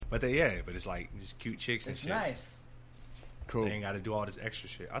but it's like just cute chicks and It's shit. nice. Cool. They ain't got to do all this extra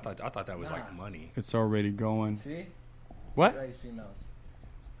shit. I thought that was like money. It's already going. See? What? Raise females.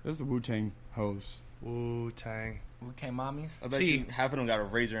 There's the Wu-Tang hoes. Wu-Tang. Wu-Tang mommies. I bet See- you half of them got a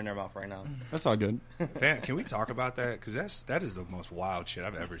razor in their mouth right now. That's all good. Fam, can we talk about that? Because that is the most wild shit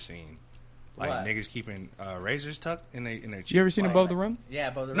I've ever seen. Like What? niggas keeping razors tucked in their cheeks. You ever seen Like- Above the Rim? Yeah,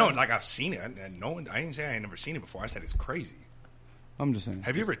 above the No, rim. like I've seen it. I didn't say I ain't never seen it before. I said it's crazy. I'm just saying.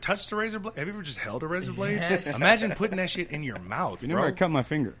 Have you ever touched a razor blade? Have you ever just held a razor blade? Yes. Imagine putting that shit in your mouth, You bro. never cut my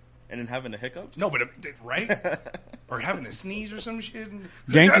finger. And then having the hiccups? No, but right? Or having to sneeze or some shit.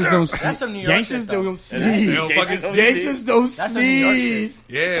 Gangsters don't sneeze. That's some New York Gangsters shit, though. don't They sneeze. don't fucking Gangsters Gangsters don't That's some New York shit. sneeze.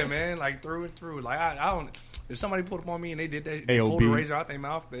 Yeah, man, like through and through. Like I don't. If somebody pulled up on me and they did that, they AOB. pulled a razor out their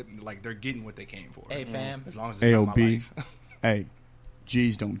mouth, like they're getting what they came for. Hey, fam. As long as it's not my AOB. life. Hey,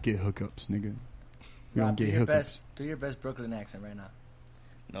 G's don't get hookups, nigga. We Rob, don't do get your hookups. best. Do your best Brooklyn accent right now.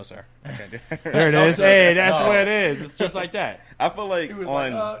 No, sir. I can't do There it is. Hey, that's what it is. It's just like that. I feel like He was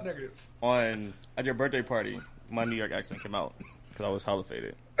on like, negative. at your birthday party, my New York accent came out because I was hella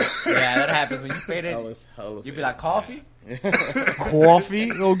faded. Yeah, that happens when you faded. I was hella You faded. be like, coffee? Coffee?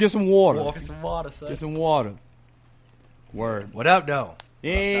 Go get some water. Get some water, son. Get some water. Word. What up, though?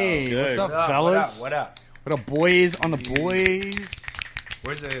 Hey, good. what's up, What up, fellas? What up? What up, boys on the boys?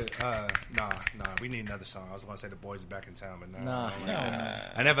 Where's the? Nah. We need another song. I was going to say the boys are back in town, but Nah.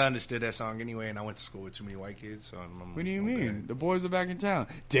 I never understood that song anyway, and I went to school with too many white kids. So What do you mean? The boys are back in town.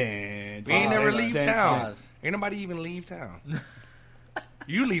 Dan. We ain't never Pause. leave Dan- town. pause. Ain't nobody even leave town.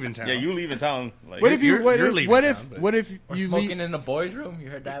 You leaving town? Yeah, you leaving town. Like, What if you? You're What leaving if? town, but- What if Or you smoking leave? in the boys' room.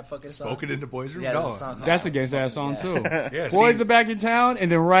 You heard that fucking song? Smoking in the boys' room? Yeah, No. there's a song called That's a gangsta ass song too. Yeah, Boys see- are back in town,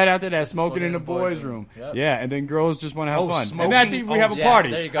 and then right after that, smoking in the boys' room. Yep. Yeah, and then girls just want to have Oh, fun. smoking? And I think we Oh, have a yeah,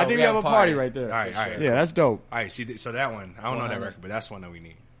 party. there you go. I think we have a party right there. All right, all right. Yeah, that's dope. All right, see, so that one, I don't know that 100. record, but that's one that we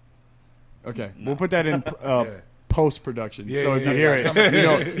need. Okay, we'll put that in Yeah. post production. Yeah, So yeah, if you yeah. hear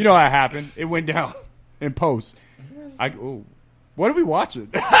it, you know how it happened. It went down in post. What are we watching?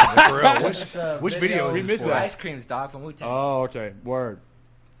 For real, which video video is We this missed for? that. Ice creams, dog, from Wu-Tang. Oh, okay. Word.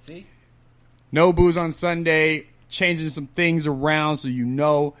 See? No booze on Sunday. Changing some things around so you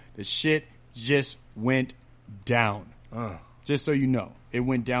know the shit just went down. Just so you know. It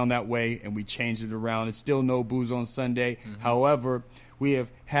went down that way, and we changed it around. It's still no booze on Sunday. However, we have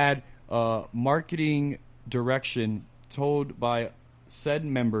had marketing direction told by said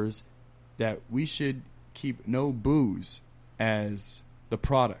members that we should keep no booze as the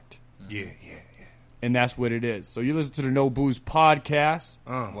product. Yeah. And that's what it is. So you listen to the No Booze podcast,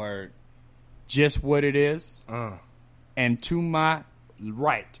 Word. just what it is. And to my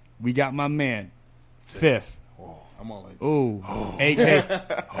right, we got my man, Fifth. I'm all like, Ooh,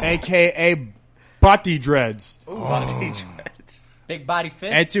 AKA Butty Dreads. Big body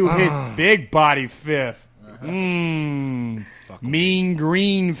fit. And to his big body Fifth. Mean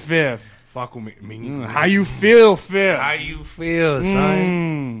Green Fifth. Fuck with me. How you feel, Fifth? How you feel,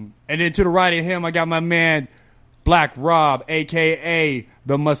 son? And then to the right of him, I got my man, Black Rob, a.k.a.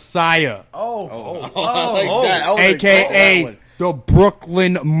 the Messiah, Oh. I like that. I was excited for that a.k.a. one. the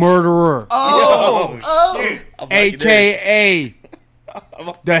Brooklyn Murderer, Shit. I'm liking this. a.k.a.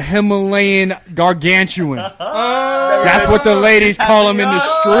 the Himalayan Gargantuan. That's what the ladies call him in the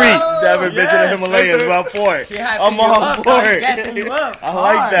street. Never been to the Himalayas, but I'm for it. She hyping I'm you on up, board. dog. Gassing you up. I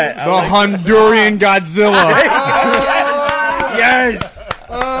like that. I The like Honduran Godzilla. Yes.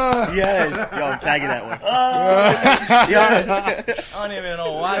 Yes. Yo, I'm tagging that one. I don't even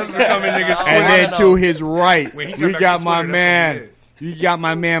know why. That's becoming niggas And then to his right, When he come we back got to my Twitter, man. that's You got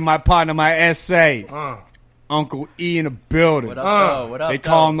my man, my partner, my essay, Uh, Uncle E in the building. What up, though? What up, They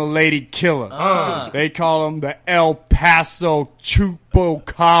call him the Lady Killer. They call him the El Paso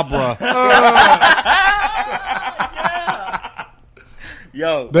Chupacabra,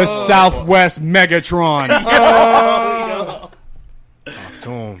 Yo. the Southwest Megatron, to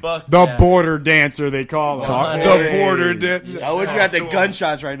him. Fuck the yeah. border dancer. They call him The border dancer. I wish we got the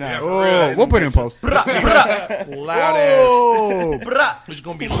gunshots right now. Oh, we'll put it in post. Loud ass. Oh, It's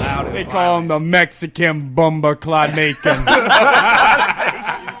gonna be loud. they call him the Mexican Bumba Claude Macon.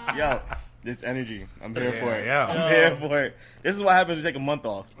 Yo, this energy. I'm here for it. yeah. I'm here for it. This is what happens when you take a month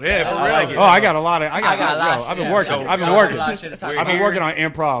off. Yeah, for I real. like it. Oh, I got a lot of. I got a lot of I've been shit. working. So- I've been so- working. A lot of shit to talk We're I've been here. working on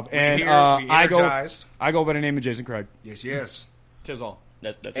improv, and here, we I energized. go by the name of Jason Craig. Yes. Tis all.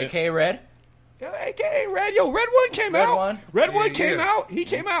 That's it. AKA Red. Yeah, AKA Red. Yo, Red One came Red out. One. Red One Yeah, came yeah. out. He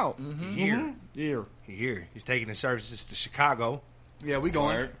came out. Here. Here. He here. He's taking his services to Chicago. Yeah, we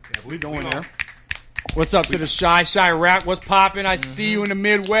going. Word. We going there. What's up to the Shy Rap? What's popping? I see you in the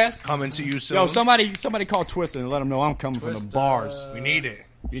Midwest. Coming to you soon. Yo, somebody call Twister and let him know I'm coming from the bars. We need it.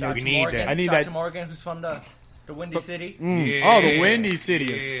 Shout out we to need Morgan. that. I need Shout out that- to Morgan, who's from the Windy City. Yeah. Oh, the Windy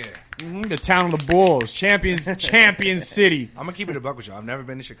City. Yeah. The town of the Bulls. Champion City. I'm gonna keep it a buck with you. I've never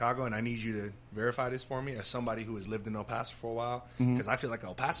been to Chicago, and I need you to verify this for me as somebody who has lived in El Paso for a while, because I feel like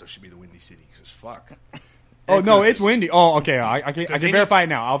El Paso should be the Windy City. Because fuck. Oh, no, it's windy. Oh, okay. I can any- verify it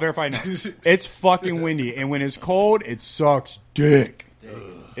now. I'll verify it now. It's fucking windy. And when it's cold, it sucks dick.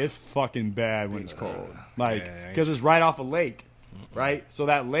 It's fucking bad when it's cold. Like, Yeah, because it's right off a lake, right? So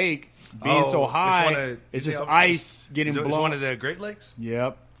that lake being so high, it's just ice getting It's blown. one of the Great Lakes.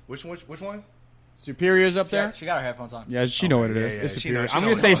 Yep. Which one? Superior's up there? She got her headphones on. Yeah, she know what it Yeah, is. yeah, It's she Superior. knows- I'm she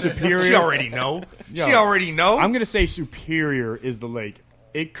going to say knows. Superior. She already know. Yo. She already know. I'm going to say Superior is the lake.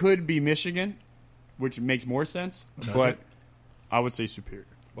 It could be Michigan, which makes more sense, but it? I would say Superior.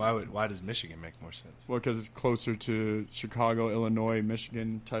 Why does Michigan make more sense? Well, because it's closer to Chicago, Illinois,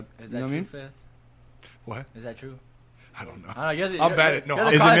 Michigan type. Is you that know what I true, mean? Fifth? What? Is that true? I don't know. I don't know. I'm bad at- no, you're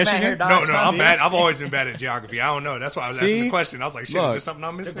the Is it college man Michigan? here, dog. No, I'm See? bad. I've always been bad at geography. I don't know. That's why I was asking See? the question. I was like, shit, is Look. there something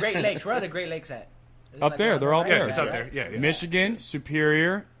I'm The missing? Great Lakes. Where are the Great Lakes at? Is it Up there. They're all right? Yeah, there. it's up there. Yeah, yeah. Michigan,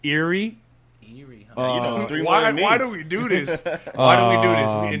 Superior, Erie. Erie. Huh? You know, 3 more than me. Why do we do this? Why do we do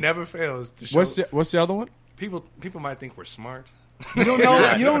this? It never fails to show. What's the other one? People might think we're smart. You don't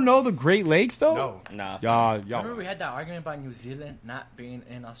know. You don't know the Great Lakes though. No. Nah. Y'all, Remember we had that argument about New Zealand not being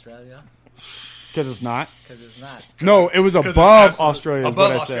in Australia? because it's not. Because it's not. No, it was 'Cause it's above absolute- Australia. Is above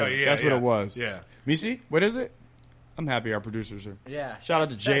what I Australia, said. yeah, That's what yeah. it was. Yeah. Me see. What is it? I'm happy our producers are. Yeah. Shout out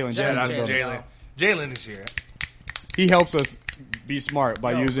to Jalen. Shout out to Jalen's Jalen. Jalen is here. He helps us be smart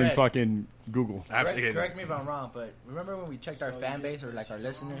by Yo, using Fred. fucking Google. Absolutely. Correct me if I'm wrong, but remember when we checked our fan base or like our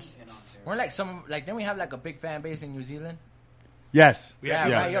listeners? Weren't like some like then we have like a big fan base in New Zealand? Yes. Yeah,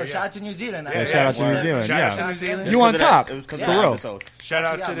 Yeah. right. Yo, shout out to New Zealand. Yeah, shout out to New Word. Zealand. Shout out Yeah. to New Zealand. You on top. It was because Yeah. of For the real. episode. Shout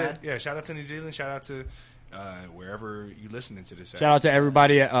out to man. shout out to New Zealand. Shout out to wherever you listening to this. At. Shout out to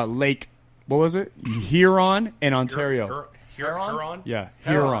everybody at Lake. What was it? Huron and Ontario. Huron. Yeah,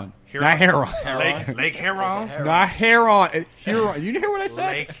 Huron. Huron. Not Heron. Lake Huron. Not Heron. Huron. You hear what I said?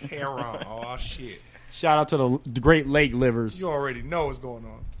 Lake Huron. Oh shit! Shout out to the Great Lake livers. You already know what's going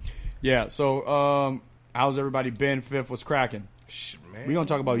on. Yeah. So, how's everybody been? Fifth, what's cracking? Man, We're gonna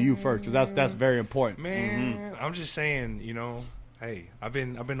talk about you first because that's very important. man. I'm just saying, hey, I've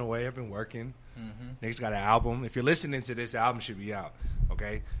been away. I've been working. Niggas got an album. If you're listening to this, the album should be out.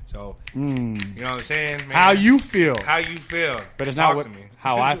 Okay, so you know what I'm saying. Man? How you feel? How you feel? But it's Talk not to what- me.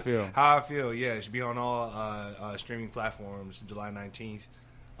 how I feel. How I feel. Yeah, it should be on all streaming platforms July 19th.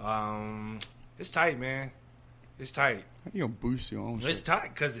 It's tight, man. It's tight. You gonna boost your own It's shit? tight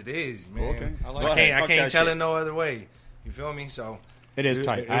because it is, man. Okay, I like Go I ahead, talk can't that tell shit. it no other way. You feel me? So It is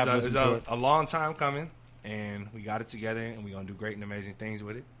tight. I have It's listened to it. a long time coming, and we got it together, and we're gonna do great and amazing things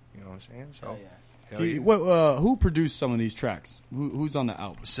with it. You know what I'm saying? So, Oh, yeah. hell yeah. Who produced some of these tracks? Who's on the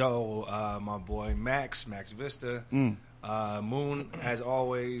album? So my boy Max Vista, Moon as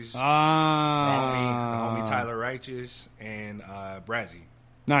always, the homie Tyler Righteous, and Brazzy.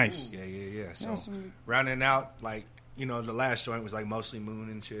 Nice. Yeah. So some- rounding out, like, the last joint was like mostly Moon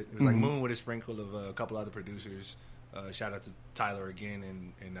and shit. It was like Moon with a sprinkle of a couple other producers. Shout out to Tyler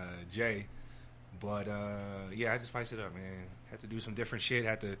again and Jay. But yeah, I just spiced it up, man. Had to do some different shit.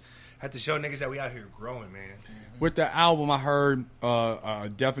 Had to show niggas that we out here growing, man. With the album, I heard a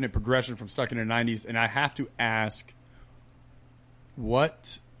definite progression from Stuck in the 90s, and I have to ask,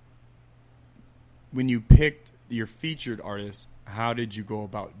 when you picked your featured artist, how did you go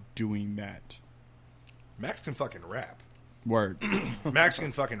about doing that? Max can fucking rap. Word. Max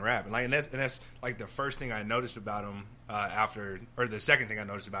can fucking rap, and that's like the first thing I noticed about him the second thing I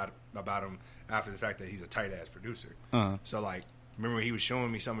noticed about him after the fact that he's a tight ass producer. Uh-huh. So like, remember he was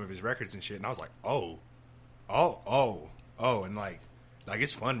showing me some of his records and shit, and I was like, oh, and like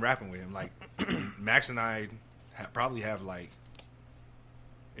it's fun rapping with him. Like Max and I probably have like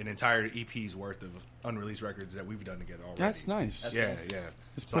an entire EP's worth of unreleased records that we've done together already. That's nice. Yeah.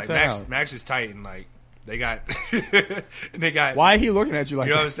 Let's So put like that out. Max is tight, and like they got Why are he looking at you like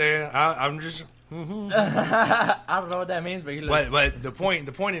you know what I'm that? saying? I'm just. I don't know what that means, but he looks. But the point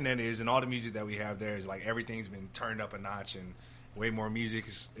in that is, and all the music that we have there is like everything's been turned up a notch, and way more music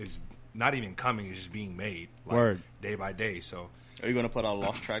is not even coming; it's just being made, like, Word. day by day. So Are you gonna put out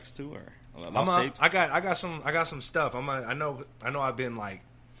lost tracks too, or I'm lost tapes? I got some stuff. I know I've been like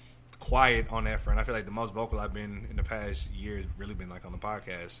quiet on that front. I feel like the most vocal I've been in the past year has really been like on the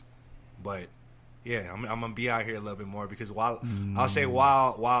podcast, but. Yeah, I'm gonna be out here a little bit more because while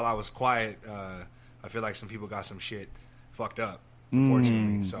I was quiet, I feel like some people got some shit fucked up.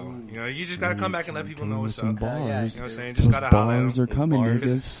 unfortunately. So, you know, you just got to come back and let people know what's up. Bars. You know what I'm saying? Just got to holler at Bars them. are coming, Bars.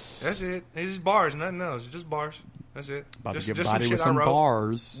 niggas. That's it. It's just bars, nothing else. It's just bars. That's it. About just to get some body shit with I some wrote.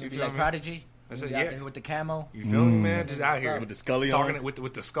 bars. You You be feel like me? Prodigy. That's it, You out yeah. there with the camo. You feel me, man? Just out here With the Scully talking on? it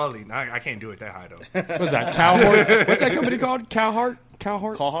with the Scully. I can't do it that high though. What's that? Cowheart? What's that company called? Cowheart? Call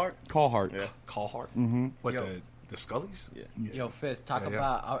hard? Callheart. Yeah. Call hard. What Yo. the Scullys? Yeah. Yo, Fifth, talk Yeah, yeah.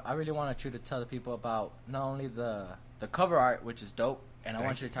 about. I really wanted you to tell the people about not only the cover art, which is dope, and I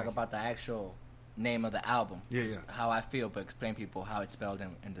want you to talk about the actual name of the album. Yeah, yeah. How I feel, but explain people how it's spelled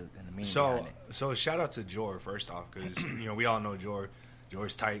in the meaning So behind it. so shout out to Jor first off because you know we all know Jor.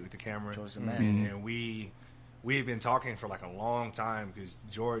 Jor's tight with the camera. Jor's the man. And we have been talking for like a long time because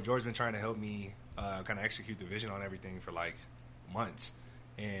Jor's been trying to help me kind of execute the vision on everything for like months.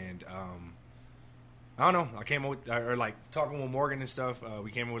 And I don't know. I came up with or like talking with Morgan and stuff.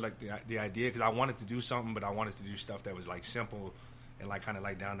 We came up with like the idea because I wanted to do something, but I wanted to do stuff that was like simple and like kind of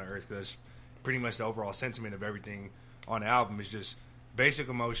like down to earth. Because pretty much the overall sentiment of everything on the album is just basic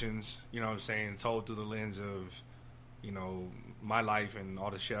emotions. You know what I'm saying? Told through the lens of you know my life and all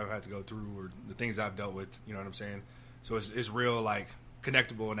the shit I've had to go through or the things I've dealt with. You know what I'm saying? So it's real like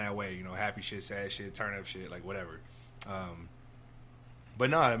connectable in that way. You know, happy shit, sad shit, turn up shit, like whatever.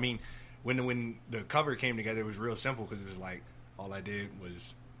 But no, I mean. When the cover came together, it was real simple because it was like all I did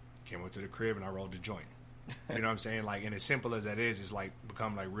was came up to the crib and I rolled the joint. You know what I'm saying? Like, and as simple as that is, it's like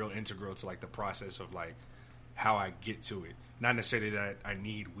become like real integral to like the process of like how I get to it. Not necessarily that I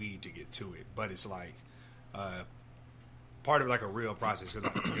need weed to get to it, but it's like part of like a real process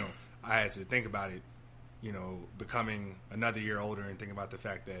because you know I had to think about it. You know, becoming another year older and thinking about the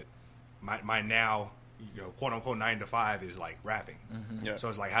fact that my now. You know, quote unquote 9 to 5 is like rapping. Mm-hmm. Yeah. So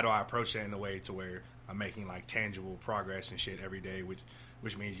it's like, how do I approach that in a way to where I'm making like tangible progress and shit every day, which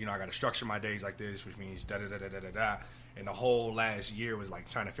means, you know, I got to structure my days like this, which means da da da da da da da. And the whole last year was like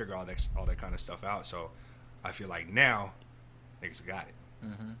trying to figure all that kind of stuff out. So I feel like now niggas got it.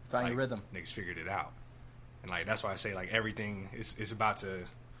 Find like, your rhythm. Niggas figured it out. And like, that's why I say like everything is about to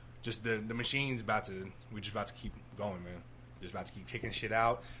just the machine's about to, we're just about to keep going, man. Just about to keep kicking shit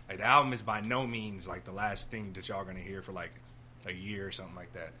out. Like the album is by no means like the last thing that y'all gonna hear for like a year or something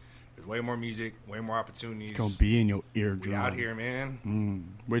like that. There's way more music, way more opportunities. It's gonna be in your eardrum. We out here,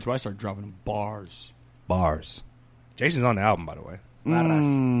 man. Wait till I start dropping bars. Bars. Jason's on the album, by the way.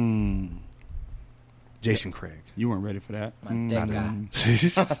 Jason Craig. You weren't ready for that. My dead guy.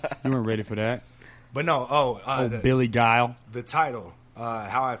 You weren't ready for that. But no, Billy Guile. the title,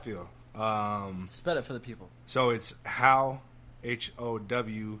 How I Feel. Spell it for the people. So it's How,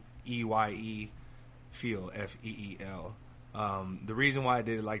 HOWEYE, Feel, FEEL. The reason why I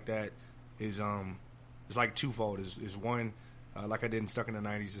did it like that is it's like twofold. Is one, like I did in Stuck in the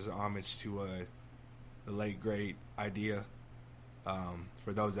 90s, is an homage to the late great Idea.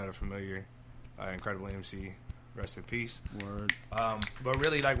 For those that are familiar, incredible MC, rest in peace. Word. But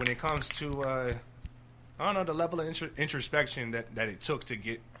really, like when it comes to I don't know, the level of introspection that it took to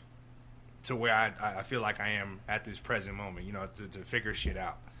get to where I feel like I am at this present moment, you know, to figure shit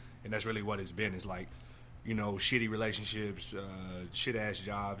out. And that's really what it's been. It's like, you know, shitty relationships, shit-ass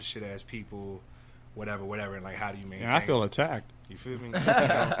jobs, shit-ass people, whatever. And, like, how do you maintain Yeah, I feel attacked. You feel me? You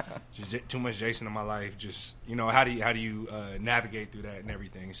know, just too much Jason in my life. Just, you know, how do you navigate through that and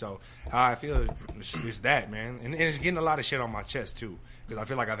everything? So how I feel is that, man. And it's getting a lot of shit on my chest, too. Because I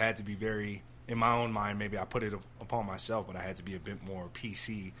feel like I've had to be very... In my own mind, maybe I put it upon myself, but I had to be a bit more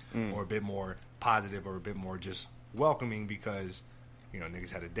PC or a bit more positive or a bit more just welcoming because, you know,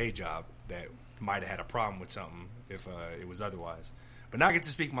 niggas had a day job that might have had a problem with something if it was otherwise. But now I get to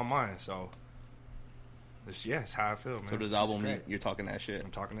speak my mind, so it's how I feel, man. So this album, you're talking that shit.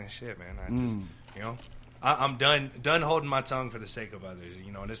 I'm talking that shit, man. I just, you know, I'm done holding my tongue for the sake of others.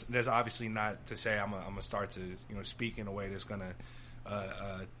 You know, there's obviously not to say I'm gonna start to, you know, speak in a way that's gonna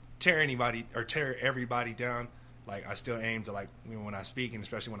tear anybody or tear everybody down. Like I still aim to, like, you know, when I speak, and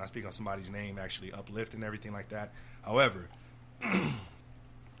especially when I speak on somebody's name, actually uplift and everything like that. However,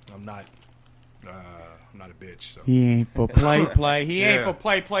 I'm not a bitch. So. He ain't for play. He ain't for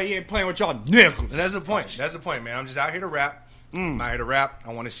play. He ain't playing with y'all niggas. And that's the point. That's the point, man. I'm just out here to rap. I'm out here to rap.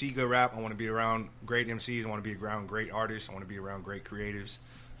 I want to see good rap. I want to be around great MCs. I want to be around great artists. I want to be around great creatives.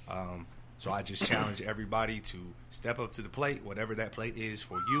 So I just challenge everybody to step up to the plate, whatever that plate is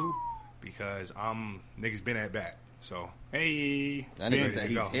for you, because niggas been at bat. So Hey, That nigga said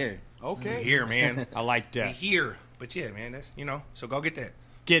he's here. okay. we here, man. I like We that. here. But yeah, man, that's, you know, so go get that.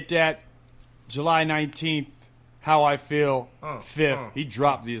 Get that. July 19th. How I Feel. 5th. He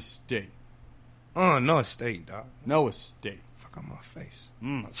dropped the estate. No estate, dog. No estate. Fuck on my face.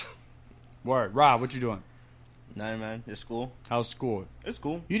 Word. Rob, what you doing? Nah, man. It's school. How's school? It's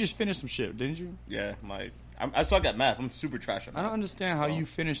cool. You just finished some shit, didn't you? Yeah, I suck at math. I'm super trash at math. I don't understand how you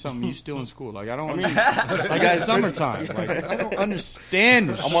finish something you still in school. Like I don't. I mean, like it's summertime. Like I don't understand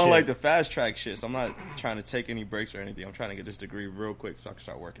this. I'm on like the fast track shit, so I'm not trying to take any breaks or anything. I'm trying to get this degree real quick so I can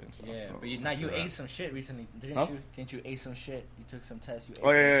start working. So. Yeah, but you ate some shit recently, didn't Huh? you? Didn't you ace some shit? You took some tests. You ate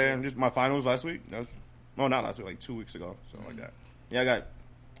Oh yeah. some Just my finals last week. Not last week, like 2 weeks ago, something like that. Yeah,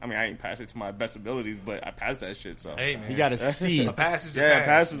 I ain't passed it to my best abilities, but I passed that shit. So Hey man, He got a C. a pass is a yeah, pass.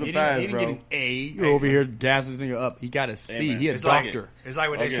 pass is He a pass, didn't bro. get an A. You're over here gassing this nigga up. He got a C. man. He a It's like doctor. It's like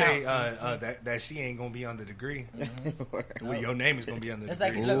when they Okay. say that C ain't gonna be on the degree. Well, your name is gonna be on the It's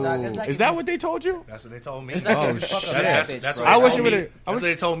like degree. look, dog, it's like Is if that you- what they told you? That's what they told me. It's like Oh, if you fuck a shit. bad That's bitch, what bro. I they wish told it me. would've- That's what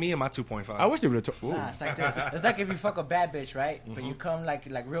they told me in my 2.5. I wish they would have told. Nah, it's like this. It's like if you fuck a bad bitch, right? But you come like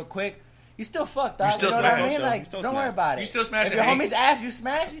real quick. You still fuck, dog. You still know what I smash. mean? You Like, still don't smash. worry about it. You still smash If it, your hey. homies ask you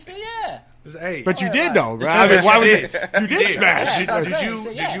smash, you say yeah. Hey, But you Oh, did yeah. though, right? I mean, why would you did smash? Yeah, that's what I'm Did saying. you So,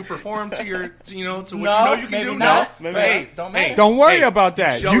 yeah. did you perform to your to what No, you know you can maybe do? not. No, Maybe hey, not. Don't hey, matter. Don't worry hey, about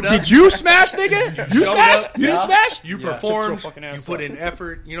that. showed You up. did you smash, nigga? You showed smash? up. You didn't Yeah. smash? You Shut your performed. fucking You ass put up. in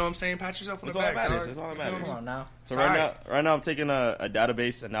effort. You know what I'm saying? Pat yourself on That's the all that back. matters. dog. That's all that You feel matters. Come on now. So Sorry. right now I'm taking a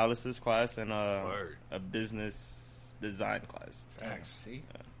database analysis class and Word. a business design class. Facts. See,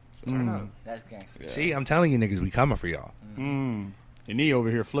 Turn up. that's gangster. Yeah. See, I'm telling you niggas, we coming for y'all. And he over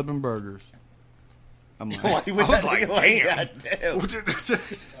here flipping burgers. I'm like, I was like, damn. God damn.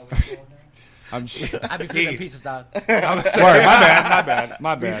 I'm shit. I be flipping pizzas, dog. Sorry,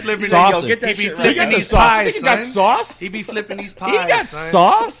 my bad. flipping Sausage. Yo, get that He be shit flipping He got the these sauce. pies, He got son. sauce. He be flipping these He pies. got son.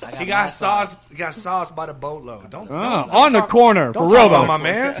 sauce. He got sauce. He got sauce by the boatload. Don't On the talk- corner, for don't real talk though. about my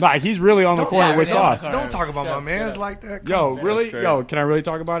man. Like he's really on the Don't corner talk with about- sauce. Don't talk about Shut my up, man's shut like that. Yo, really? crazy. Yo, can I really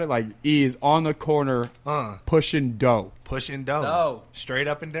talk about it? Like, he is on the corner pushing dough. Pushing dough. Dough. Straight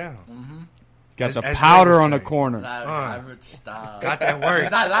up and down. Got the as powder Ray on the would say. corner. I would stop. Got that word.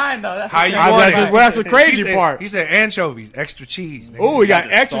 It's not lying though. That's How you I- want that's it? the- that's the crazy He said- part. He said anchovies, extra cheese. nigga. Oh, he got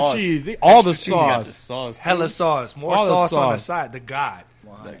the extra sauce. cheese. All the Extra cheese, got the sauce. sauce. Hella sauce. More All the sauce on the sauce. side. The God.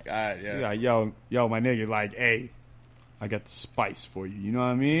 Like, God, yeah. Yeah, yo, my nigga, like, hey, I got the spice for you. You know what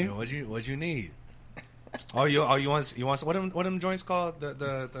I mean? You know, what you need? You want some, what them joints called?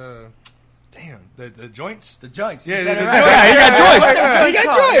 The joints? the joints. Yeah, You said the it joints. right. Yeah, he got joints. What's them He got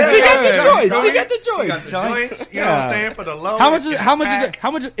called? joints. He got the Yeah, joints. yeah. He got the You got joints. the joints. You know what I'm saying? For the low. How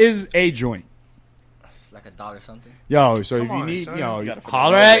much is a joint? It's like $1 or something. Yo, so if you on, need, son. yo, You gotta put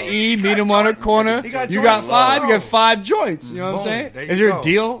holler the at logo. E, meet him on the corner. He got You joints got five, low. you got 5 joints. You know what I'm Boom. saying? There Is you there go. a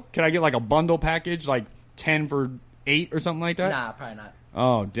deal? Can I get like a bundle package, like 10 for 8 or something like that? Nah, probably not.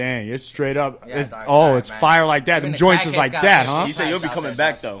 Oh, dang. It's straight up. Yeah, It's, dog, oh, sorry, it's man. fire like that. Even Them the joints is crackheads like got that, it. huh? He said you'll be coming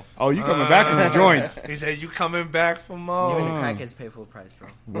back, though. Oh, you coming back from the joints. He said you coming back for more. Even the crackheads pay full price, bro.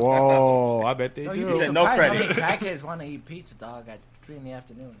 Whoa, I bet they Yo, do. you He be said no surprised how credit. many crackheads want to eat pizza, dog, at 3 in the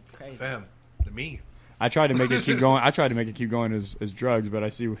afternoon. It's crazy. Fam, to me. I tried to make it keep going. I tried to make it keep going as drugs, but I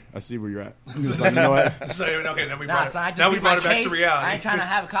see where you're at. Just like, you know what? So, okay, then we Nah, brought so I it, just now we beat brought my it back to case. reality. I ain't trying to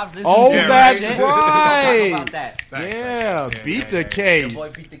have cops listen Oh, to Damn that's right. shit. right. We don't talk about that. Yeah, beat the Your case. boy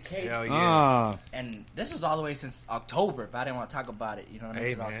beat the case. Hell yeah. Ah, And this was all the way since October, but I didn't want to talk about it. You know what I mean?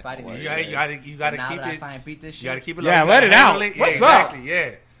 Hey, 'Cause I was man. fighting this You shit. gotta And keep now that I it. finally beat this shit. You gotta keep it. Yeah, low. You let gotta it out. handle it. What's yeah, up? exactly,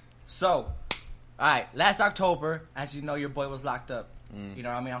 Yeah. So, all right, last October, as you know, your boy was locked up. You know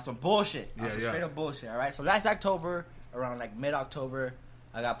what I mean? On some bullshit. On Yeah, some yeah. straight up bullshit, all right? So last October, around like mid-October,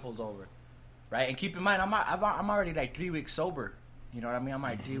 I got pulled over, right? And keep in mind, I'm already like 3 weeks sober. You know what I mean? I'm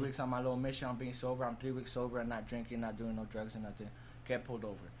like 3 weeks on my little mission on being sober. I'm 3 weeks sober and not drinking, not doing no drugs and nothing. Get pulled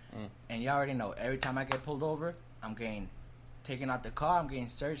over. And you already know, every time I get pulled over, I'm getting taken out the car, I'm getting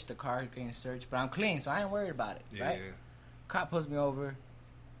searched, the car is getting searched, but I'm clean, so I ain't worried about it, Yeah. right? Cop pulls me over.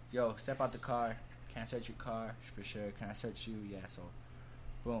 Yo, step out the car. Can I search your car? For sure. Can I search you? Yeah, so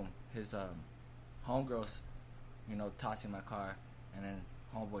boom. His homegirls, you know, tossing my car, and then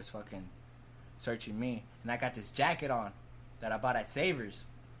homeboys fucking searching me. And I got this jacket on that I bought at Savers.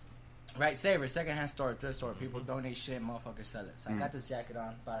 Right, Savers, secondhand store, thrift store. People donate shit, motherfuckers sell it. So I got this jacket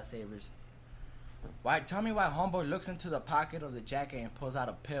on, bought at Savers. Why? Tell me why homeboy looks into the pocket of the jacket and pulls out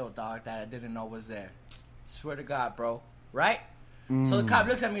a pill, dog, that I didn't know was there. Swear to God, bro. Right? So the cop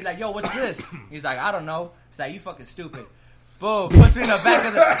looks at me like, yo, what's this? He's like, I don't know. He's like, you fucking stupid. Boom, puts me in the back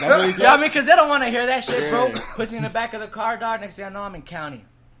of the... That's what he You said? know what I mean? Because they don't want to hear that shit, bro. Puts me in the back of the car, dog. Next thing I know, I'm in county.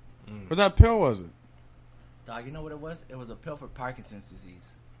 what that pill was it? Dog, you know what it was? It was a pill for Parkinson's disease.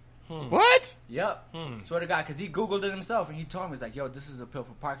 What? Yep. Swear to God, because he Googled it himself, and he told me, he's like, yo, this is a pill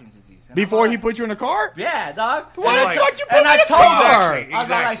for Parkinson's disease. And I'm Before all he like, put you in the car? Yeah, dog. Why And the like- fuck you put and me I in the told car? her, I was all like,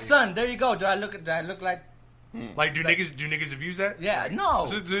 Exactly. son, there you go. Do I look like Like, do niggas abuse that? Yeah, like, no.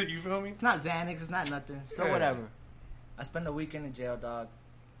 You feel me? It's not Xanax. It's not nothing. So whatever. I spent a weekend in jail, dog.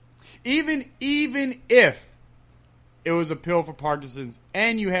 Even if it was a pill for Parkinson's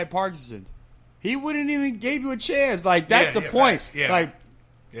and you had Parkinson's, he wouldn't even give you a chance. Like, that's the point. Facts. Yeah. Like,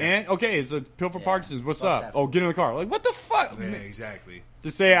 and okay, it's a pill for Parkinson's. What's Fuck up? that. Oh, get in the car. Like, what the fuck? Yeah, exactly.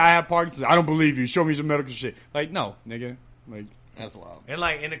 Just say I have Parkinson's. I don't believe you. Show me some medical shit. Like, no, nigga. Like, That's wild. And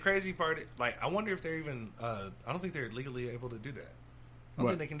like, and the crazy part, like, I wonder if they're even. I don't think they're legally able to do that. I don't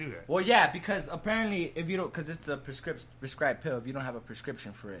think they can do that. Well, yeah, because apparently, if you don't, because it's a prescribed pill. If you don't have a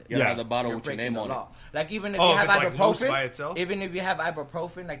prescription for it, You gotta have the bottle you're with your breaking name the on law. Like even if Oh, you if have it's, like, loose ibuprofen by itself? even if you have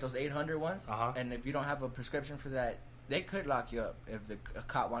ibuprofen, like those 800 ones, Uh-huh. and if you don't have a prescription for that, they could lock you up if a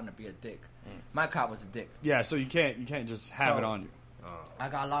cop wanted to be a dick. My cop was a dick. yeah, so you can't just have it on you. I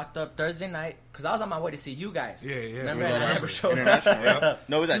got locked up Thursday night because I was on my way to see you guys. Yeah, yeah. Remember, I I remember. never showed up. International, yeah.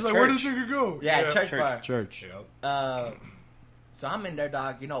 No, it was at He's church. like, where does nigga go? Yeah, church bar. Church. Yep. So I'm in there,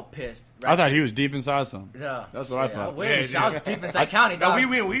 dog. You know, pissed. I thought he was deep inside something. Yeah, That's what I shit, thought. I wish. Yeah, I was deep inside county, No, dog. we That's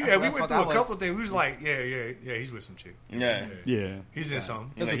went where through the fuck a I was. couple things. We was like, yeah, he's with some chick. Yeah. Yeah. He's in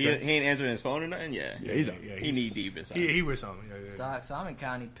something. Like, he ain't answering his phone or nothing. Yeah, Yeah, he's he need deep inside. He with something. Yeah. Dog, so I'm in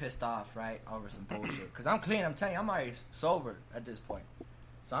county pissed off, right, over some bullshit. Because I'm clean, I'm telling you, I'm already sober at this point.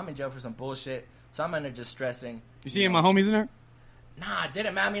 So I'm in jail for some bullshit. So I'm in there just stressing. You seeing my homies in there? Nah, I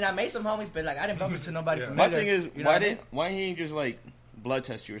didn't, man. I mean, I made some homies, but, like, I didn't bump into nobody Yeah. familiar. My thing is, you know what I mean? why he ain't just like blood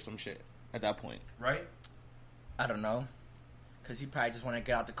test you or some shit at that point? Right? I don't know. Because he probably just wanted to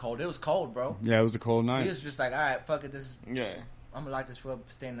get out the cold. It was cold, bro. Yeah, it was a cold He night. was just like, all right, fuck it. This is, Yeah. I'm going to lock this foot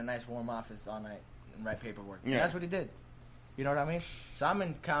up, stay in a nice warm office all night and write paperwork. Yeah. And that's what he did. You know what I mean? So I'm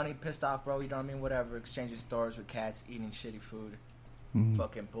in county, pissed off, bro. You know what I mean? Whatever. Exchanging stores with cats, eating shitty food.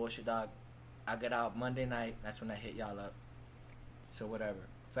 Fucking bullshit, dog. I get out Monday night. That's when I hit y'all up. So whatever.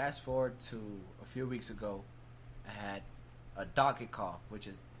 Fast forward to a few weeks ago. I had a docket call, which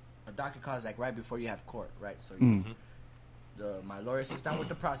is a docket call is like right before you have court, right? So my lawyer sits down with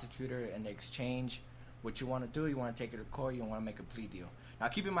the prosecutor and they exchange what you want to do. You want to take it to court. You want to make a plea deal. Now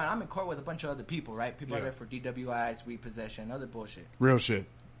keep in mind, I'm in court with a bunch of other people, right? People are there for DWIs, weed possession, other bullshit. Real shit.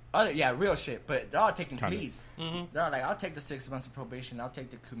 Real shit. But they're all taking Kinda. pleas. They're all like, I'll take the 6 months of probation. I'll take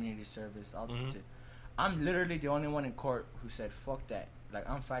the community service. I'm literally the only one in court who said, fuck that. Like,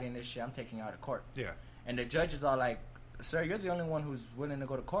 I'm fighting this shit. I'm taking you out of court. Yeah. And the judge is all like, sir, you're the only one who's willing to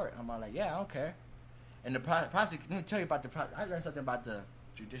go to court. I'm all like, yeah, I don't care. And the prosecutor, let me tell you about I learned something about the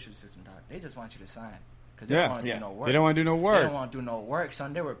judicial system, dog. They just want you to sign. Because they don't want to do no work. They don't want to do no They work. don't want to do no work,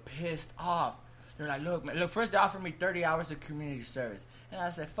 son. They were pissed off. They're like, look, man, first they offered me 30 hours of community service. And I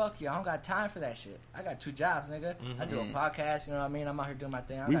said, fuck you, I don't got time for that shit. I got 2 jobs, nigga. I do a podcast, you know what I mean? I'm out here doing my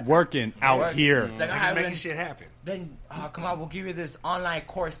thing. We working out here. It's like, all Niggas right, making then, shit happen. then come on, we'll give you this online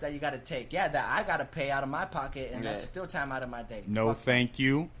course that you got to take. Yeah, that I got to pay out of my pocket, and that's still time out of my day. No, Fuck thank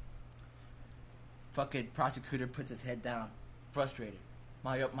you. Fucking prosecutor puts his head down, frustrated.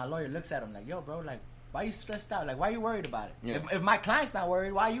 My lawyer looks at him like, yo, bro, like, why you stressed out? Like, why you worried about it? Yeah. If my client's not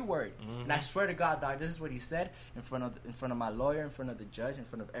worried, why you worried? And I swear to God, dog, this is what he said in front of my lawyer, in front of the judge, in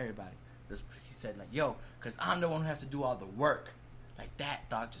front of everybody. He said, like, yo, because I'm the one who has to do all the work. Like that,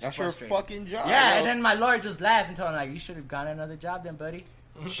 dog, just That's frustrated. your fucking job. Yeah, yo. and then my lawyer just laughed and told him, like, you should have gotten another job then, buddy.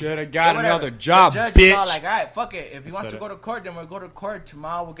 Should have got So whatever. another job, the judge bitch. is all like, all right, fuck it. If he wants said to go to court, then we'll go to court.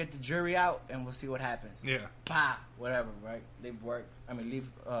 Tomorrow we'll get the jury out and we'll see what happens. Yeah. Bah, whatever, right? Leave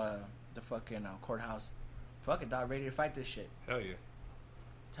the fucking courthouse. Fuck it, dog, ready to fight this shit. Hell yeah.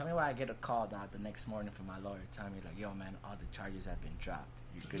 Tell me why I get a call, dog, the next morning from my lawyer telling me, like, yo, man, all the charges have been dropped.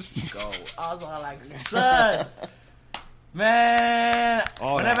 You're good to go. I was all like, son. Man,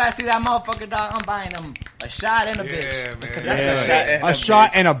 whenever I see that motherfucker, dog, I'm buying him a shot and a bitch. Man. That's Yeah. a A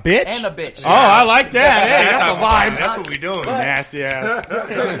shot and a bitch? And a bitch. Oh, I like that. Hey, that's a vibe. That's what we doing. Nasty ass.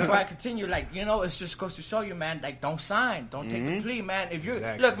 Before I continue, like, you know, it's just goes to show you, man, like, don't sign. Don't take the plea, man. If you're,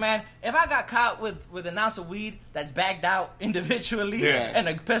 Exactly. look, man, if I got caught with an ounce of weed that's bagged out individually and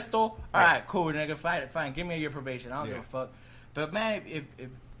a pistol, all right, cool, nigga, fine. Give me your probation. I don't give a fuck. But, man, if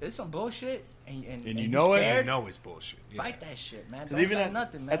it's some bullshit and you know it, scared, You know it's bullshit. Yeah. fight that shit, man. Because Don't even say at,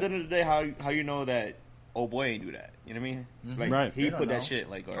 nothing, man. at the end of the day, how you know that old boy ain't do that? You know what I mean? Like Right. he They don't put that know. shit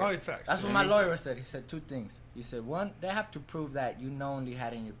like. Oh, facts. That's what my lawyer said. He said 2 things. He said, 1, they have to prove that you knowingly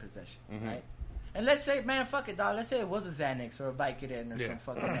had it in your possession, right? And let's say, man, fuck it, dog. Let's say it was a Xanax or a Vicodin or some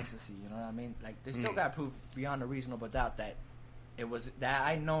fucking ecstasy. You know what I mean? Like, they still got to prove beyond a reasonable doubt that it was that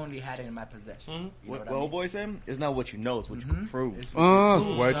I knowingly had it in my possession. You know What what I mean? old boy said? It's not what you know, it's what you can prove. It's What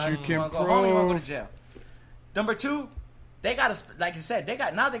son. you can wanna go home, you wanna go prove. to jail. Number 2, they gotta, like you said, they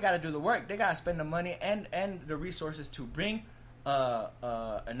gotta do the work. They gotta spend the money and the resources to bring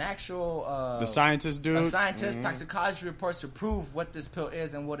an actual the scientist dude. a scientist, toxicology reports to prove what this pill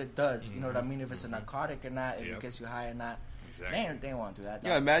is and what it does. You know what I mean? If it's a narcotic or not, if it gets you high or not. Exactly. They don't want to do that.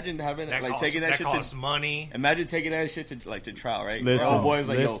 Yeah, imagine having taking that shit costs money. Imagine taking that shit to trial, right? Listen, old boy's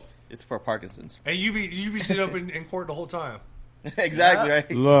like, yo, it's for Parkinson's. And you be sitting up in court the whole time. Exactly,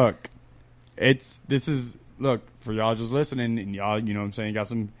 right? Look, look for y'all just listening, and y'all, you know what I'm saying, got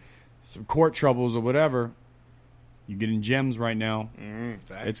some court troubles or whatever. You getting gems right now.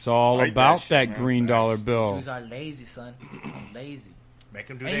 It's all about that green dollar bill. These dudes are lazy, son. Lazy. Make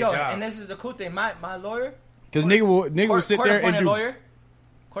them do their job. And this is the cool thing. My lawyer. Because nigga will sit there and do. Lawyer,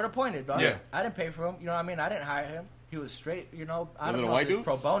 court appointed, bro. Yeah. I didn't pay for him. You know what I mean? I didn't hire him. He was straight. You know, I don't Was it a know white if he was dude?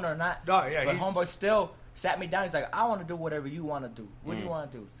 pro bono or not. No, yeah, but homeboy still sat me down. He's like, I want to do whatever you want to do. What do you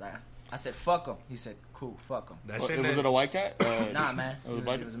want to do? Like, I said, fuck him. He said, cool, fuck him. Was it a white cat? Nah, man.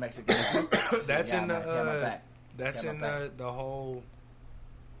 It was a Mexican. That's in the. That's in the whole.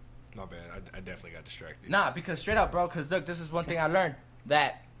 My bad. I definitely got distracted. Nah, because straight up, bro. Because look, this is one thing I learned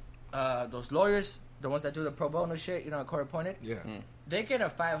that those lawyers, the ones that do the pro bono shit, you know, court appointed. Yeah. They get a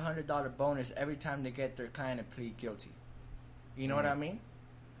 $500 bonus every time they get their client to plead guilty. You know what I mean?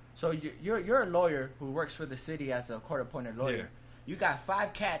 So you're a lawyer who works for the city as a court appointed lawyer. Yeah. You got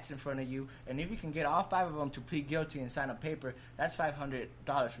 5 cats in front of you, and if you can get all 5 of them to plead guilty and sign a paper, that's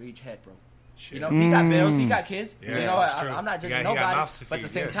 $500 for each head, bro. Shit. You know, he got bills, he got kids. Yeah, you know, I'm not judging nobody, but at the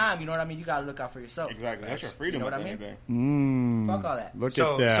same time, you know what I mean? You gotta look out for yourself. Exactly. That's your freedom. You know what I mean? Fuck all that. Look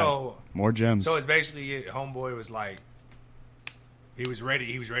at that. So, more gems. So it's basically homeboy was like, he was ready.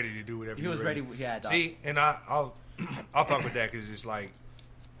 He was ready to do whatever. He was ready. Yeah. Dog. See, and I'll fuck with that because it's like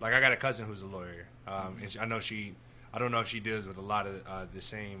I got a cousin who's a lawyer. And I don't know if she deals with a lot of the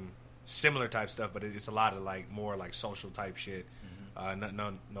similar type stuff, but it's a lot of like more like social type shit.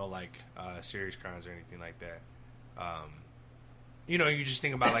 No like serious crimes or anything like that. You know, you just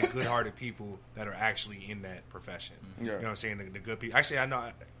think about like good-hearted people that are actually in that profession. Yeah. You know what I'm saying? The good people. Actually, I know.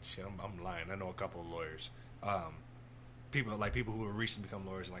 Shit, I'm lying. I know a couple of lawyers. People who have recently become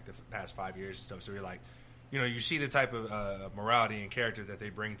lawyers in like the past 5 years and stuff. So you're like, you know, you see the type of morality and character that they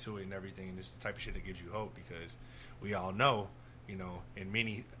bring to it and everything. And this is the type of shit that gives you hope because we all know, you know, in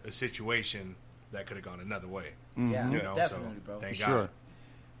many a situation that could have gone another way. Yeah, you know, definitely, so, bro. Thank For God. sure.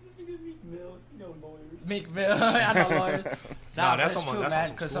 Meek Mill, I know lawyers. Nah, that's true, that's man.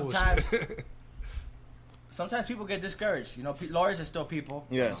 some Because school sometimes people get discouraged. You know, lawyers are still people.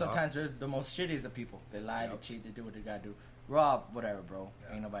 Yeah. And sometimes they're the most shittiest of people. They lie, they cheat, they do what they gotta do. Rob, whatever, bro.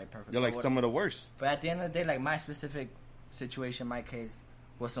 Yeah. Ain't nobody perfect. They're like some of the worst. But at the end of the day, like my specific situation, my case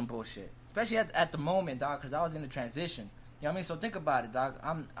was some bullshit. Especially at the moment, dog, because I was in the transition. You know what I mean? So think about it, dog.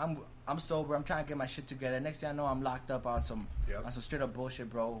 I'm sober. I'm trying to get my shit together. Next thing I know, I'm locked up on some straight up bullshit,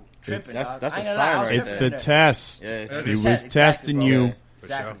 bro. Tripping. That's dog. a sign right It's there. the test. Yeah. He was testing bro. you. Yeah,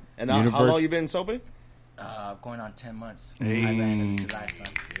 exactly. And how long you been sober? Going on 10 months. Hey. I ran into July, son.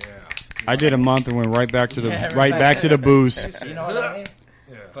 Yeah. I did a month and went right back to the right back to the booze. You know what I mean?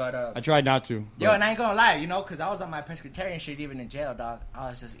 Yeah. But I tried not to. yo, and I ain't gonna lie, you know, because I was on my pescatarian shit even in jail, dog.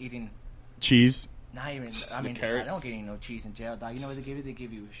 I was just eating. Cheese. Not even. I mean, I don't get any no cheese in jail, dog. You know what they give you? They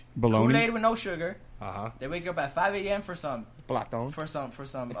give you Bologna? Kool-Aid with no sugar. They wake up at 5 a.m. for some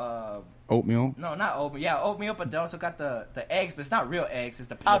Oatmeal. No, not oatmeal. Yeah, oatmeal, but they also got the eggs, but it's not real eggs. It's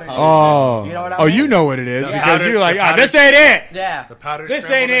the powdered eggs. Oh, you know what I oh, mean? you know what it is Yeah. because you're like, powdered- this ain't it. Yeah, The powder. This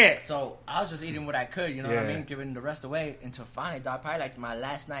ain't it. So I was just eating what I could, you know what I Yeah. mean, giving the rest away until finally, dog. Probably like my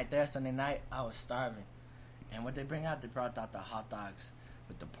last night there, Sunday night, I was starving, and what they brought out the hot dogs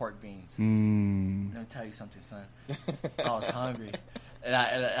with the pork beans. Let me tell you something, son. I was hungry. And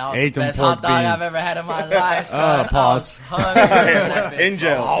I was Ate the them best pork hot dog beans. I've ever had in my life, son. Pause. I was hungry. In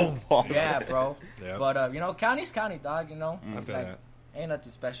jail. Yeah, bro. Yep. But, you know, county's county, dog, you know. I feel that. Ain't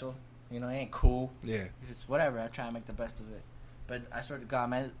nothing special. You know, it ain't cool. Yeah. It's whatever. I try to make the best of it. But I swear to God,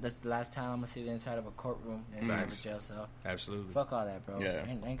 man, that's the last time I'm going to sit inside of a courtroom inside of a jail cell. Absolutely. Fuck all that, bro. Yeah.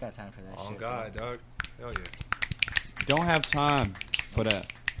 Ain't got time for that Oh shit. God, bro. dog. Hell yeah. Don't have time for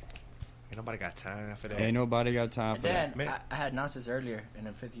that. Ain't nobody got time for that. Ain't nobody got time for And that. then I had announced this earlier in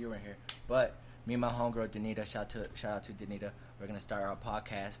the fifth year we're here, but me and my homegirl Danita, shout out to Danita, we're gonna start our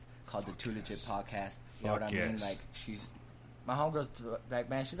podcast called the Too Legit Podcast. You know what I mean? Like she's my homegirl's like,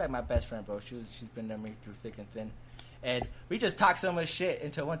 man, she's like my best friend, bro. She's been there me through thick and thin, and we just talk so much shit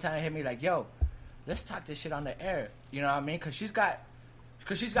until one time it hit me like, yo, let's talk this shit on the air. You know what I mean? Because she's got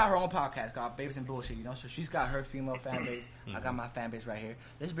Because she's got her own podcast called Babes and Bullshit, you know? So she's got her female fan base. I got my fan base right here.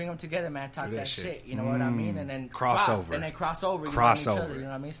 Let's bring them together, man. Talk that shit. You know what I mean? And then crossover. And then crossover. Crossover. Each other, you know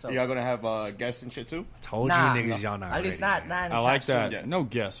what I mean? So Y'all gonna have guests and shit too? Told you niggas y'all not at least ready, not in the I like that. Yeah. No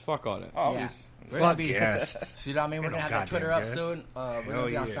guess. Fuck all that. Oh, Yeah. yes. We're gonna Fuck be, guests. you know what I mean? We're Ain't gonna no have that Twitter goddamn up guest. soon. We're Hell gonna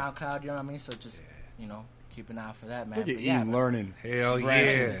be on yeah. SoundCloud, you know what I mean? So just, you know, keep an eye out for that, man. Look at But yeah, Ian learning. Hell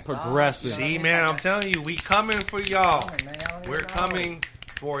Progressive. yeah. Progressive. See, man, I'm telling you, we coming for y'all. Come on, man. I don't even We're know. coming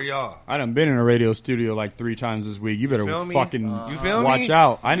for y'all. I done been in a radio studio like 3 times this week. You better feel me? fucking You feel watch me?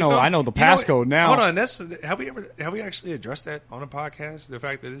 out. I You know feel- the you know passcode what? now. Hold on, have we actually addressed that on a podcast? The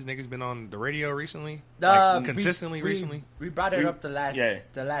fact that this nigga's been on the radio recently, consistently recently. We brought it up the last.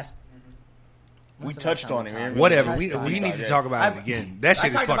 We touched on it. Man. Whatever. We We touched on need it. to talk about it again. That shit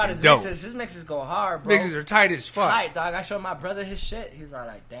is I talked about fucking his dope. mixes. His mixes go hard, bro. Mixes are tight as fuck. Tight, dog. I showed my brother his shit. He was all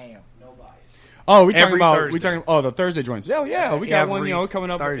like, "Damn, no bias." Oh, we talking Every about Thursday. the Thursday joints. Oh yeah, we got one coming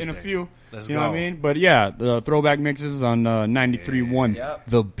up in a Thursday. few. Let's you know go. what I mean? But yeah, the throwback mixes on 93.1 Yep.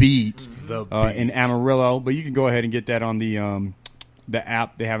 The Beat, The in Beat. Amarillo. But you can go ahead and get that on the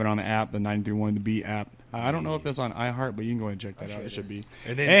app. They have it on the app, the 93.1 The Beat app. I don't know if it's on iHeart, but you can go ahead and check that out. It should be.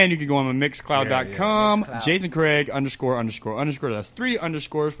 And you can go on Mixcloud.com. Mixcloud. Jason Craig ____. That's 3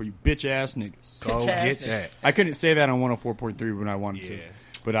 underscores for you bitch ass niggas. Go Bitch ass get niggas. that. I couldn't say that on 104.3 when I wanted to. Yeah.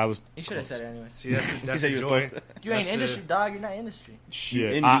 But I was You should have said it anyways. See, that's He the said he was joy. supposed You ain't That's industry, dog. You're not industry.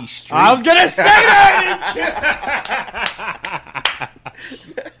 shit. in I these streets. I was gonna say that.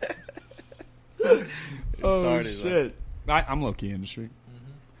 Oh retarded, shit! I'm low key industry.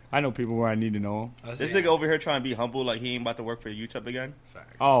 I know people where I need to know 'em. This nigga over here trying to be humble, like he ain't about to work for YouTube again.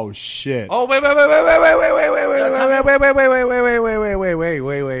 Oh shit! Oh wait!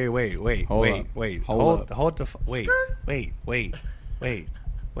 Hold the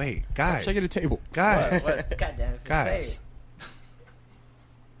guys. Check at the table. Guys. What? God damn it. Guys. Say it.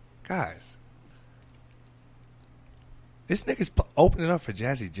 Guys. This nigga's opening up for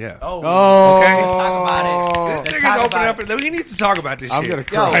Jazzy Jeff. Oh. Oh. Let's talk about it. This Let's nigga's talk opening about up for. We need to talk about this I'm shit. gonna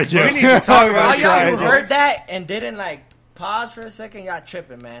cry. Yo, we need to talk about All it. y'all who Cry. heard that and didn't like pause for a second, y'all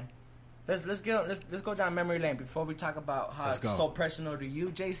tripping, man. Let's go down memory lane before we talk about how Let's it's go. so personal to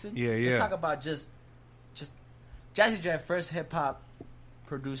you, Jason. Yeah. Let's talk about just Jazzy Jeff, first hip hop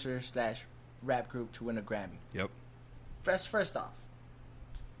producer / rap group to win a Grammy. Yep. First off,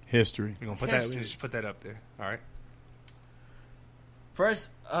 History. We're gonna put History. that. Just put that up there. All right. first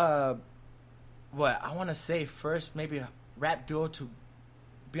what I want to say first maybe a rap duo to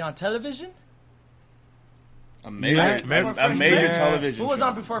be on television. A major, Yeah. a major Yeah. television. Who was show.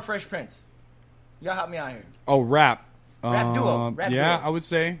 on before Fresh Prince? Y'all help me out here. Oh, rap. Rap duo. Rap yeah, duo. I would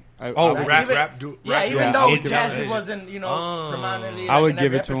say. Oh, I would- rap, Even- rap, do, Yeah, rap, even yeah, I though would give it Jazzy to him. wasn't, predominantly. I like, would in give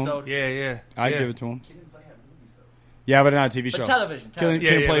every it to him. episode. Yeah. I'd give it to him. Yeah, but not a TV show. But television. Killing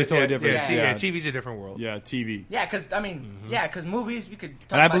Yeah, Play is totally yeah, different. Yeah, TV's a different world. Yeah, TV. Yeah, because, I mean, because movies, we could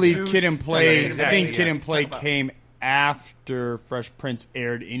talk And I about believe Juice, Kid and talk Play. about Exactly, I think Kid yeah. and Play Talk about- came after Fresh Prince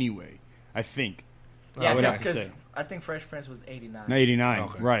aired anyway. I think. Yeah, I would have to because say. I think Fresh Prince was 89. 89,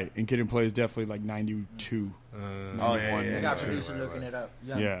 Okay. right? And Kid and Play is definitely like 92. Oh yeah, 91, yeah, We yeah. got yeah. producer looking it up.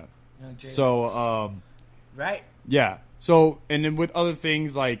 Young, Yeah. Young Jay. So, right? yeah. So, and then with other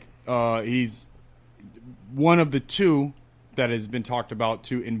things like he's one of the two that has been talked about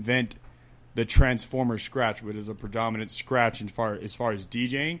to invent the Transformer scratch, which is a predominant scratch as far as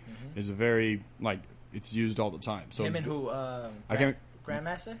DJing. Is a very it's used all the time. So Him and who? I can't.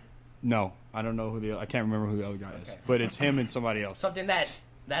 Grandmaster? No, I don't know who I can't remember who the other guy is, Okay. but it's him and somebody else. Something that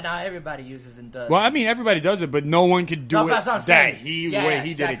not everybody uses and does. Well, I mean, everybody does it, but no one could do No, it that's what I'm that saying. he Yeah, the way yeah,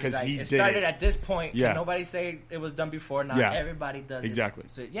 he did it exactly, because right. he It did started it. at this point. Yeah. Yeah. Nobody say it was done before. Now Yeah. everybody does Exactly.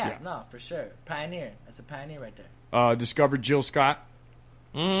 it. So Yeah. no, for sure. Pioneer. That's a pioneer right there. Discovered Jill Scott.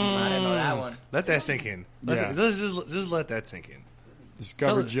 I didn't know that one. Let that sink in. Yeah. Just let that sink in.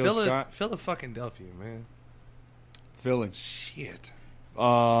 Discovered Jill Scott. Philadelphia, man. Philly. Shit.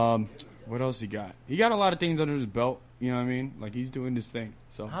 What else he got? He got a lot of things under his belt. You know what I mean? Like he's doing this thing.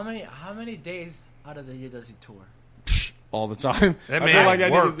 So How many days out of the year does he tour? all the time. That I man feel like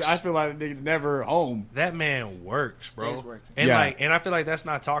that works. I feel like that nigga's never home. That man works, bro. Stays working. And Yeah. and I feel like that's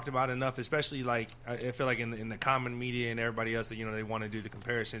not talked about enough, especially I feel like in the common media and everybody else that they want to do the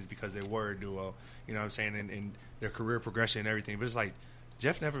comparisons because they were a duo. You know what I'm saying? And their career progression and everything. But it's like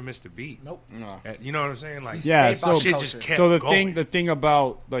Jeff never missed a beat. Nope. No. You know what I'm saying? Like, Yeah, Stay about so shit culture. just kept so going. the thing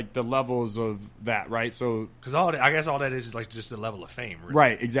about like the levels of that, right? So Because I guess all that is like just the level of fame, really.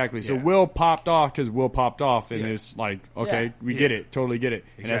 right, exactly. So Yeah. Will popped off because Will popped off, and Yeah. it's like, okay, Yeah. we Yeah. get it, totally get it,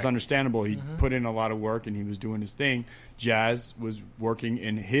 and that's Exactly. understandable. He put in a lot of work, and he was doing his thing. Jazz was working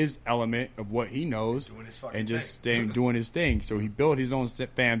in his element of what he knows, Doing his fucking and just thing. staying doing his thing. So he built his own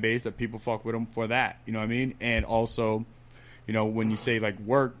fan base that people fuck with him for that. You know what I mean? And also, you know, when you say like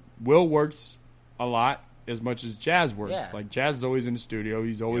work, Will works a lot as much as Jazz works. Yeah. Like Jazz is always in the studio.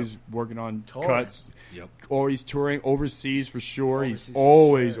 He's always working on Touring. cuts. Yep. Or he's touring overseas for sure. Overseas He's for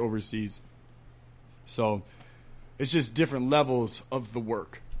always sure. overseas. So it's just different levels of the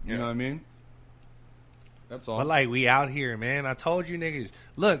work. You Yeah. know what I mean? That's all. But like we out here, man. I told you niggas.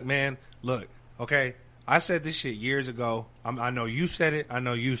 Look, man. Look. Okay. I said this shit years ago. I know you said it. I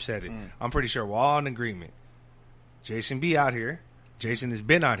know you said it. I'm pretty sure we're all in agreement. Jason be out here. Jason has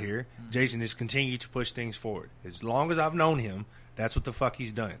been out here. Jason has continued to push things forward. As long as I've known him, that's what the fuck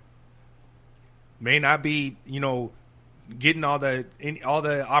he's done. May not be, you know, getting all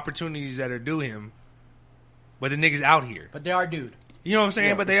the opportunities that are due him, but the nigga's out here. But they are dude. You know what I'm saying?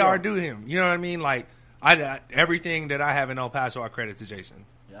 Yeah, But for they sure. are due him. You know what I mean? Like everything that I have in El Paso, I credit to Jason.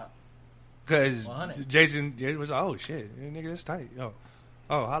 Yeah. Because 100. Jason it was like, oh shit, nigga, that's tight. Yo,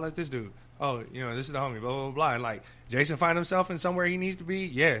 oh, holla at this dude. Oh, you know, this is the homie. Blah blah blah. And like Jason find himself in somewhere he needs to be.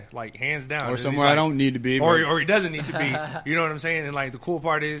 Yeah, like hands down. or He's somewhere like- I don't need to be. or but- or he doesn't need to be. You know what I'm saying? And like the cool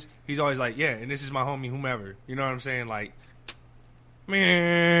part is he's always like, yeah, and this is my homie, whomever. You know what I'm saying? Like,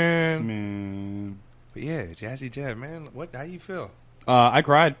 man. Man. But yeah, Jazzy Jeff, man. What? How you feel? I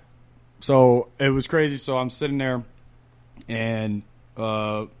cried. So it was crazy. So I'm sitting there, and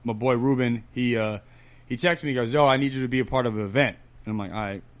my boy Ruben, he texts me. He goes, "Yo, I need you to be a part of an event." And I'm like, "All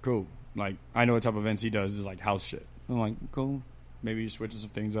right, cool." Like I know what type of events he does. Is like house shit. I'm like, cool. Maybe he's switching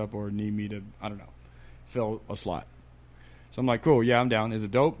some things up or need me to, I don't know, fill a slot. So I'm like, cool. Yeah, I'm down. Is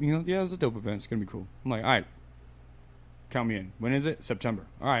it dope? You know, yeah, it's a dope event. It's gonna be cool. I'm like, all right, count me in. When is it? September.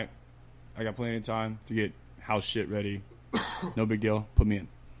 All right, I got plenty of time to get house shit ready. No big deal. Put me in.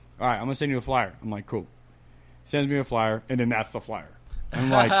 All right, I'm gonna send you a flyer. I'm like, cool. Sends me a flyer, and then that's the flyer. I'm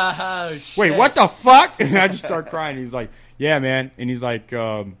like, Oh, wait, shit. what the fuck? And I just start crying. He's like, yeah, man. And he's like,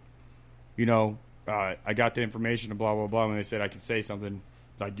 you know, I got the information and blah, blah, blah. When they said I could say something,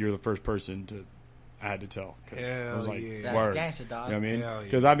 like, you're the first person I had to tell. 'Cause I Hell was like, yeah. That's word. gangster, dog. You know what I mean? Hell yeah.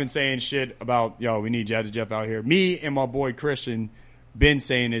 Because I've been saying shit about, yo, we need Jazzy Jeff out here. Me and my boy Christian been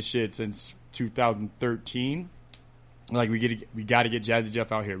saying this shit since 2013. Like, we got to get Jazzy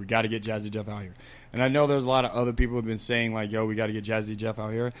Jeff out here. We got to get Jazzy Jeff out here. And I know there's a lot of other people who have been saying, like, yo, we got to get Jazzy Jeff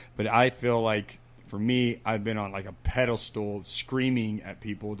out here. But I feel like, for me, I've been on, like, a pedestal screaming at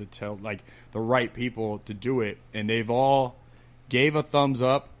people to tell, like, the right people to do it. And they've all gave a thumbs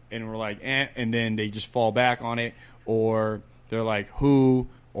up and were like, eh, and then they just fall back on it. Or they're like, who?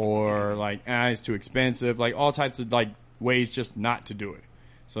 Or, like, it's too expensive. Like, all types of, like, ways just not to do it.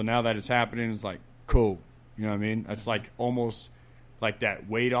 So now that it's happening, it's like, cool. You know what I mean? It's like almost like that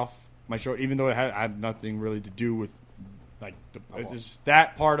weight off my shoulder, even though I have nothing really to do with like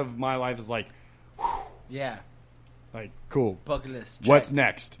that part of my life is like, Yeah. like cool. Bucket list. What's check.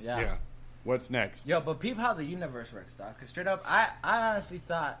 next? Yeah. What's next? Yo, but peep how the universe works, dog. Cause straight up, I honestly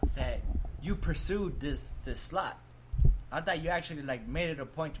thought that you pursued this slot. I thought you actually like made it a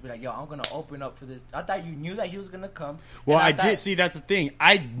point to be like, yo, I'm gonna open up for this. I thought you knew that he was gonna come. Well, and I thought- did see. That's the thing.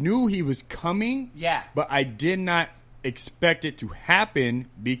 I knew he was coming. Yeah. But I did not expect it to happen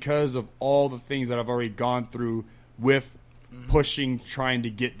because of all the things that I've already gone through with pushing, trying to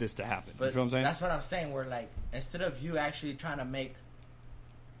get this to happen. But you feel what I'm saying? that's what I'm saying. Where like instead of you actually trying to make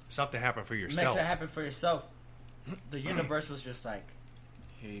Something happen for yourself. it happen for yourself, the universe was just like,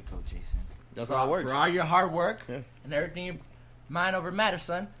 here you go, Jason. That's for how it all- works. For all your hard work Yeah. and everything, mind over matter,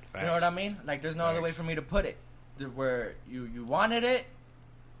 son. You know what I Facts. mean? Like, there's no other way Facts. for me to put it. Where you wanted it,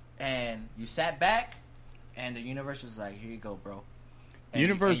 and you sat back, and the universe was like, here you go, bro. The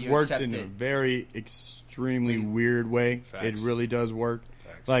universe you works accept in a it. very extremely weird way. Facts. It really does work.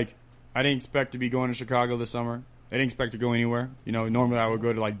 Facts. Like, I didn't expect to be going to Chicago this summer. I didn't expect to go anywhere. You know, normally I would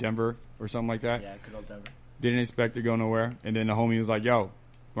go to like Denver or something like that. Yeah, good old Denver. Didn't expect to go nowhere. And then the homie was like, yo,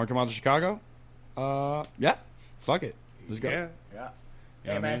 want to come out to Chicago? Yeah. Fuck it. Let's go. Yeah. Yeah. You know Hey,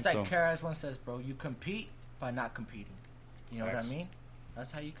 what I man, it's mean? like So- Karas once says, bro, you compete by not competing. You know Facts. what I mean?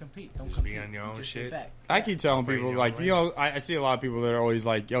 That's how you compete. Don't Just be compete. on your You own just shit. sit back. I keep telling Operate people, your like, own you know, I see a lot of people that are always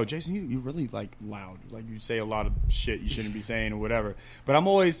like, yo, Jason, you really, like, loud. Like, you say a lot of shit you shouldn't be saying or whatever. But I'm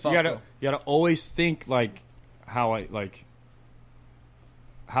always, you Fuck gotta always think, like, how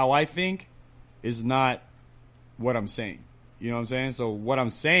I think is not what I'm saying. You know what I'm saying? So what I'm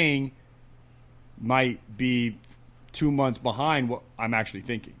saying might be 2 months behind what I'm actually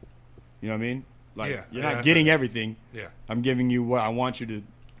thinking. You know what I mean? Like, you're not getting everything. Yeah. I'm giving you what I want you to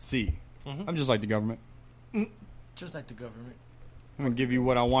see. I'm just like the government. Just like the government. I'm going to give you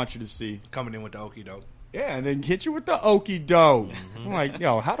what I want you to see. Coming in with the okie doke. Yeah, and then hit you with the okie doke. I'm like,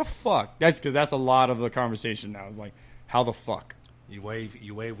 yo, how the fuck? That's because that's a lot of the conversation now. It's like, how the fuck? You wave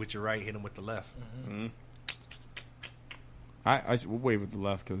with your right, hit him with the left. I will wave with the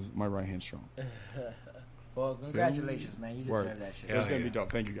left because my right hand's strong. Well, congratulations, man. You deserve that shit. That's going to be dope.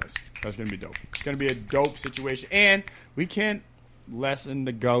 Thank you, guys. That's going to be dope. It's going to be a dope situation. And we can't lessen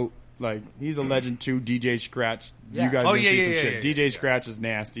the GOAT. Like, he's a legend, too. DJ Scratch. Yeah. You guys Oh, can see some yeah, shit. yeah, DJ Scratch is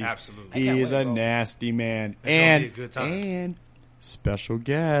nasty. Absolutely. He is wait, a bro. nasty man. It's gonna be a good time. And special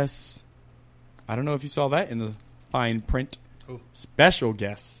guests. I don't know if you saw that in the fine print. Who? Special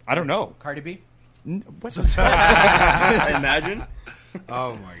guests. I don't know. Cardi B? What's the fuck? Imagine.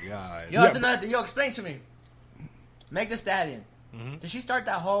 Oh my god. Yo, that's another thing. Yo, explain to me. Meg Thee Stallion. Did she start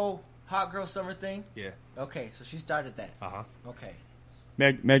that whole hot girl summer thing? Yeah. Okay, so she started that. Okay.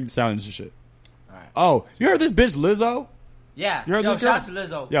 Meg Thee Stallion's the shit. All right. Oh, you heard this bitch Lizzo? Yeah. You heard Yo, this girl? shout out to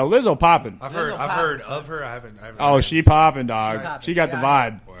Lizzo. Yo, Lizzo popping. I've Lizzo heard poppin', of her. I haven't Oh, she popping, dog. She poppin'. She got the She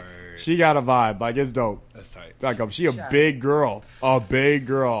vibe. Word. She got a vibe. Like, it's dope. That's tight. Like, she a Shut big girl. A big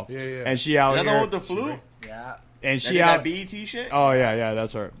girl. Yeah, yeah. And she out Is that the here. one with the flu? Yeah. And That she did out. that BET shit? Oh, yeah,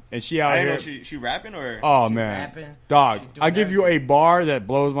 that's her. And she out I here. didn't know she rapping or... Oh, She man. rapping. Dog, She doing I give you a everything. bar that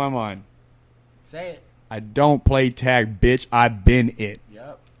blows my mind. Say it. I don't play tag, bitch. I've been it.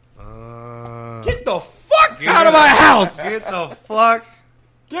 Yep. Get the fuck out of my house. Get the fuck.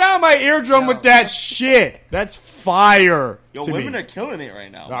 Get out of my eardrum Yo. with that shit. That's fire. Yo, to women me. are killing it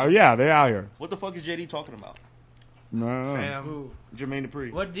right now. Oh, yeah, they're out here. What the fuck is JD talking about? No. Fam. Ooh. Jermaine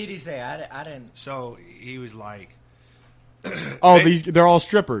Dupri. What did he say? I didn't. So he was like, Oh, they're all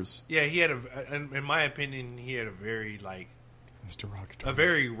strippers. yeah, he had in my opinion, he had a very Mr. a Rocket.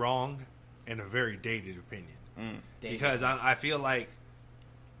 very wrong and a very dated opinion. Because I feel like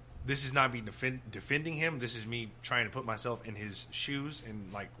this is not me defending him. This is me trying to put myself in his shoes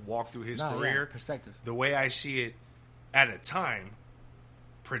and like walk through his career. Yeah, perspective. The way I see it at a time,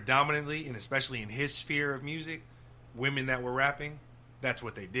 predominantly and especially in his sphere of music, women that were rapping, that's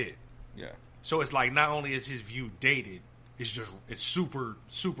what they did. Yeah. So it's like not only is his view dated, it's super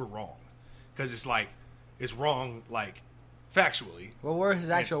super wrong because it's wrong like factually. What were his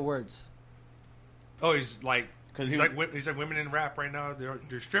actual words? Oh, he's like Because he's like women in rap right now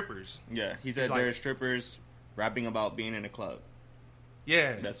they're strippers. Yeah, he said It's like- they're strippers rapping about being in a club.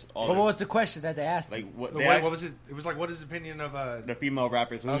 Yeah, That's all. But what was the question that they asked? like him? what? What, They what asked was it? It was like what is his opinion of the female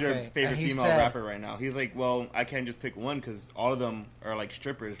rappers. Who's your Okay, favorite and he female said- rapper right now? He's like, well, I can't just pick one because all of them are like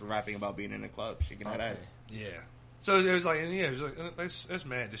strippers rapping about being in a club, shaking that ass. yeah. So it was like that's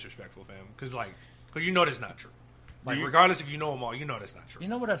mad disrespectful, fam. Because you know that's not true. Like regardless if you know them all, you know that's not true. You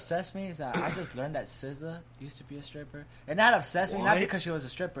know what obsessed me is that I just learned that SZA used to be a stripper, and that obsessed me not What? because she was a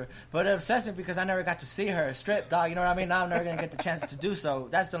stripper, but it obsessed me because I never got to see her strip, dog. You know what I mean? Now I'm never gonna get the chance to do so.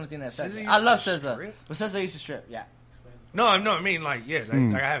 That's the only thing that obsessed SZA me. used I love to SZA, strip? but SZA used to strip. Yeah, No, I mean like yeah, like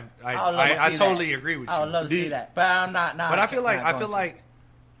I would love to I see totally that. agree with you. I would love to see that, but I'm not. But I feel not going to. like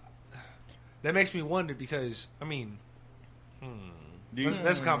that makes me wonder because I mean,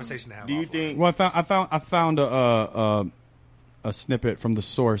 that's a conversation to have. Do you offline. think? Well, I found a snippet from the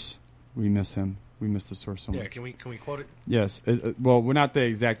source. We miss him. We miss the source so much. Yeah, can we quote it? Yes. Well, we're not the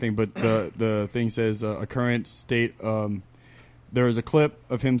exact thing, but the thing says a current state. There is a clip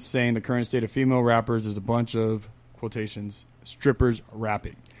of him saying the current state of female rappers is a bunch of quotations strippers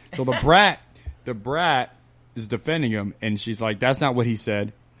rapping. So the brat is defending him, and she's like, "That's not what he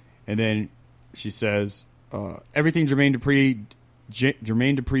said." And then she says, "Everything Jermaine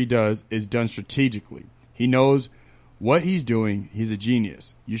Dupri does is done strategically. He knows what he's doing. He's a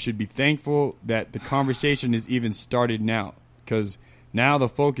genius. You should be thankful that the conversation is even started now, because now the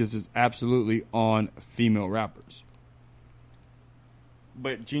focus is absolutely on female rappers."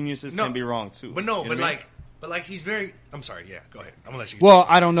 But geniuses No, can be wrong too. But no, You know but what I mean? like he's very. I'm sorry. Yeah, go ahead. I'm gonna let you. Well,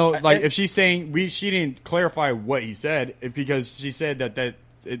 I don't know. Like, if she's saying she didn't clarify what he said, because she said that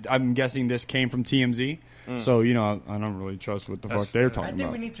I'm guessing this came from TMZ. So I don't really trust what the fuck they're I talking think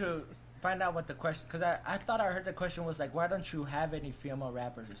about. we need to find out what the question, because I thought I heard the question was like, why don't you have any female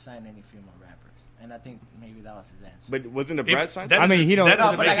rappers or sign any female rappers? And I think maybe that was his answer. But wasn't the If- Brad sign? that I mean, doesn't- he don't- That No,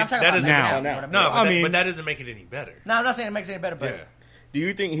 doesn't but make like, I'm it. talking That about doesn't. now. No, I but, mean- but that doesn't make it any better. No, I'm not saying it makes it any better, but Yeah. Do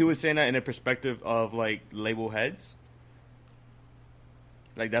you think he was saying that in a perspective of like label heads?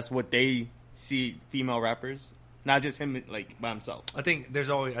 Like that's what they see female rappers, not just him like by himself. I think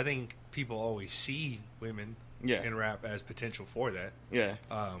people always see women in rap as potential for that. Yeah.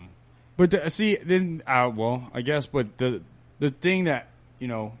 But I guess, but the thing that,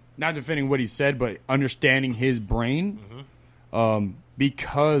 not defending what he said, but understanding his brain,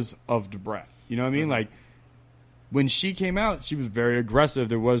 because of the brat. You know what I mean? Like, when she came out, she was very aggressive.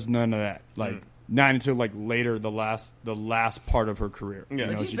 There was none of that. Like, not until like later, the last part of her career. Yeah,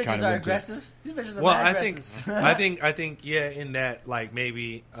 but these she bitches are aggressive. These bitches are aggressive. I think, yeah, in that, like,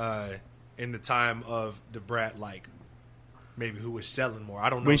 maybe in the time of the brat, like, maybe who was selling more. I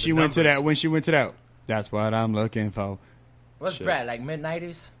don't know. When she went to that, that's what I'm looking for. What's Brat, like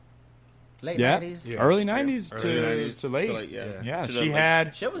mid-90s? Late 90s? Yeah. Early 90s to late. Yeah, she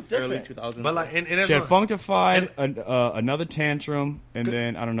had... Shit was different. Early 2000s. But, like, and she had Funkified, another Tantrum, and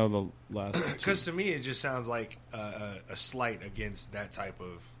then, I don't know the last. Because to me, it just sounds like a slight against that type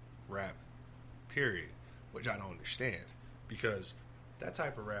of rap, period, which I don't understand. Because that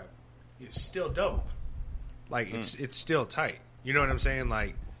type of rap is still dope. Like, it's still tight. You know what I'm saying?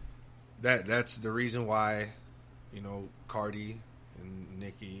 Like, that's the reason why, Cardi and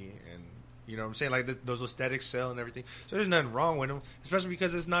Nicki and, you know what I'm saying? Like, those aesthetics sell and everything. So there's nothing wrong with them, especially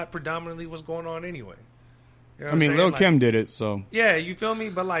because it's not predominantly what's going on anyway. You know what I'm saying? Lil' Kim did it, so. Yeah, you feel me?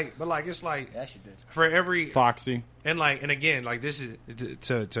 But it's like. Yeah, she did. For every. Foxy. And again, like, this is,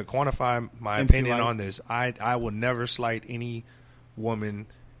 to quantify my opinion on this, I will never slight any woman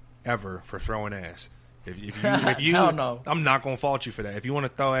ever for throwing ass. If you Hell no. I'm not gonna fault you for that. If you want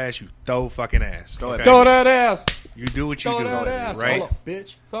to throw ass, you throw fucking ass. Okay? Throw that ass. You do what you throw do, that ass. right? Hold up,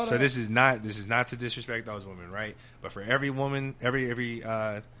 bitch. So this is not to disrespect those women, right? But for every woman, every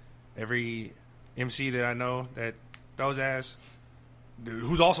MC that I know that throws ass,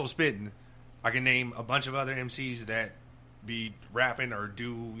 who's also spitting, I can name a bunch of other MCs that be rapping or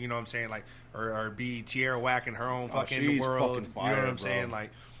do, you know what I'm saying, like, or be Tierra whacking her own fucking world. Fucking fire, you know what I'm saying,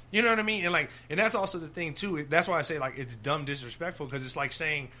 like. You know what I mean? And that's also the thing too. That's why I say, like, it's dumb disrespectful, because it's like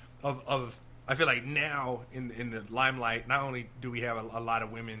saying of I feel like now in the limelight, not only do we have a lot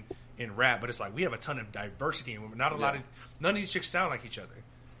of women in rap, but it's like we have a ton of diversity in women. Not a lot of none of these chicks sound like each other.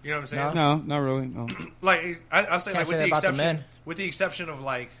 You know what I'm saying? No, not really. No. Like I say, Can't like, say with the exception of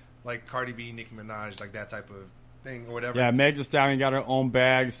like Cardi B, Nicki Minaj, like that type of thing or whatever. Yeah, Meg Thee Stallion got her own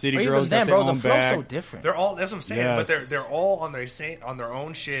bag. City or Girls got their own the bag. flow's so different. They're all, that's what I'm saying. Yes. But they're all on their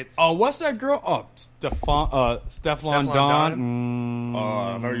own shit. Oh, what's that girl? Oh, Stefflon Don.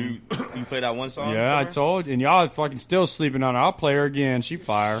 I remember you played that one song? Yeah, I told you. And y'all fucking still sleeping on her. I'll play her again. She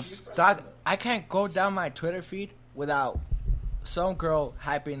fire. Dog, I can't go down my Twitter feed without some girl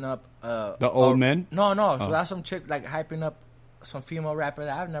hyping up the old men? No, without some chick like hyping up some female rapper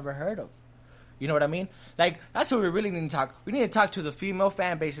that I've never heard of. You know what I mean? Like, that's what we really need to talk. We need to talk to the female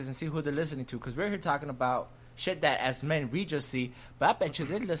fan bases and see who they're listening to, because we're here talking about shit that as men we just see, but I bet you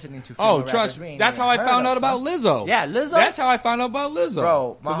they're listening to female trust rappers. me. That's how I found out about Lizzo. Yeah, Lizzo. That's how I found out about Lizzo.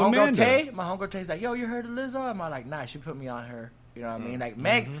 Bro, my homegirl Tay's like, yo, you heard of Lizzo? I'm like, nah, she put me on her. You know what I mean? Like,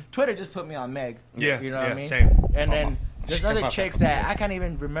 Meg, Twitter just put me on Meg. Yeah, you know what I mean? Same. And then there's other chicks that I can't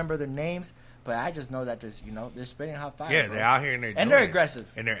even remember their names, but I just know that there's, they're spitting hot fire. Yeah, bro. they're out here and they're aggressive.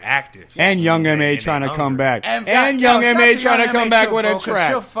 And they're active. And Young M.A. trying to come back. And Young M.A. trying to come back with a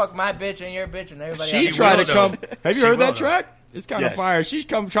track. She'll fuck my bitch and your bitch and everybody She else. tried to come. Have you heard that track? It's kind of fire. She's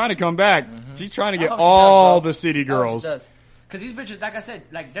trying to come back. She's trying to get all the city girls. Because these bitches, like I said,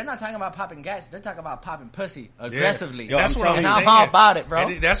 like, they're not talking about popping gas. They're talking about popping pussy aggressively. Yeah. That's what I'm saying. I'm all about it, bro.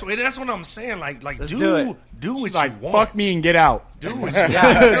 And that's what I'm saying. Like Let's do what like, you want. fuck me and get out. Do what you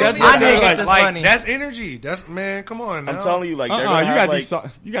I need to get this money. That's energy. That's, man, come on now. I'm telling you, like, they're gonna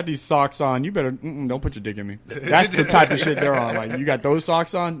have, you got these socks on. You better don't put your dick in me. That's the type of shit they're on. Like, you got those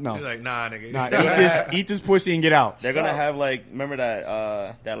socks on? No. You're like, nah, nigga. Nah, eat this pussy and get out. They're gonna have, like, remember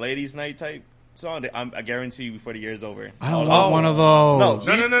that ladies' night type song? I guarantee you before the year's over. I don't want one of those.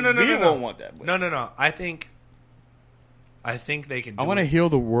 No. You won't want that. Boy. No. I think they can do I want to heal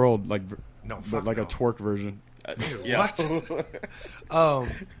the world, like, but like a twerk version. Yeah. What?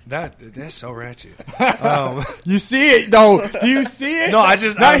 That's so ratchet. You see it though? Do you see it? No, I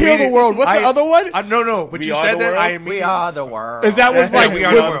heal the world. What's the other one? No. But you said that. We are the world. Is that with like We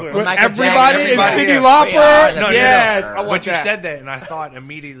Are the World. with Michael everybody Jackson, and Cyndi everybody. Lauper? No. Yes, I want But you that. said that, and I thought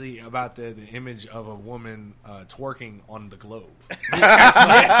immediately about the image of a woman twerking on the globe. And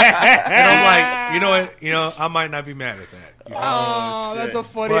I'm like, you know what? I might not be mad at that. Oh, that's a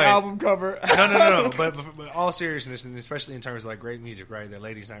funny But- album cover. No. But all seriousness, and especially in terms of like great music, right? The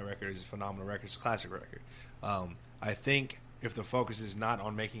Ladies Night record is a phenomenal record. It's a classic record. I think if the focus is not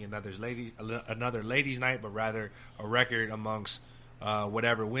on making another ladies night, but rather a record amongst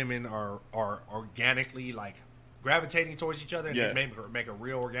whatever women are organically like gravitating towards each other and Yeah. then make a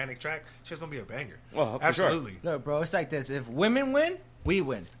real organic track, shit's gonna be a banger. Well, for Absolutely. Look, bro, it's like this. If women win, we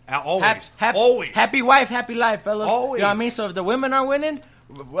win. Always. Always. Happy wife, happy life, fellas. Always. You know what I mean? So if the women are winning,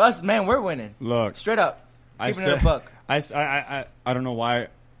 us, man, we're winning. Look, Straight up. I Keeping it a buck. I don't know why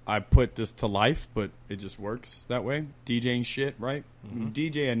I put this to life, but it just works that way. DJing shit, right? When you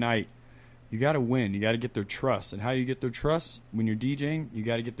DJ at night, you got to win. You got to get their trust. And how do you get their trust? When you're DJing, you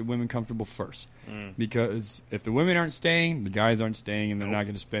got to get the women comfortable first. Because if the women aren't staying, the guys aren't staying, and they're not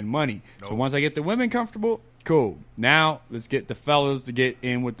going to spend money. So once I get the women comfortable, cool. Now let's get the fellas to get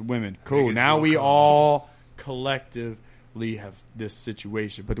in with the women. Cool. Niggas Now will we come. all collectively have this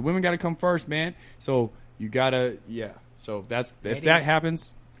situation. But the women got to come first, man. So you got to, yeah. So if that Ladies.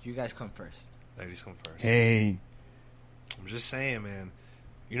 happens, You guys come first. Ladies come first. hey. I'm just saying, man.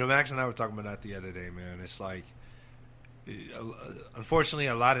 You know, Max and I were talking about that the other day, man. It's like, unfortunately,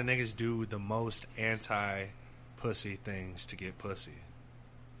 a lot of niggas do the most anti-pussy things to get pussy.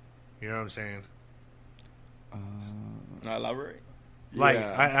 You know what I'm saying? Elaborate. Like,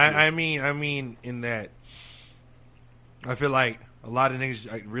 Yeah, I mean, in that, I feel like a lot of niggas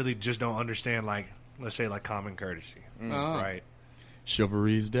like, really just don't understand, like, let's say, like, common courtesy, right?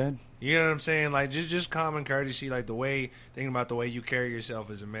 Chivalry is dead. You know what I'm saying? Like just common courtesy, like thinking about the way you carry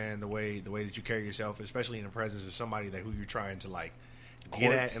yourself as a man, the way that you carry yourself, especially in the presence of somebody that who you're trying to like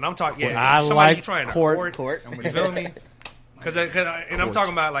get at. And I'm talking, I somebody like you're trying to court. You feel me? And I'm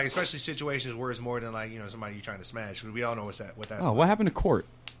talking about like especially situations where it's more than like somebody you're trying to smash. Because we all know what that's. Oh, like. what happened to court?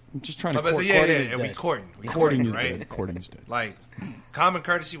 I'm just trying to But court. yeah, Courting is and we dead. courting, Courting is right? dead. Courting is dead. Like common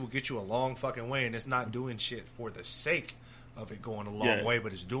courtesy will get you a long fucking way, and it's not doing shit for the sake of it going a long way,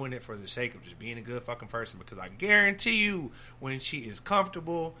 but it's doing it for the sake of just being a good fucking person. Because I guarantee you, when she is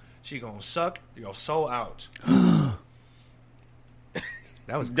comfortable, she gonna suck your soul out.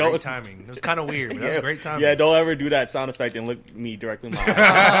 That was great timing. It was kind of weird, but that was great timing. Yeah, don't ever do that sound effect and look me directly in my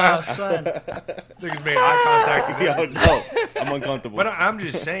eyes. Oh, son. Niggas made eye contact. Yo, no, I'm uncomfortable. But I'm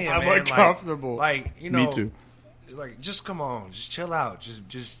just saying, I'm man, uncomfortable. Like Me too. Like, just come on, just chill out.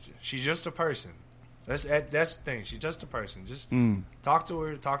 Just she's just a person. That's the thing. She's just a person. Just talk to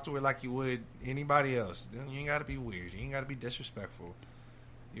her like you would anybody else. You ain't got to be weird. You ain't got to be disrespectful.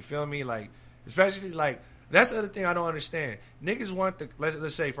 You feel me? Like, especially like that's the other thing I don't understand. Niggas want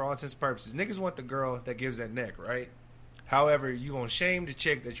let's say for all intents and purposes, niggas want the girl that gives that neck, right? However, you gonna shame the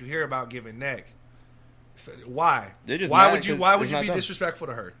chick that you hear about giving neck. Why? Why would you be disrespectful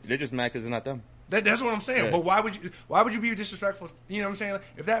to her? They're just mad because it's not them. That's what I'm saying. Yeah. But why would you be disrespectful? You know what I'm saying? Like,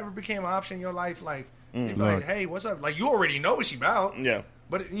 if that ever became an option in your life, like, you'd be like, hey, what's up? Like, you already know what she about. Yeah.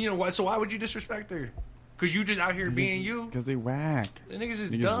 But you know what? So why would you disrespect her? Because you just out here being you. Because they whack. The niggas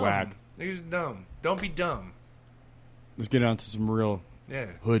is Niggas dumb. whack. Niggas is dumb. Don't be dumb. Let's get on to some real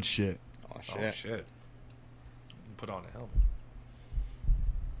hood shit. Oh shit. Oh shit. Put on a helmet.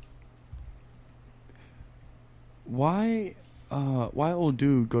 Why old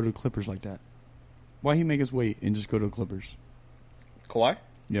dude go to the Clippers like that? Why he make us wait and just go to the Clippers? Kawhi?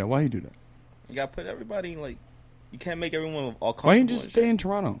 Yeah, why he do that? You gotta put everybody like. You can't make everyone all comfortable. Why you just stay in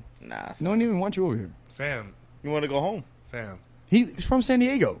Toronto? Nah. No one even wants you over here. Fam. You want to go home? Fam. He's from San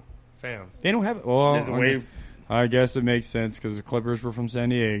Diego. Fam. They don't have it. Well, There's a wave. I guess it makes sense because the Clippers were from San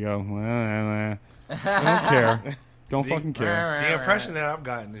Diego. Well, I don't care. Don't fucking care. The impression that I've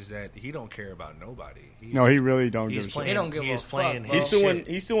gotten is that he don't care about nobody. No, he really don't give He's a shit. playing. He don't give he a is fuck, playing. bro. his shit.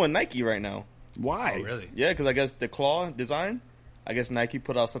 He's suing Nike right now. Why? Oh, really? Yeah, because I guess the claw design. I guess Nike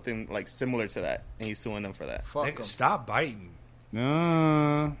put out something like similar to that, and he's suing them for that. Fuck Nigga, him. stop biting.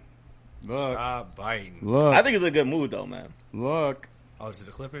 Look. Stop biting. Look. I think it's a good move though, man. Look. Oh, to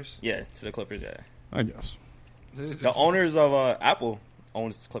the Clippers? Yeah, to the Clippers. Yeah, I guess. the owners of Apple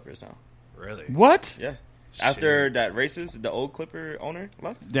owns Clippers now. Really? What? Yeah, after that racist, the old Clipper owner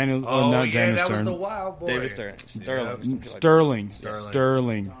left. Daniel. Oh, not yeah, Daniel that Stern. was the wild boy. David Stern. Sterling. Sterling. Sterling.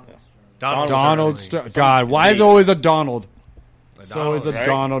 Sterling. Donald Donald. Sterling. God, why is it always a Donald? A It's always a right?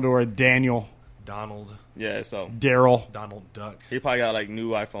 Donald or a Daniel. Donald. Yeah, so Daryl. Donald Duck. he probably got like new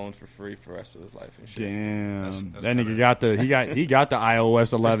iPhones for free for the rest of his life and shit. Damn. That's that kinda- nigga got the he got the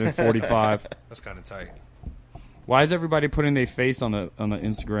iOS 1145. That's kind of tight. Why is everybody putting their face on the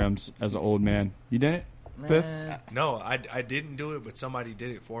Instagrams as an old man? You did it? Fifth? Man, No, I didn't do it, but somebody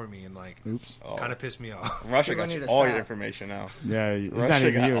did it for me, and like, Oops. Oh. kind of pissed me off. Russia People got you need to all stop. your information now. Yeah, it's not Russia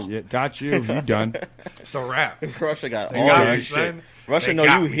even got you. Yeah, got you. You done. It's a wrap. Russia got They all got your me, shit. son. Russia They know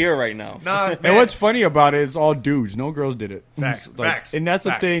got you me. here right now. Nah, man. And what's funny about it is all dudes. No girls did it. Facts, Like, facts, and that's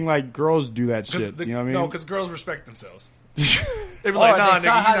facts. the thing. Like girls do that shit. You know what I mean? No, because girls respect themselves. They be or like, nah, they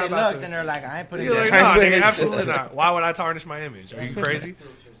saw nigga, how you they not about looked, to. and they're like, I ain't putting You're like, that. nah, nigga, absolutely not. Why would I tarnish my image? Are you crazy?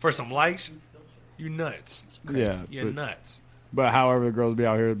 For some likes? You nuts. Yeah, You're nuts. But however, the girls be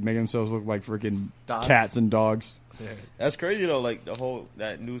out here making themselves look like freaking Dogs. cats and dogs. Yeah. That's crazy though. Like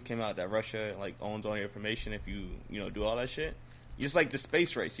that news came out that Russia like owns all your information if you do all that shit. Just like the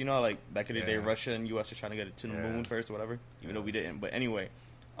space race, like back in the day, Russia and U.S. are trying to get it to the moon first or whatever, even though we didn't. But anyway,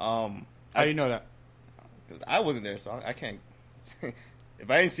 how you know that? 'Cause I wasn't there, so I can't. If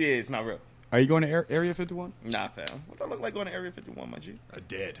I didn't see it, it's not real. Are you going to Area 51? Nah, fam. What do I look like going to Area 51, my G?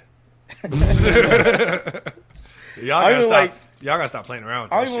 Dead. Y'all gotta stop playing around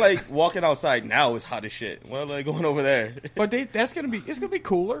with I that don't even shit. like walking outside now is hot as shit. What are they going over there? But it's gonna be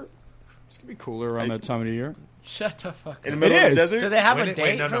cooler. It's gonna be cooler around that time of the year. Shut the fuck up. In the middle of the is. desert? Do they have When a it- date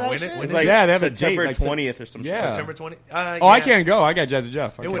wait, no, for no, that when it- shit? when It's it- like Yeah, they have a September date, like 20th or some shit. Yeah. September 20. Oh, I can't go. I got Jazzy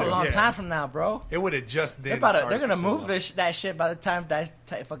Jeff. It It's would- a long yeah. time from now, bro. It would have just then. They're started gonna to cool move off. that shit by the time that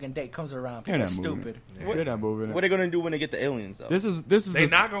fucking date comes around. They're People are not moving stupid. it. They're not moving it. What are they going to do when they get the aliens, though? This is They're the,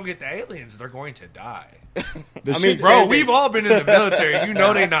 not gonna get the aliens. They're going to die. the I mean, shit, Bro, Same we've thing. all been in the military. You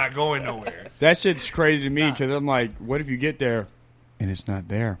know they're not going nowhere. that shit's crazy to me because I'm like, what if you get there and it's not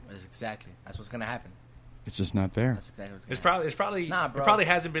there? That's what's gonna happen. It's just not there. That's exactly what's gonna happen. It's probably Nah, it bro. probably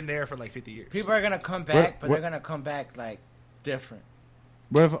hasn't been there for like 50 years. People are gonna come back, but what- they're gonna come back like different.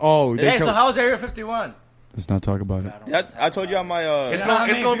 What if they Hey, come, so how's Area 51? let's not talk about it. Yeah, I told you on my. It's You know how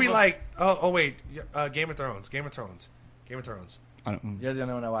gonna many be people- like wait, Game of Thrones. I don't. You're the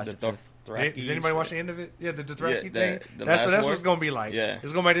only one that watched the it. Dothraki Does anybody shit. watch the end of it? Yeah, the Dothraki Yeah, thing. the That's last what war? it's gonna be like. Yeah.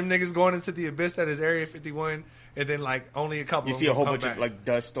 It's gonna be them niggas going into the abyss that is Area 51, and then like only a couple. You of see them a whole come bunch back. of like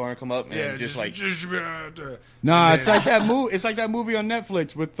dust storm come up and yeah, just like Nah, and it's then- like that movie. It's like that movie on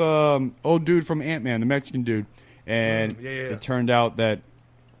Netflix with old dude from Ant-Man, the Mexican dude, and yeah. it turned out that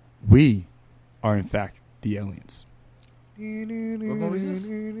we are in fact the aliens. What movie is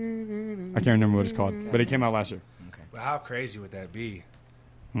this? I can't remember what it's called, but it came out last year. But how crazy would that be?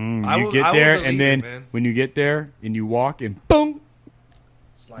 I You will- get I will there, believe and it, then man. when you get there and you walk, and boom,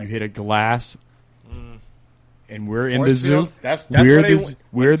 It's like, you hit a glass, and we're in the Force zoo. field? that's We're what they the-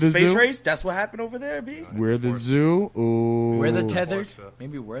 we're the space zoo? race. That's what happened over there, B. We're the Force- zoo. Ooh. We're the tethered. Force field.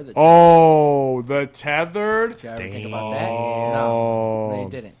 Maybe we're the. Oh, the tethered. Did you ever think Damn. about that? No,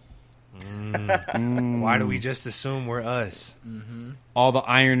 they didn't. why do we just assume we're us? All the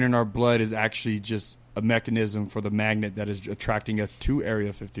iron in our blood is actually just a mechanism for the magnet that is attracting us to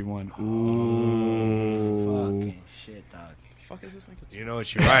Area 51. Ooh. Fucking shit, dog. Fuck is this nigga? You know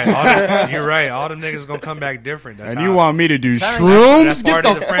what? You're right. You're right. All them niggas gonna come back different. That's And how- you want me to do That's shrooms? Get part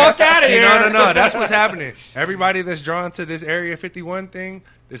the of the fuck out of See, here. No. That's what's happening. Everybody that's drawn to this Area 51 thing,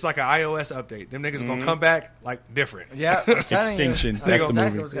 it's like an iOS update. Them niggas gonna come back like different. Yeah, I'm telling you. Extinction. That's That's the exactly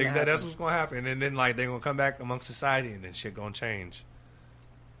movie. what's gonna That's happen. what's gonna happen. And then like they're gonna come back amongst society, and then shit gonna change.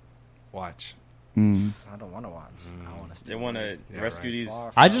 Watch. I don't want to watch. I want to stay. They want to Yeah, rescue right. these. Far,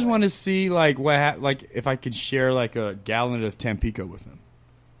 I far just away. want to see like like if I could share like a gallon of Tampico with them,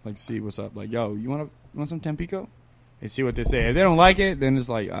 like see what's up. Like, yo, you want some Tampico? And see what they say. If they don't like it, then it's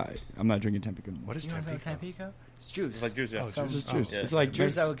like, all right, I'm not drinking Tampico anymore. What is You know Tampico? Tampico? It's juice. It's like juice, yeah. Oh, It's just Oh, juice. yeah. It's like juice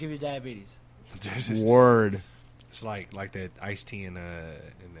juice. that will give you diabetes. Word. It's like that iced tea in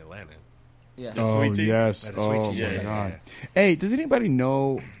Atlanta. Yeah. The Oh sweet tea? yes. That is sweet Oh tea, my yeah. god. Hey, does anybody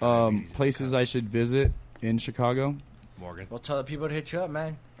know Diabetes is places I should visit in Chicago? Morgan. Well, tell the people to hit you up,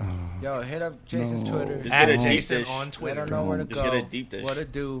 man. Yo, hit up Jason's no. Twitter. Just At get a deep Jason dish. on Let Twitter. her know where to Just go. get a deep dish. What to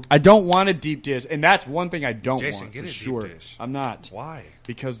do. I don't want a deep dish, and that's one thing I don't Jason, want get for a deep sure. dish. I'm not Why?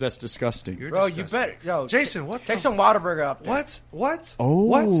 because that's disgusting. You're Bro, you disgusting. better. Yo, Jason, what? Take the- some Whataburger up there. What? Oh.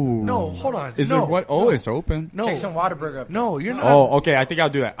 What? No, hold on. Is no, it what? Oh, no, it's open. No, Take some Whataburger up there. no, you're not. Oh, okay. I think I'll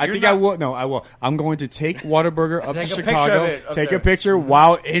do that. I You're think not- I will. No, I will. I'm going to take Whataburger up Take to a picture Chicago. of it up Take there. a picture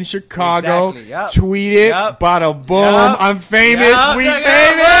while in Chicago. Exactly, yep. Tweet it. Yep. Bada boom. Yep. I'm famous. Yep. We Yep.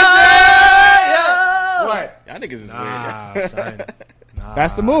 famous. What? Y'all niggas is Nah, weird. son. Nah,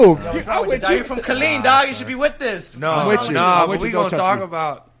 That's the move. son. Yo, what's I'm wrong with you, with dog? you. You're from Killeen, Nah, dog. You son. should be with this. No, I'm with you. no, I'm but with we you. Don't gonna touch talk me.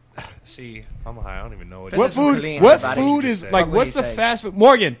 about. See, I'm high. I don't even know what. What This is from food? Killeen, What everybody. food You is just like? said. What's Fuck the what he fast food?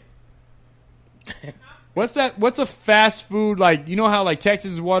 Morgan. What's that? What's a fast food like? You know how like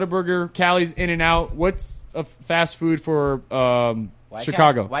Texas is Whataburger, Cali's In and Out. What's a fast food for White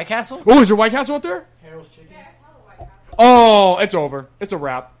Chicago? Castle? White Castle? Oh, is there White Castle out there? Harold's Chicken. Oh, it's over. It's a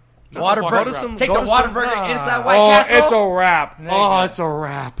wrap. Whataburger. Go to some- Take go the to some- Whataburger nah. inside White Oh, Castle. it's a wrap. Nigga. Oh, it's a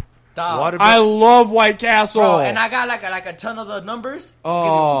wrap. Dog. Whataburger- I love White Castle. Bro, and I got like a ton of the numbers. Oh. Give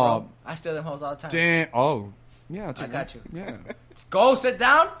me one, bro. I steal them hoes all the time. Damn. Oh, yeah. It's a I got wrap. you. Yeah. Go sit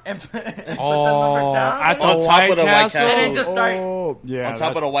down and put the number Oh, down. at the On top White of the White Castle. Castle. And then just start- Oh, yeah. On top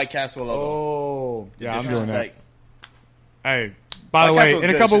of the that's- White Castle logo. Oh, yeah. I'm doing that. Disrespect. Hey, by the White way, Castle's in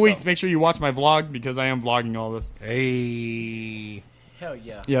a good couple shit, weeks, though. make sure you watch my vlog because I am vlogging all this. Hey, Hell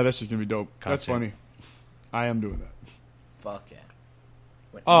yeah. Yeah, that's just gonna be dope. That's Content. funny. I am doing that. Fuck yeah.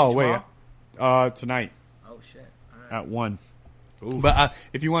 When, Oh tomorrow? wait, tonight Oh shit. All right. at 1. Oof. But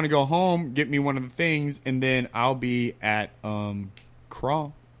if you want to go home, get me one of the things, and then I'll be at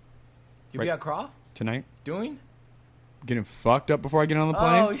Crawl You right. be at Crawl? tonight. Doing? Getting fucked up before I get on the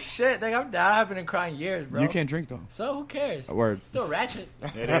plane. Oh shit, nigga, I'm down. I haven't been crying years, bro. You can't drink though. So who cares? Word. Still ratchet.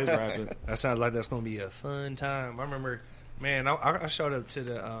 It is ratchet. That sounds like that's gonna be a fun time. I remember, man, I showed up to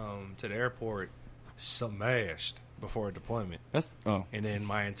the airport smashed before a deployment, That's and then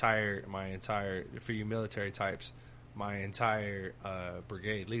my entire for you military types, my entire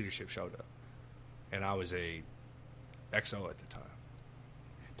brigade leadership showed up, and I was a XO at the time.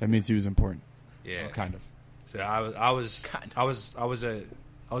 that means he was important. Yeah, Kind of. So I was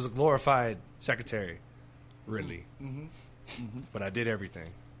a glorified secretary, really, but I did everything.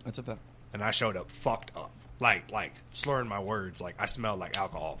 That's a fact. And I showed up fucked up, like slurring my words, like I smelled like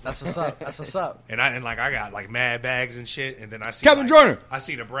alcohol. That's what's up. That's what's up. And I got like mad bags and shit. And then I see Captain Jordan! I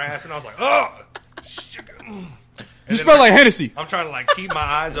see the brass, and I was like, oh, shit. You smell like Hennessy. I'm trying to like keep my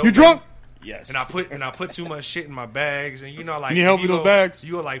eyes open. You drunk? Yes. And I put too much shit in my bags, and you know, like You need help if with you those go- bags?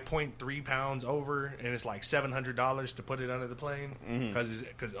 You go like 0.3 pounds over, and it's like $700 to put it under the plane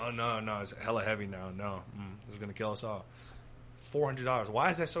because oh no, it's hella heavy now. No, this is gonna kill us all. $400. Why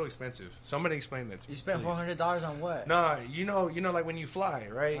is that so expensive? Somebody explain that to me. You spent please. $400 on what? No, you know, like when you fly,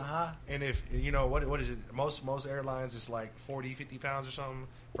 right? Uh-huh. And if you know what is it? Most airlines, it's like 40, 50 pounds or something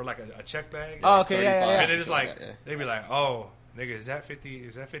for like a check bag. Oh, okay, yeah. And then it's like Something like that, they be like, "Oh, nigga, is that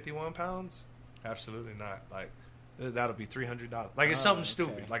 51 pounds?" Absolutely not. Like that'll be $300. Like it's something okay.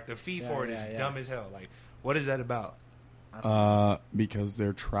 stupid. Like the fee Yeah, for it yeah, is yeah. dumb as hell. Like what is that about? Because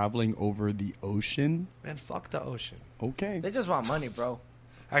they're traveling over the ocean. Man, fuck the ocean. Okay. They just want money, bro.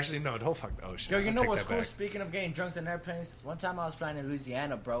 Actually, no, don't fuck the ocean. Yo, you I know take what's that cool? back. Speaking of getting drunk in airplanes, one time I was flying in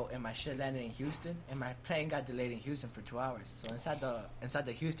Louisiana, bro, and my shit landed in Houston, and my plane got delayed in Houston for 2 hours. So inside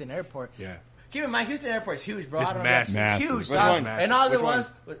the Houston airport, Yeah. keep in mind, Houston airport's huge, bro. It's I don't massive. know. Massive. Huge, Which dog. one? And all Which it one?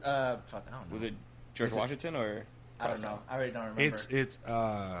 was fuck, I don't know. Was it George Washington or? I don't know. I really don't remember. It's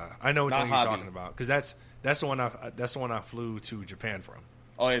I know what Not one you're Hobby. talking about because that's the one I flew to Japan from.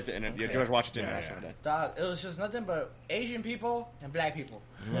 Oh, it's yeah, George Washington Yeah, National yeah. Day. Dog, it was just nothing but Asian people and black people.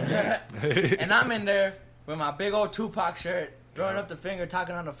 And I'm in there with my big old Tupac shirt, throwing up the finger,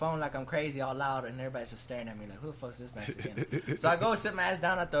 talking on the phone like I'm crazy all loud, and everybody's just staring at me like, who the fuck's this Mexican? So I go sit my ass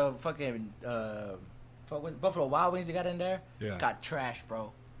down at the fucking Buffalo Wild Wings they got in there. Yeah. Got trashed,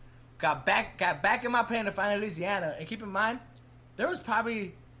 bro. Got back in my plane to find Louisiana. And keep in mind, there was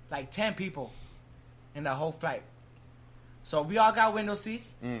probably like 10 people in that whole flight. So we all got window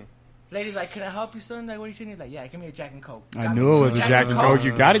seats. Ladies like, can I help you, son? Like, what do you think? He's like, yeah, give me a Jack and Coke. I Got knew me it was a Jack and Coke.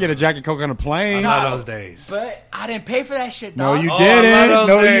 You got to get a Jack and Coke on a plane. I love those days. But I didn't pay for that shit, No, dog. you Oh, I didn't. love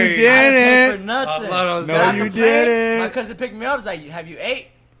No, those you days. I didn't pay for didn't. nothing. I love those No, days. Got you on the plane. didn't. My cousin picked me up. He's like, have you ate?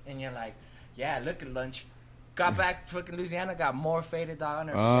 And you're like, yeah, look at lunch. Got back to fucking Louisiana, got more faded, dog. I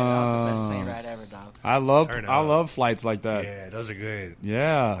never forget that was the best plane ride ever, dog. I Turn up. love flights like that. Yeah, those are good.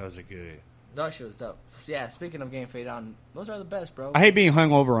 Yeah. Those are good. That shit was dope. Yeah, speaking of getting faded on, those are the best, bro. I hate being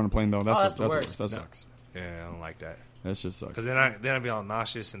hungover on a plane though. That's the worst. That sucks. Yeah, I don't like that That just sucks. because then I be all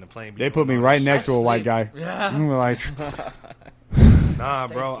nauseous in the plane. They put me right next to a white sleep. guy. Yeah. I'm like, Nah,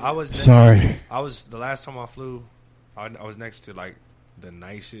 bro. I was sorry. the last time I flew. I was next to like the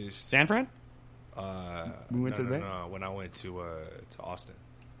nicest. San Fran? We went no, to the Bay? No, when I went to Austin.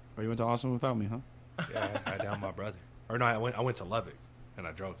 Oh, you went to Austin without me, huh? Yeah, I down my brother. Or no, I went to Lubbock and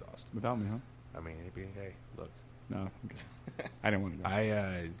I drove to Austin. Without me, huh? I mean, hey, look, No. Okay. I didn't want to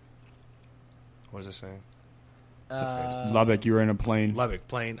go. what was I saying? Lubbock, you were in a plane. Lubbock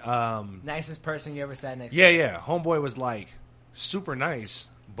plane. Nicest person you ever sat next to. Yeah. Homeboy was like super nice,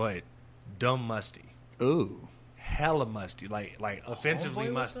 but dumb musty. Ooh. Hella musty, like offensively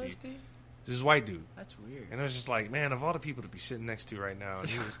Homeboy was musty. dusty? This is white dude, That's weird. and I was just like, man, of all the people to be sitting next to right now, and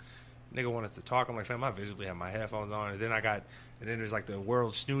he was nigga wanted to talk. I'm like, fam, I visibly have my headphones on, and then there's like the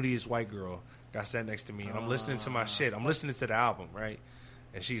world's snootiest white girl got sat next to me, and I'm listening to my shit. I'm listening to the album, right?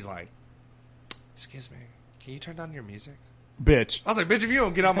 And she's like, excuse me, can you turn down your music? Bitch. I was like, bitch, if you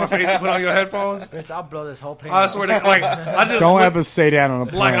don't get out my face and put on your headphones, Bitch, I'll blow this whole plane I up. swear to like, I just Don't looked- ever say that on a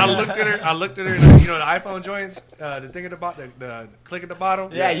plane. like I looked at her, you know, the iPhone joints, the thing at the bottom, the click at the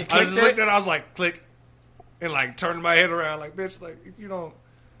bottom. Yeah, you I clicked just it? looked at it, I was like, click, and like turning my head around, like, bitch, like if you don't,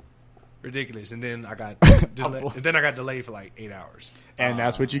 ridiculous. And then I got, delayed for like 8 hours. And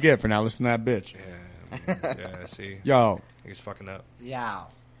that's what you get for not listening to that bitch. Yeah, see, Yo, niggas fucking up Yeah.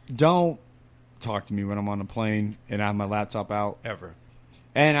 don't talk to me when I'm on a plane and I have my laptop out. ever.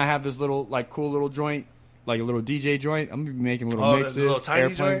 And I have this little, like, cool little joint, like a little DJ joint. I'm gonna be making little mixes. The little tiny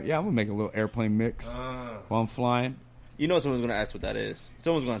airplane. joint? Yeah, I'm gonna make a little airplane mix while I'm flying. You know someone's gonna ask what that is.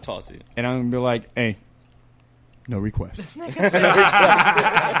 Someone's gonna talk to you. And I'm gonna be like, hey, no request.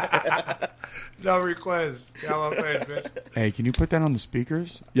 No request. Get out my face, bitch. Hey, can you put that on the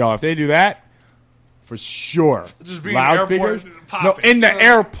speakers? Yo, if they do that, for sure. Just be in the airport. No, in the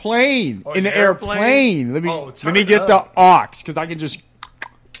airplane. Oh, in the airplane. Let me turn get it the up. aux because I can just.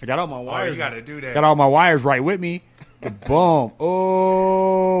 I got all my Oh, wires. you gotta do that. Got all my wires right with me. Boom.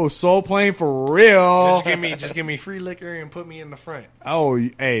 Oh, soul plane for real. Just give me free liquor and put me in the front. Oh,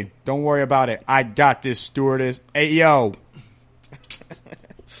 hey, don't worry about it. I got this, stewardess. Hey, yo.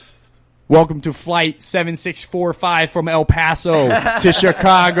 Welcome to flight 7645 from El Paso to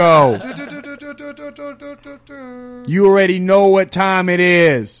Chicago. You already know what time it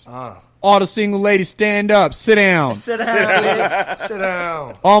is. All the single ladies stand up. Sit down. Sit down. Sit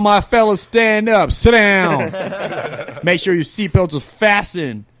down. All my fellas stand up. Sit down. Make sure your seatbelts are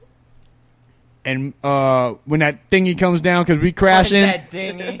fastened. And when that thingy comes down, because we crashing. That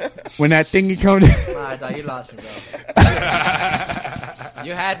dingy. When that thingy comes down. Alright, dog, you lost me, bro.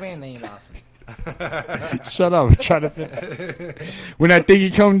 You had me and then you lost me. Shut up. I'm trying to when that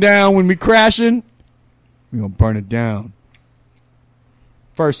thingy come down, when we crashing, we gonna burn it down.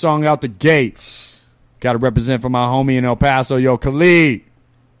 First song out the gate. Gotta represent for my homie in El Paso, yo, Khalid.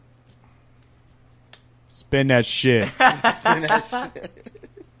 Spin that shit.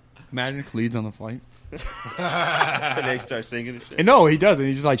 Imagine Khalid's on the flight. And they start singing and shit. And no, he doesn't.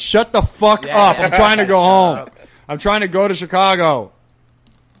 He's just like, shut the fuck Yeah, up. yeah, I'm trying to go home. up. I'm trying to go to Chicago.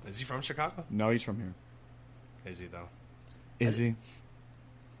 Is he from Chicago? No, he's from here. Is he though? Is he?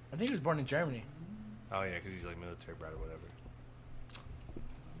 I think he was born in Germany. Oh yeah, because he's like military brat or whatever.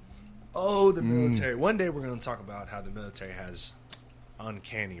 Oh, the military. One day we're going to talk about how the military has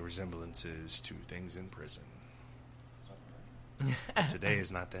uncanny resemblances to things in prison. Today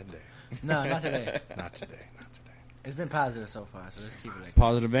is not that day. No, not today. Not today. Not today. It's been positive so far, so let's keep it like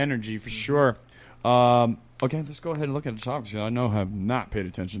Positive energy for sure. Okay, let's go ahead and look at the topics. I know I have not paid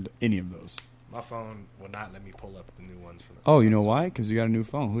attention to any of those. My phone will not let me pull up the new ones from the Oh, you know why? Because you got a new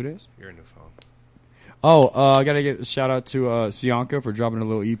phone. Who it is? Your new phone. Oh, I got to get a shout out to Sianka for dropping a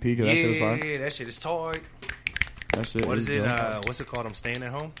little EP because that shit was fire. Yeah, that shit is toy. That shit What is it? dope. What's it called? I'm staying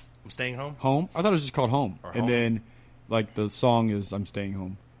at home? I'm staying home? Home? I thought it was just called Home. Or And Home. then, like, the song is I'm Staying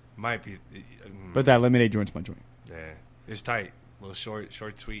Home. Might be. But that Lemonade joint's my joint. Yeah. It's tight. Little short,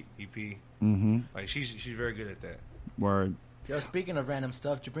 sweet EP. Mm-hmm. Like, she's very good at that. Word. Yo, speaking of random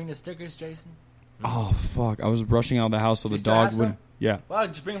stuff, did you bring the stickers, Jason? Oh, fuck. I was rushing out of the house so You the still dog have some? wouldn't. Yeah. Well,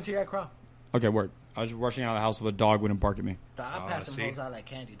 just bring them to your car. Okay, word. I was rushing out of the house so the dog wouldn't bark at me. Dog, I Oh, pass some see? hoes out like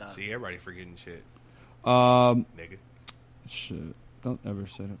candy, dog. See, everybody forgetting shit. Nigga. Nigga. Shit. Don't ever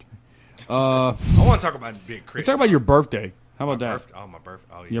say that to me. I want to talk about Big Crit. Let's talk about your birthday. How about that? My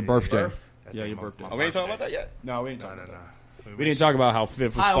birthday. Oh, yeah. Your birthday. That Yeah, thing, your my- birthday. my Oh, we ain't talking about that yet? No, we didn't No, talk no, about no. that. We didn't talk about how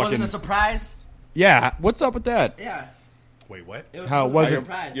Fifth was Hi, wasn't fucking... a surprise? Yeah, what's up with that? Yeah. Wait, what? It was How supposed was to be it? a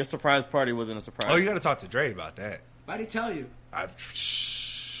surprise. Your surprise party wasn't a surprise. Oh, you got to talk to Dre about that. Why'd he tell you?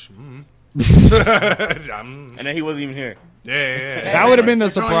 And then he wasn't even here. Yeah. That would have been the We're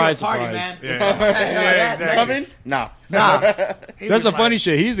throwing you a surprise. party, surprise. man. Yeah, exactly. Coming? Nah. Nah. That's the funny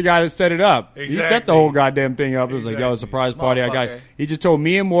shit. He's the guy that set it up. He set Exactly. the whole goddamn thing up. It was like, yo, Exactly. surprise party. I got. Motherfucker. He just told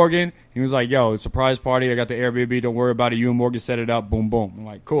me and Morgan. He was like, yo, surprise party. I got the Airbnb. Don't worry about it. You and Morgan set it up. Boom, boom. I'm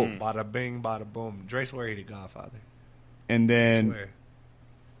like, cool. Bada bing, bada boom. Dre swear he the Godfather. And then Swear.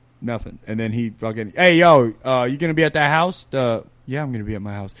 nothing. And then he fucking, hey, yo, you gonna be at that house? Yeah, I'm gonna be at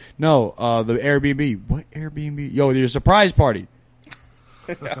my house. No, the Airbnb. What Airbnb? Yo, your surprise party.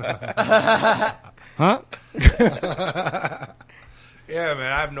 Huh? Yeah,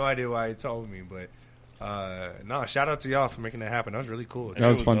 man. I have no idea why he told me, but no. Shout out to y'all for making that happen. That was really cool. That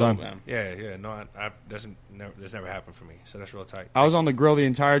was a fun dope, time. man. Yeah. No, that's never happened for me. So that's real tight. I was on the grill the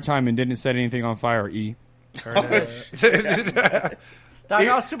entire time and didn't set anything on fire. Turn that. Dog,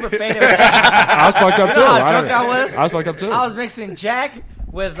 I was super faded with that. I was fucked up too. You know how I drunk don't- I was? I was fucked up too. I was mixing Jack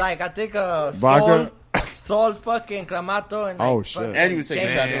with, like, I think, Vodka? Sol fucking Clamato and, like, Oh, shit. fucking And you were taking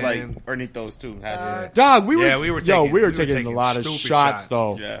Jameson. shots of, Man. like, Ernitos, too. Had to. Dog, we Yeah, was, we were yo, taking- we were we were taking a taking lot of stupid shots, shots.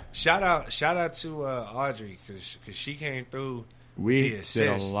 though. Yeah. Shout out to Audrey because she came through. We the did a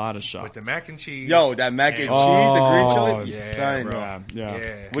assist lot of shots. with the mac and cheese. Yo, that mac and cheese, Oh, the green chili, yeah, son. bro. Yeah.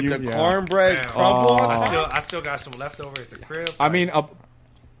 Yeah. With the Yeah. cornbread Man. crumble Oh. on top. I still got some leftover at the crib. I mean,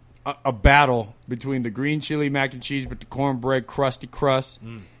 a battle between the green chili mac and cheese with the cornbread crusty crust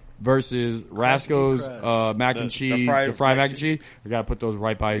versus Rasco's crust. mac and The cheese, fried the fried mac mac and cheese. We gotta put those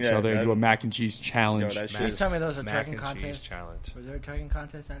right by each Yeah, other and that- do a mac and cheese challenge. Yo, that shit Please is- tell me there was a mac twerking and cheese contest. challenge. Was there a twerking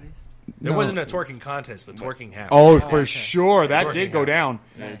contest at least? There wasn't a twerking contest, but twerking happened. Oh, Oh, for okay. sure. That Twerking did go down.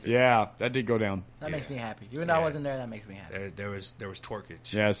 Nice. Yeah, that did go down. That makes me happy. Even though I wasn't there, that makes me happy. There was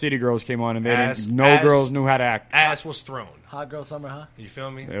twerkage. Yeah, City Girls came on and they Ass- didn't. No ass- girls knew how to act. Ass was thrown. Hot girl summer, huh? You feel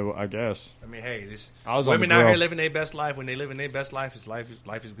me? I guess. I mean, hey, this I was on women the out grill. here living their best life. When they live in their best life, life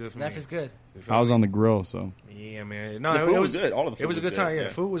is good for me. Life is good. You feel I was me? on the grill, so. Yeah, man. No, The it food was was good. All of the food It was a was good good, time. Yeah, yeah.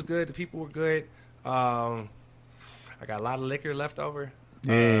 the food was good. The people were good. I got a lot of liquor left over.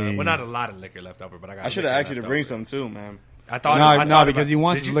 Hey. Well, not a lot of liquor left over, but I got. I should have liquor asked you to left bring over. some too, man. I thought No, because about- he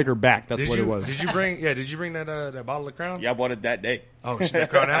wants did his you- liquor back. That's did what you, it was. Did you bring? Yeah, did you bring that bottle of Crown? Yeah, I bought it that day. Oh, shit, that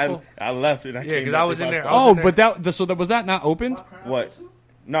Crown Apple. I left it. Yeah, came 'cause back I was to in buy there. Crown. I was Oh, in there. but so was that not open? What?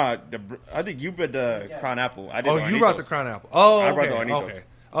 Nah, I think you brought the Crown Apple. I did. Oh, you brought the Crown Apple. Oh, I okay. brought the Hornitos. Okay.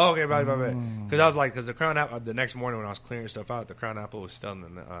 Oh, okay, bye. Because I was like, because the Crown Apple, the next morning when I was clearing stuff out, the Crown Apple was still in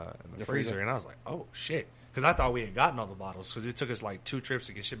the freezer, and I was like, oh shit, because I thought we had gotten all the bottles, because it took us like 2 trips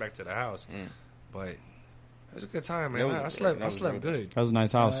to get shit back to the house. But it was a good time, man. I slept good. That was a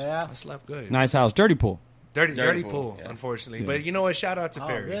nice house. yeah. I slept good. Nice house. Dirty pool. Dirty pool, pool, yeah. unfortunately. Yeah. But you know what? Shout out to Oh,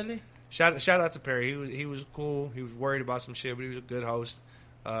 Perry. really? Shout out to Perry. He was cool. He was worried about some shit, but he was a good host.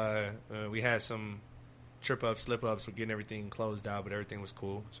 We had some slip ups with getting everything closed out, but everything was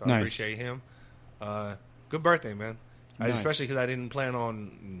cool. So I Nice. appreciate him. Good birthday, man. Nice. Especially because I didn't plan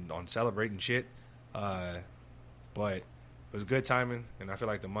on celebrating shit. But it was good timing, and I feel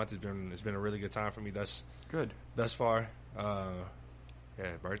like the month it's been a really good time for me Good. thus far.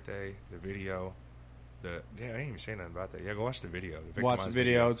 Birthday, the video. I didn't even say nothing about that. Yeah, go watch the video. Watch the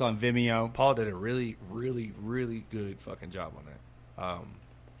video. It's on Vimeo. Paul did a really, really, really good fucking job on that.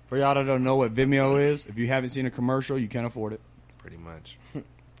 For y'all that don't know what Vimeo is, if you haven't seen a commercial, you can't afford it. Pretty much.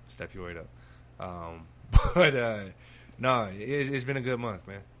 Step your weight up. No, it's been a good month,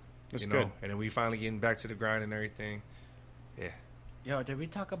 man. That's you good. know? And then we finally getting back to the grind and everything. Yeah. Yo, did we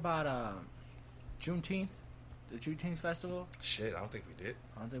talk about Juneteenth? The Juneteenth festival? Shit, I don't think we did.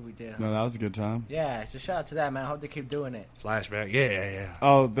 I don't think we did. Huh? No, that was a good time. Yeah, just shout out to that, man. I hope they keep doing it. Flashback. Yeah.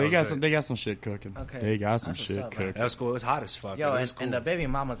 Oh, That they was got good. some. They got some shit cooking. Okay. They got some That's shit what's up, man. cooking. That was cool. It was hot as fuck. Yo, but it and, was cool. and the baby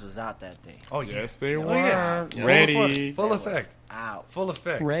mamas was out that day. Oh, yeah. Yes, they Oh, were yeah. ready. Full They was effect. Out. Full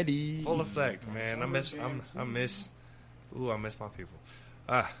effect. Ready. Full effect, man. I miss my people.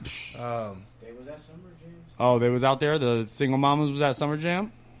 They was at Summer Jams. Oh, they was out there. The single mamas was at Summer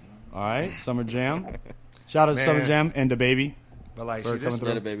Jam. All right, Summer Jam. Shout out to Man. Summer Jam and the baby. But like, Bird see, this, coming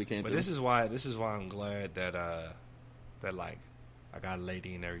Let a baby came but through. this is why I'm glad that like I got a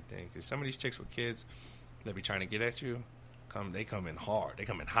lady and everything, because some of these chicks with kids that be trying to get at you, they come in hard, they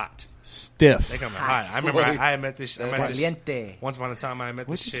come in hot, Stiff. they come in hot. I remember I met this Caliente. once upon a time. I met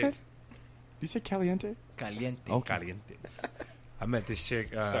What'd this you chick. say? You said caliente? Caliente. Oh, Caliente. I met this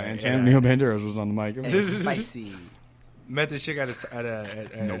chick. Antonio Banderas was on the mic. It's spicy. Met this chick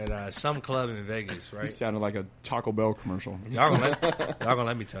at some club in Vegas, You right? sounded like a Taco Bell commercial. Y'all gonna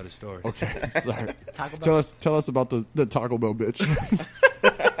let me tell the story. Okay, sorry. Talk about Tell us about the Taco Bell bitch.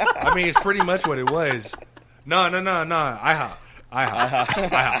 I mean, it's pretty much what it was. No. IHOP.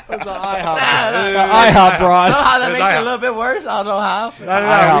 It's an IHOP broad. somehow that It was makes it a IHOP. little bit worse. I don't know how. No.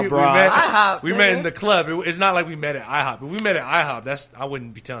 IHOP, We bro. met, IHOP, we nigga. met in the club. It's not like we met at IHOP. If we met at IHOP, I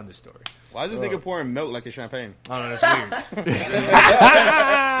wouldn't be telling this story. Why is this nigga pouring milk like it's champagne? I don't know. That's weird. You know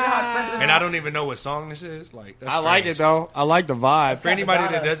how expensive And I don't even know what song this is. Like, that's I like it strange. though. I like the vibe. For anybody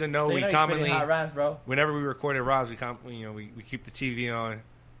that doesn't know, So you we know you're commonly, spitting hot rhymes, bro. whenever we recorded Robs, we keep the TV on,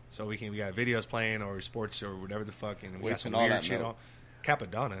 so we got videos playing or sports or whatever the fuck, and we got Wasting some all weird that shit milk. on.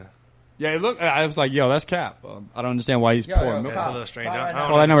 Capadonna. Yeah, look. I was like, yo, that's Cap. I don't understand why he's pouring milk. That's a little strange. Call I right don't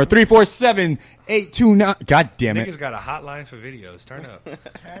Call that know. number 347-829. God damn it. Niggas got a hotline for videos. Turn up.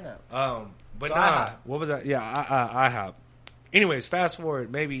 Turn up. But So nah, IHOP. what was that? Yeah, IHOP. Anyways, fast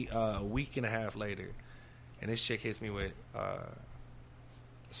forward maybe a week and a half later, and this chick hits me with,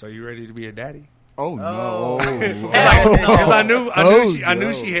 "So you ready to be a daddy?" Oh no. Because I knew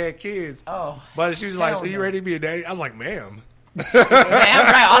no. she had kids, Oh, but she was like, Hell "So you no. ready to be a daddy?" I was like, "Ma'am." man,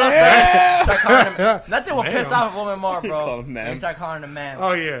 right? All of a sudden, start calling him. Nothing will piss Ma'am. off a woman more, Call bro. him When ma'am. you start calling him man.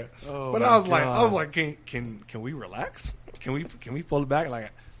 Oh yeah, Oh, but my I was God. like, can we relax? Can we pull it back?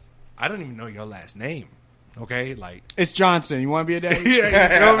 Like, I don't even know your last name. Okay, like, It's Johnson. You want to be a daddy?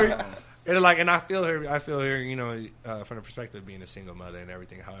 yeah, you know what I mean? And I feel her, you know, from the perspective of being a single mother and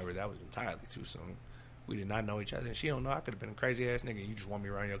everything. However, that was entirely too soon. We did not know each other, and she don't know. I could have been a crazy ass nigga. You just want me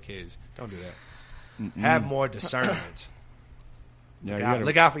around your kids. Don't do that. Have more discernment. Yeah,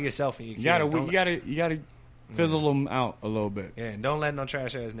 Look out for yourself and your kids. you gotta fizzle them out a little bit. Yeah, and don't let no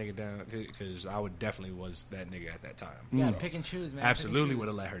trash ass nigga down, because I would definitely was that nigga at that time. You gotta So, pick and choose, man. absolutely would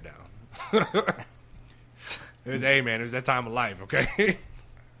have let her down. It was that time of life, okay?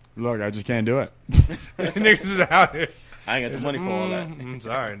 Look, I just can't do it. Niggas is out here. I ain't got the money for all that.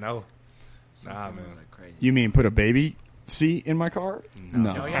 Sorry, no. Nah, Sometimes man. it's like crazy. You mean put a baby seat in my car?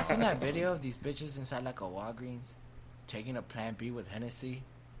 No. Yo, y'all seen that video of these bitches inside like a Walgreens taking a Plan B with Hennessy?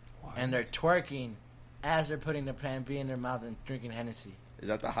 And they're twerking as they're putting the Plan B in their mouth and drinking Hennessy. Is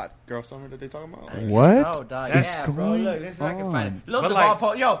that the hot girl summer that they talking about? I guess What? So, dog. That's Yeah, bro. going Look, this is where I can find on. it. Lil But Duval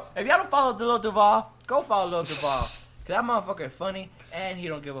like- Yo, if y'all don't follow the Lil Duval, go follow Lil Duval. Cause that motherfucker funny and he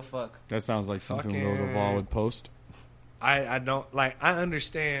don't give a fuck. That sounds like something Fucking- Lil Duval would post. I don't like. I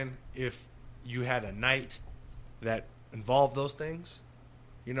understand if you had a night that involved those things.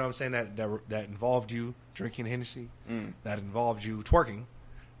 You know what I'm saying? That involved you drinking Hennessy, that involved you twerking,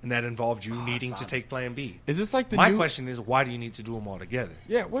 and that involved you needing to take Plan B. Is this like the My new... question is, why do you need to do them all together?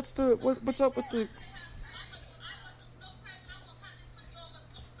 Yeah, what's up with the...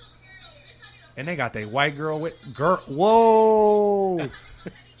 And they got that white girl with Whoa!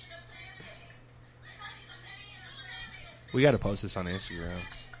 We got to post this on Instagram.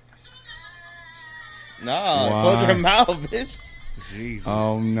 Nah, Why? close your mouth, bitch. Jesus.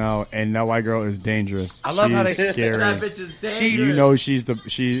 Oh no! And that white girl is dangerous. I love how She's they- scary. That bitch is dangerous. You know she is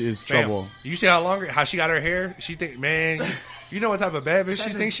Fam, trouble. you see how she got her hair? She think, man, you know what type of bad bitch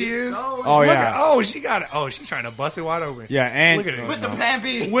she thinks she is? Oh Look yeah, at- she got it. Oh, she's trying to bust it wide open. yeah. And Look at this. with the Plan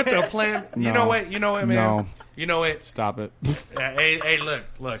B. With the plan. You No. know what? You know what, man? No. You know what? stop it. Hey, look,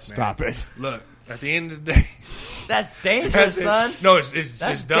 man. Stop it. Look, at the end of the day. That's dangerous, son. No, it's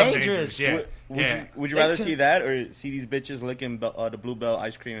That's dumb dangerous. Yeah. Would you rather see that or see these bitches licking the Bluebell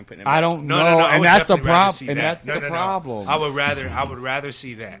ice cream and putting it? I don't No, know, no, I and would that's the definitely rather problem. see And that. that's No, the no, no. problem. I would rather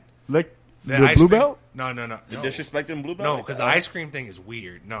see that. Lick The the ice bluebell. cream- No. The disrespecting Bluebell. No, like because that? the ice cream thing is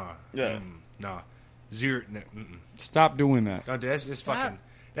weird. No. Yeah. No. Zero. Mm-mm. Stop doing that. No, that's Stop. fucking.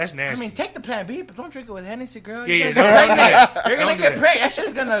 That's I nasty. mean, take the Plan B, but don't drink it with Hennessy, girl. Yeah, You're yeah, gonna don't get do that. pregnant. You're Don't gonna do get that. pregnant. That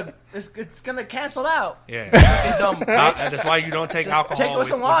shit's gonna it's gonna cancel out. Yeah. You dumb bitch. That's why you don't take Just alcohol take it with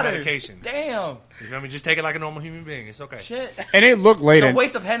some water. medication. Damn. You feel me? Just take it like a normal human being. It's okay. Shit. And it looked late. It's a at-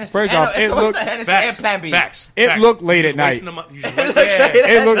 waste of Hennessy. First And off, it's it a waste looked- of Hennessy Facts. and Plan B. Facts. It Facts. looked late You just at night. wasting the mo- you just It wait- looked yeah.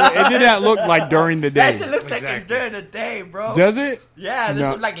 late. It did not look like during the That day. shit looks like it's Exactly. during the day, bro. Does it? Yeah, there's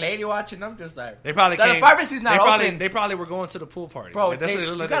No. some like lady watching. I'm just like, They probably the can't. pharmacy's not open. They probably were going to the pool party. Bro, Like, that's what it you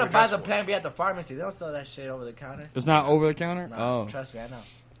looked like gotta they were buy dressed the for. Plan B at the pharmacy. They don't sell that shit over the counter. It's not over the counter. No, Oh, trust me, I know.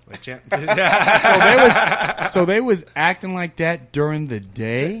 Like, champ- so they was acting like that during the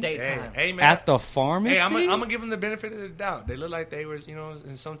day Daytime. hey, man. at the pharmacy. Hey, I'm gonna give them the benefit of the doubt. They look like they was,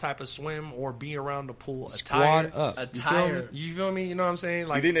 in some type of swim or be around the pool Squad attire. up. Attire. You feel me? You know what I'm saying?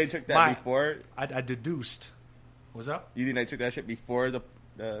 Like, You think they took that before? I deduced. What's up? You think they took that shit before the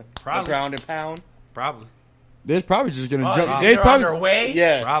Probably. ground and pound? Probably. They're probably just gonna Oh, jump. you They think they're on their probably. way?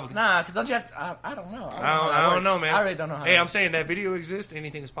 Yeah. Probably. Nah, because don't you have I don't know. I don't know, man. I really don't know how. Hey, it I'm works. saying that video exists.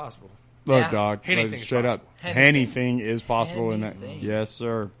 Anything is possible. Look, Yeah. dog. Anything like, is straight up, possible. anything is possible in that. Anything. Yes,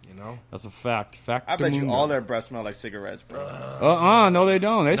 sir. You know. That's a fact. Fact. I bet you all their breaths smell like cigarettes, bro. No, they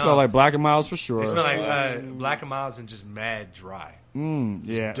don't. They smell like Black and Miles for sure. They smell like Black and Miles and just mad dry.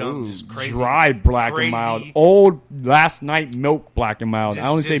 Yeah, dumb, ooh, just crazy. dry Black Crazy. and Mild. Old last night milk Black and Mild. I Just-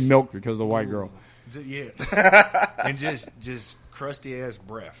 only say just- milk because of the white girl. Yeah. And just crusty ass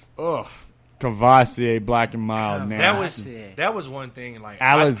breath. Ugh, Cavassier Black and Mild. That Now That was one thing. Like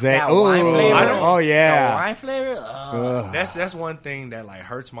Alizé. That wine Ooh, flavor. oh The yeah. wine flavor. Ugh. that's one thing that like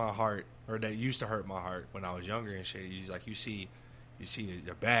hurts my heart, or that used to hurt my heart when I was younger and shit. You see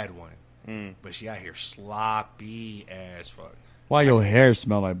a bad one, but she out here sloppy as fuck. Why your hair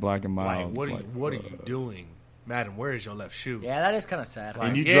smell like Black and Mild? Like what are you doing, madam? Where is your left shoe? Yeah, that is kind of sad. Like,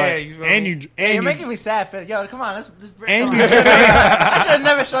 And you yeah, drive, you feel and me? you Hey, and you're you, making me sad, Phil. Yo, come on, let's bring And it you- on. I should have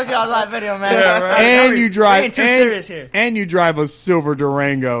never showed y'all that video, man. and you drive We're too and, serious here. and you drive a silver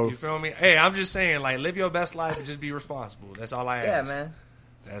Durango. You feel me? Hey, I'm just saying, like, live your best life and just be responsible. That's all I Yeah, ask. man.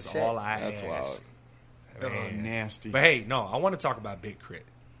 That's Shit. all I That's ask. wild. Man. Nasty. But hey, no, I want to talk about Big Crit.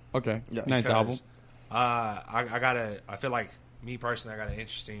 Okay, Yeah. nice Because, album. I feel like me personally, I got an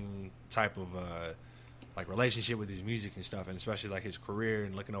interesting type of like relationship with his music and stuff, and especially like his career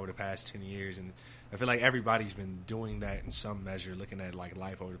and looking over the past 10 years. And I feel like everybody's been doing that in some measure, looking at like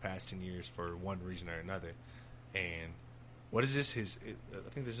life over the past 10 years for one reason or another. And what is this? I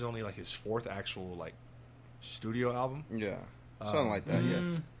think this is only like his fourth actual like studio album, Yeah. Something like that,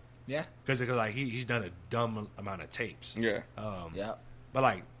 Yeah. because like he's done a dumb amount of tapes. yeah. Yeah. But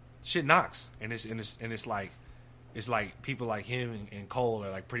like shit knocks, and it's like people like him and Cole are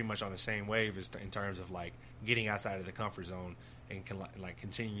like pretty much on the same wave in terms of like getting outside of the comfort zone and can like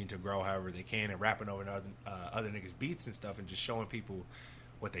continuing to grow however they can and rapping over other niggas beats and stuff and just showing people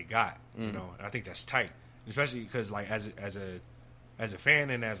what they got, you know. And I think that's tight, especially because like as as a fan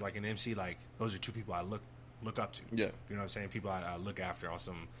and as like an MC, like those are two people I look up to. Yeah. You know what I'm saying? People I look after on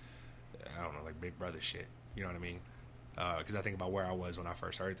some, I don't know, like Big Brother shit. You know what I mean? Because I think about where I was when I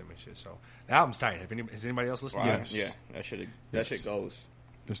first heard them and shit. So the album's tight. Has anybody else listened to it? Yeah, that shit goes.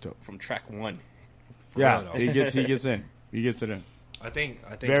 That's dope. From track 1. Yeah, real, he gets in. He gets it in. I think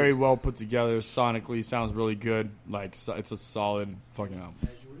Very well put together sonically. Sounds really good. Like it's a solid fucking album. As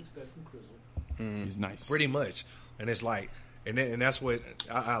you would expect from Crizzle. He's nice. pretty much. And it's like, and that's what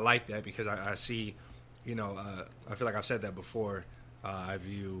I like that because I see, you know, I feel like I've said that before. I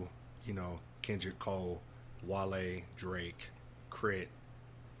view, you know, Kendrick Cole, Wale, Drake, Crit,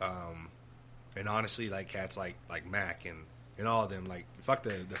 and honestly, like cats like Mac and all of them, like fuck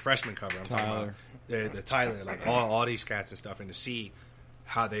the freshman cover. I'm talking about the Tyler, like all these cats and stuff, and to see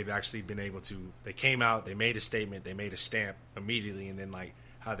how they've actually been able to. They came out, they made a statement, they made a stamp immediately, and then like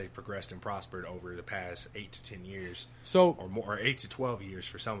how they've progressed and prospered over the past 8 to 10 years, So or more, or 8 to 12 years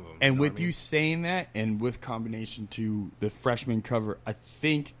for some of them. and know with what I mean? you saying that, and with combination to the freshman cover, I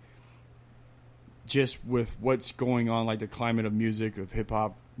think just with what's going on, like the climate of music of hip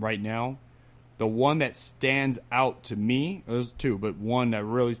hop right now, the one that stands out to me, there's two, but one that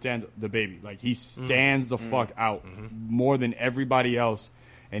really stands, the Baby. Like he stands the fuck out more than everybody else,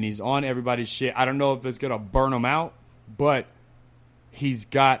 and he's on everybody's shit. I don't know if it's gonna burn him out, but he's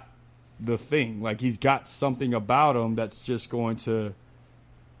got the thing. Like he's got something about him that's just going to.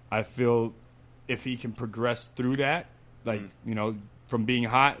 I feel if he can progress through that, like you know, from being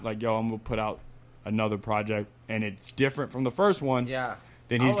hot, like yo, I'm gonna put out another project, and it's different from the first one. Yeah.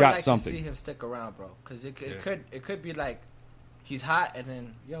 Then he's I would got like something. to see him stick around, bro, because it could be like he's hot, and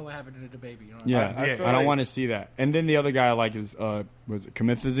then yo, what happened to the Baby? You know what Yeah, I I, feel don't like- want to see that. And then the other guy I like is was it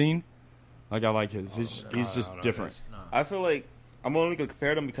Comethazine? Like I like his. He's I just don't know different. this. I feel like I'm only gonna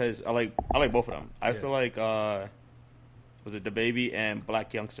compare them because I like both of them. I feel like was it the Baby and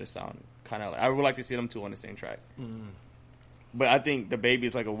Black Youngster sound kind of. I would like to see them two on the same track. But I think the Baby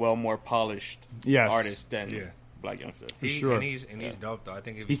is like a well more polished artist than Black Youngster. sure. And he's dope though. I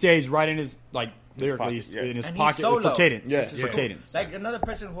think if He stays right in his like lyrically pocket, yeah. in his And he's pocket solo. for cadence. Yeah. For Yeah. cadence. Like another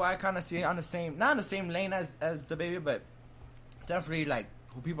person who I kind of see on the same, not in the same lane as the Baby, but definitely like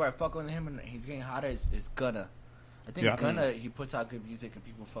who people are fucking with him and he's getting hotter is Gunna. I think Yeah. Gunna, he puts out good music and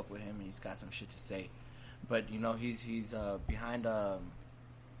people fuck with him and he's got some shit to say. But you know he's behind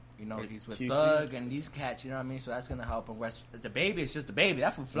you know he's with QC. Thug and these cats, you know what I mean? So that's gonna help him. Whereas the Baby is just the Baby.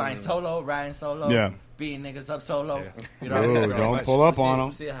 That fool flying solo, riding solo, Yeah. beating niggas up solo. Yeah. You know what I mean? Ooh, So- don't much. pull up We'll on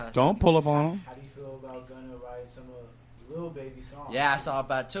see- him. we'll see how- Don't pull up on him. How do you feel about Gunna writing some of Lil Baby songs? Yeah, I saw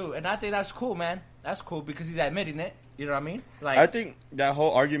about it too, and I think that's cool, man. That's cool because he's admitting it. You know what I mean? Like, I think that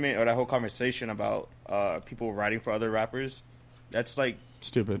whole argument or that whole conversation about people writing for other rappers, that's like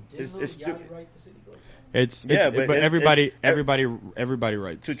Stupid. Didn't Lil it's Yachty stu- write the City Girls song? It's Yeah, but but everybody it's- everybody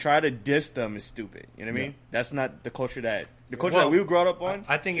writes. to try to diss them is stupid. You know what I mean? That's not the culture that Well, that we grew up on.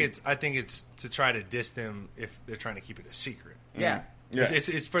 I think it's to try to diss them if they're trying to keep it a secret. yeah. Yeah.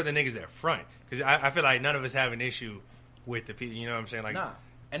 It's for the niggas that front because I feel like none of us have an issue with the people. You know what I'm saying? Like, Nah.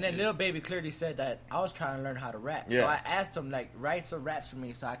 And then Lil Baby clearly said that I was trying to learn how to rap. Yeah. So I asked him, like, write some raps for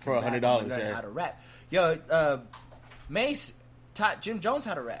me so I can For rap and $100, learn yeah. how to rap. Yo, Mace taught Jim Jones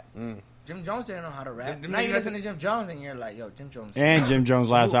how to rap. Jim Jones didn't know how to rap. Them Now you niggas listen had to Jim Jones and you're like, yo, Jim Jones. And Jim Jones'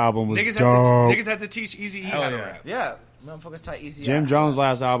 last album was niggas dope. niggas had to teach Easy E how to rap. Yeah. Motherfuckers taught Easy. Jim Jones'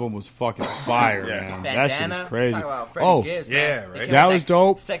 last album was fucking fire, Yeah. man. That shit Bandana. was crazy. Talk about Freddie Oh, Gibbs, yeah, man. right. He came That with was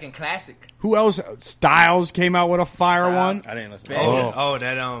dope. Second classic. who else? Styles came out with a fire Styles. one. I didn't listen.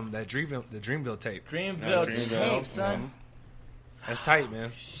 Ben- That Dreamville tape. Dreamville Dreamville, tape, son. That's tight,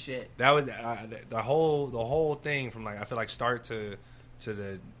 man. Shit. That was the whole thing from like I feel like start to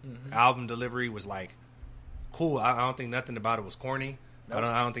the album delivery was like cool. I don't think nothing about it was corny. Nope.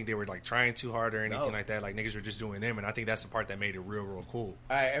 I don't think they were like trying too hard or anything Nope. like that. Like niggas were just doing them, and I think that's the part that made it real cool.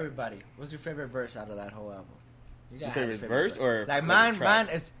 All right, everybody. What's your favorite verse out of that whole album? You gotta Your have a favorite verse or like favorite track?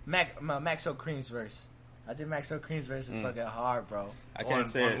 mine is Maxo Cream's verse. I think Maxo Cream's verse is fucking hard, bro. I can't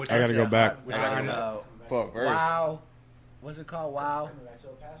say on it. which I gotta go back. Which I record gotta is it? go. For a verse. Wow. What's it called? Wow. Coming back to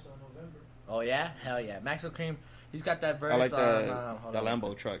El Paso in November. Oh yeah, hell yeah. Maxo Cream. He's got that verse I like on. hold the on.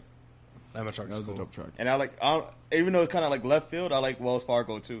 Lambo truck, Lemon Truck That is was a cool. dope track. and even though it's kind of like left field, I like Wells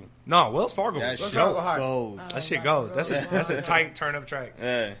Fargo too. No, Wells Fargo That was shit Fargo dope. hard. goes. That shit goes. That's a tight turn up track.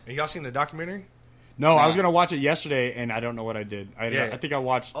 Yeah. And y'all seen the documentary? No, I was Nah. gonna watch it yesterday, and I don't know what I did. Yeah. I think I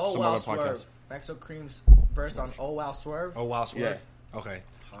watched Oh some wow, other podcast. Swerve. Maxo Cream's verse on Oh wow, Swerve. Oh wow, Swerve. Yeah. Okay.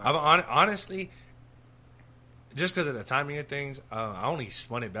 Hard. Honestly, just because of the timing of things, I only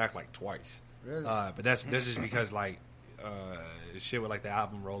spun it back like twice. Really? But that's just because like shit with like the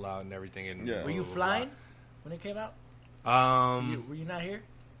album rollout and everything. And Yeah. Were you blah, blah, blah. flying when it came out? Were you not here?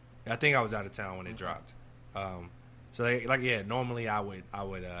 I think I was out of town when it dropped. So normally I would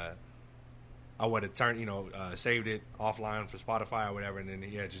have turned, saved it offline for Spotify or whatever, and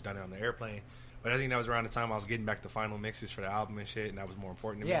then just done it on the airplane. But I think that was around the time I was getting back the final mixes for the album and shit, and that was more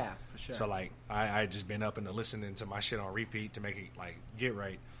important to me. Yeah, for sure. So like I had just been up and listening to my shit on repeat to make it like get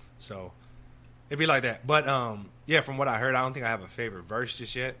right. So it'd be like that. But from what I heard, I don't think I have a favorite verse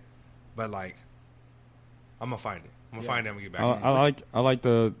just yet. But like I'm gonna find it. I'm gonna find it and we get back to you. I like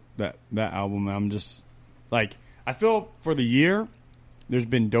that album. I'm just like, I feel for the year there's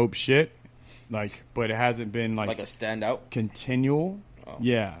been dope shit, like, but it hasn't been like a standout continual. Oh.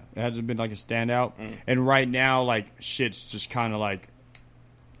 Yeah, it hasn't been like a standout. And right now, like, shit's just kind of like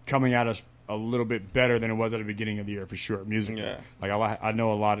coming at us a little bit better than it was at the beginning of the year for sure. Musically, like I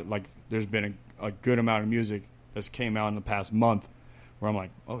know a lot of, like, there's been a good amount of music that's came out in the past month where I'm like,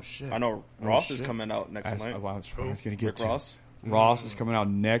 oh shit. I know Ross is coming out next month. I was gonna get Rick to Ross. Ross is coming out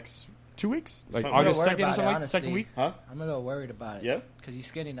next 2 weeks, like August 2nd or something, like second week. Huh? I'm a little worried about it. Yeah, because he's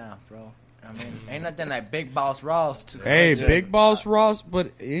skinny now, bro. I mean, ain't nothing like Big Boss Ross. Hey, Big Boss Ross,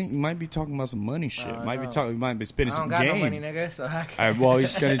 but you might be talking about some money shit. Might be spitting some game. I don't got no money, nigga. So I can... well,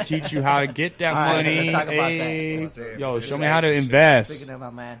 he's gonna teach you how to get that money. Let's talk about that. Yo, show me how to invest. Speaking of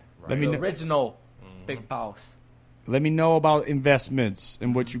my man, Let me know. Original Big Boss. Let me know about investments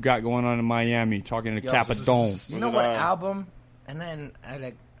and what you got going on in Miami. Talking to Capadon. You know what album? And then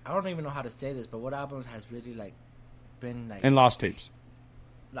I don't even know how to say this, but what albums has really like been like and Lost Tapes.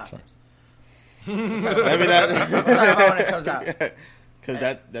 Lost Tapes. Maybe that. We'll talk about when it comes out. Because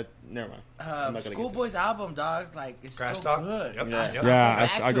that never mind. Schoolboy's album, dog, like it's Crash still Talk? good. Yep.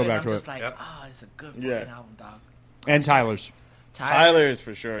 I go back to I'm it. just like, it's a good fucking album, dog. And Tyler's. Tyler's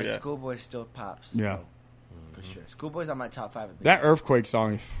for sure. Yeah. Schoolboy still pops. Yeah. Bro, for sure. Schoolboy's on my top 5 of the That Earthquake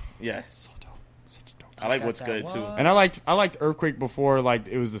song. Yeah. So dope. Such a dope. I like What's Good too. And I liked Earthquake before like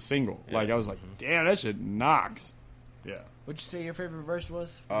it was the single. Yeah. Like I was like, damn, that shit knocks. Yeah. What'd you say your favorite verse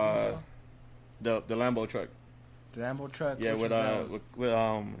was? The Lambo truck. The Lambo truck. Yeah, with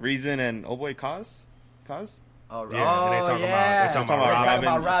Reason and Cause. Oh, yeah, and they talking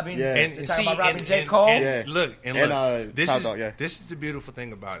about robbing. Yeah. And talking about robbing J. Cole. Look, this is the beautiful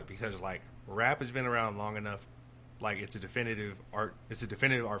thing about it, because like rap has been around long enough, like it's a definitive art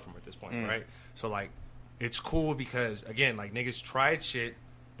form at this point, right? So like it's cool because again, like niggas tried shit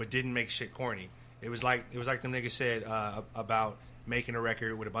but didn't make shit corny. It was like them niggas said about making a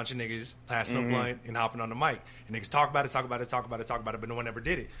record with a bunch of niggas passing a blunt and hopping on the mic. And niggas talk about it, but no one ever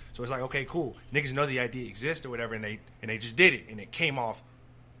did it. So it's like, okay, cool. Niggas know the idea exists or whatever, and they just did it, and it came off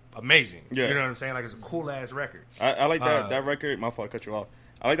amazing. Yeah. You know what I'm saying? Like, it's a cool-ass record. I like that record. My fault, I cut you off.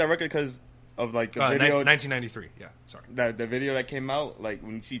 I like that record because of, like, the video. 1993, yeah, sorry. The video that came out, like,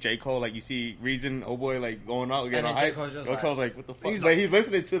 when you see J. Cole, like, you see Reason, like, going out, getting and all J. Cole's just Cole's like, what the fuck? He's he's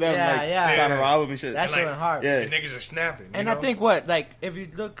listening to them, kind of album and shit. That shit went hard. Yeah. And niggas are snapping. And I think if you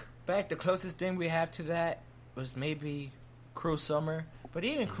look back, the closest thing we have to that was maybe Cruel Summer. But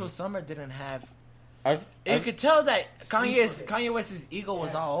even Cruel Summer didn't have... you could tell that Kanye West's ego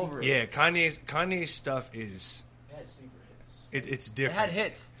was all over it. Yeah, Kanye's stuff is... It had secret hits. It's different. It had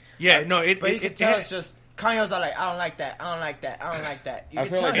hits. Yeah, no, but you can tell it's just Kanye's like, I don't like that. You I can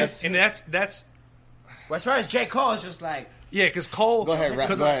feel tell like that's. Well, as far as J. Cole, it's just like, yeah, because Cole. Go ahead,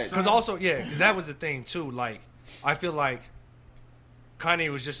 because also, because that was the thing too. Like, I feel like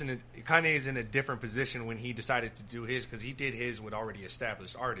Kanye is in a different position when he decided to do his, because he did his with already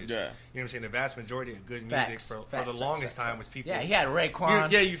established artists. Yeah. You know what I'm saying? The vast majority of good music for the longest time was people. Yeah, he had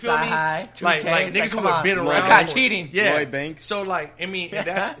Raekwon. You feel me? Like niggas who have been around. This guy cheating. Yeah. Lloyd Banks. So like, I mean,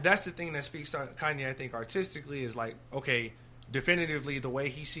 that's the thing that speaks to Kanye, I think, artistically, is like, okay, definitively the way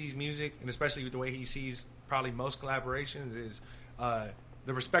he sees music, and especially the way he sees probably most collaborations, is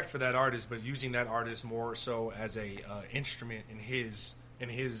the respect for that artist, but using that artist more so as a instrument in his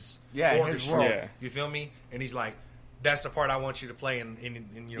orchestra. World. Yeah. You feel me? And he's like, that's the part I want you to play, and that's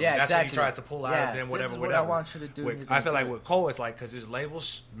exactly. what he tries to pull out of them, whatever. This is what I want you to do. I feel like with Cole, it's like, because his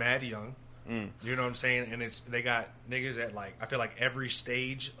label's mad young. You know what I'm saying? And they got niggas at, like, I feel like every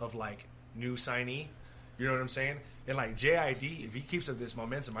stage of, like, new signee. You know what I'm saying? And like JID, if he keeps up this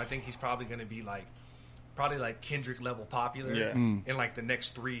momentum, I think he's probably going to be like Kendrick level popular in like the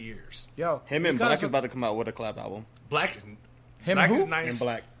next 3 years. Yo, him and Black is about to come out with a collab album. Black is nice. And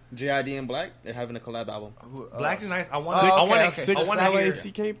Black. JID and Black, they're having a collab album. Black is nice. I want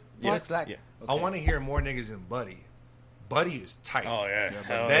to hear more niggas than Buddy. Buddy is tight. Oh yeah,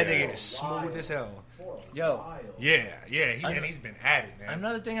 that nigga is smooth as hell. Yo, he's been at it, man.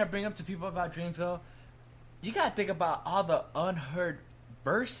 Another thing I bring up to people about Dreamville, you gotta think about all the unheard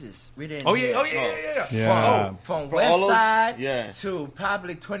verses we didn't. Oh hear. yeah. Yeah. From For West all those- Side yeah. to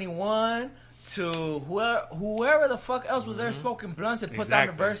probably 21 to whoever the fuck else was there smoking blunts and put down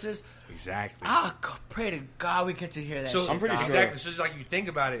the Exactly. verses. Exactly. Pray to God we get to hear that. So shit, I'm pretty dog. sure- exactly. So it's like you think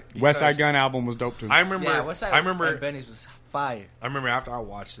about it. West Side because Gun album was dope too. I remember. Yeah, West Side I remember. and Benny's was fire. I remember after I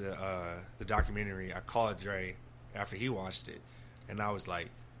watched the documentary, I called Dre after he watched it, and I was like,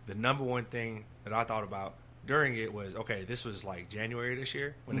 the number one thing that I thought about during it was, okay, this was like January this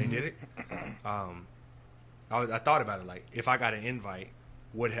year when they did it. I thought about it like, if I got an invite,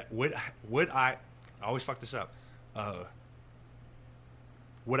 would I always fuck this up?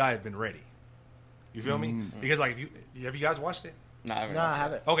 Would I have been ready? You feel me? Because like, have you guys watched it? Nah, I haven't. No, I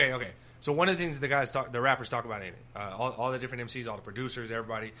haven't. Okay. So one of the things the rappers talk about in it, all the different MCs, all the producers,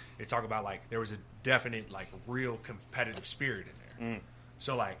 everybody, they talk about like there was a definite like real competitive spirit in there.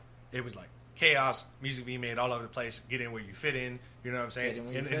 So like it was like chaos, music being made all over the place. Get in where you fit in. You know what I'm saying? Get in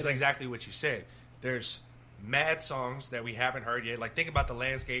where you And fit it's in. exactly what you said. There's mad songs that we haven't heard yet. Like think about the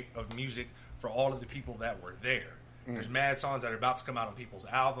landscape of music for all of the people that were there. There's mad songs that are about to come out on people's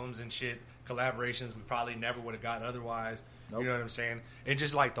albums and shit. Collaborations we probably never would have got otherwise. Nope. You know what I'm saying? And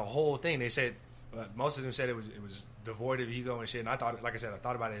just like the whole thing, they said most of them said it was devoid of ego and shit. And I thought, like I said, I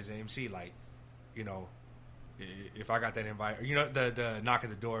thought about it as an MC, like, you know, if I got that invite, or, you know, the knock at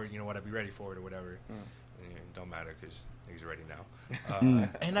the door, you know, would I be ready for it or whatever? It don't matter because niggas are ready now.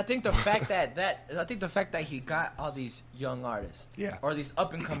 And I think the fact that he got all these young artists, Yeah. or these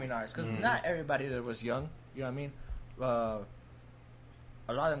up and coming artists, because not everybody that was young, you know what I mean.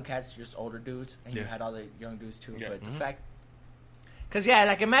 A lot of them cats just older dudes, and you Yeah. had all the young dudes too. Yeah. But the fact, because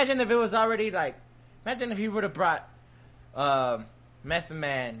like imagine if it was already like, imagine if he would have brought Method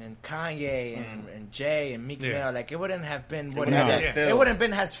Man and Kanye and Jay and Meek Yeah. Mill, like it wouldn't have been what wouldn't it, have that feel. it wouldn't have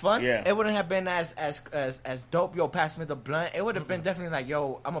been as fun. Yeah. It wouldn't have been as dope. Yo, pass me the blunt. It would have been definitely like,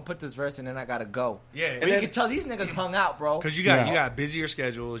 yo, I'm gonna put this verse and then I gotta go. Yeah, But and you then- can tell these niggas hung out, bro. Because you Yeah. got busier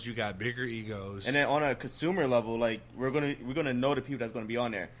schedules, you got bigger egos. And then on a consumer level, like we're gonna know the people that's gonna be on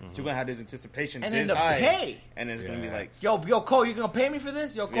there, so we're gonna have this anticipation, And this then the high, pay. and it's gonna be Yeah. like, Yo, Cole, you gonna pay me for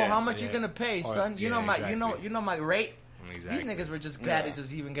this? Yo, Cole, Yeah. how much you Yeah. gonna pay, Or- son? You yeah, know my, exactly. you know my rate. Exactly. These niggas were just glad to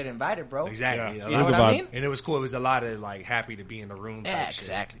just even get invited, bro. Exactly. Yeah. A You know lot It was what a I vibe. mean? And it was cool. It was a lot of like happy to be in the room. Type Yeah, shit.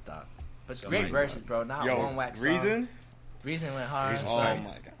 exactly, dog. But So, great like, verses, bro. Not yo, one wax song. Reason went hard. Reason's Oh tight. my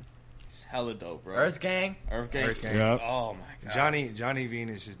god, it's hella dope, bro. Earth Gang. Earth Gang. Earth Gang. Yeah. Oh my god, Johnny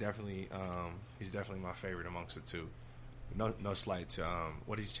Venus is definitely he's definitely my favorite amongst the two. No slight to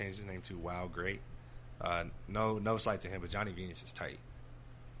what he's changed his name to. Wow, great. No slight to him, but Johnny Venus is tight.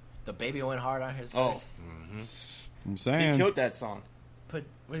 The baby went hard on his Oh. verse. I'm he saying. killed that song. What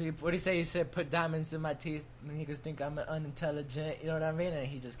did he say? He said, "Put diamonds in my teeth." And niggas think I'm unintelligent. You know what I mean? And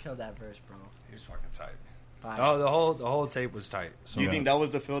he just killed that verse, bro. He was fucking tight. Fire. Oh, the whole tape was tight. So Do you think that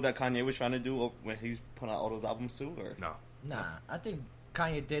was the feel that Kanye was trying to do when he's putting out all those albums too, or no. Nah, I think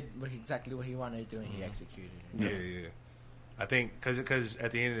Kanye did exactly what he wanted to do, and he executed it. Yeah. I think because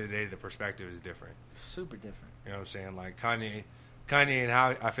at the end of the day, the perspective is different. Super different. You know what I'm saying? Like Kanye and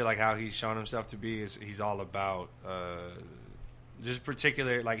how I feel like how he's shown himself to be is he's all about just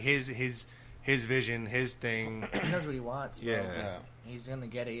particular like his vision, his thing. He knows what he wants, bro. Yeah. He's gonna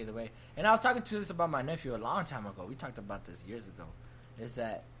get it either way. And I was talking to this about my nephew a long time ago. We talked about this years ago. Is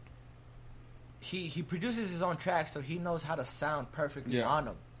that he produces his own tracks, so he knows how to sound perfectly Yeah. on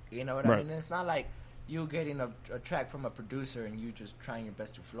them. You know what I Right. mean? It's not like you getting a track from a producer and you just trying your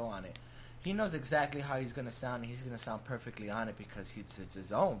best to flow on it. He knows exactly how he's gonna sound, and he's gonna sound perfectly on it because it's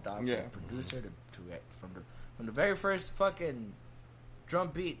his own dog. Yeah. From producer from the very first fucking drum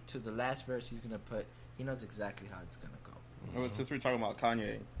beat to the last verse he's gonna put. He knows exactly how it's gonna go. Well, since we're talking about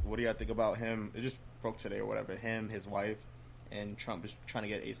Kanye, what do y'all think about him? It just broke today or whatever. Him, his wife, and Trump is trying to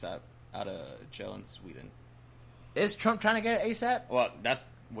get ASAP out of jail in Sweden. Is Trump trying to get it ASAP? Well, that's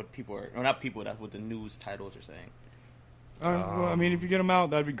what people are, or not people. That's what the news titles are saying. Well, I mean, if you get them out,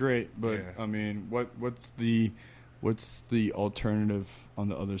 that'd be great. But Yeah. I mean, what's the alternative on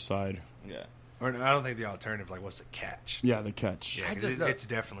the other side? Yeah. Or I don't think the alternative, like, what's the catch? Yeah, the catch. Yeah, I 'cause just look- it's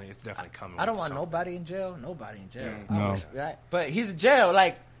definitely coming. I don't with want something. nobody in jail. Nobody in jail. Mm. I No. wish, right? But he's in jail.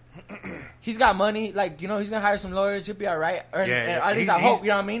 Like, he's got money. Like, you know, he's gonna hire some lawyers. He'll be all right. Or, Yeah, and at least he's- I hope. You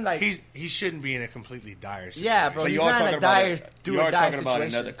know what I mean? Like, he shouldn't be in a completely dire situation. Yeah, bro. But he's you are not in talking a about dire, you are talking about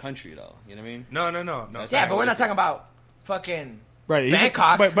situation. another country, though. You know what I mean? No. Yeah, but we're not talking about fucking Right, he's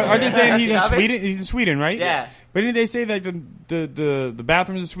Bangkok. But are they saying he's You in know what I mean? Sweden? He's in Sweden, right? Yeah. But didn't they say like the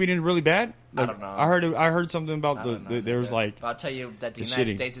bathrooms in Sweden are really bad? Like, don't know. I heard something about I don't know, there was nigga. like But I'll tell you that the the United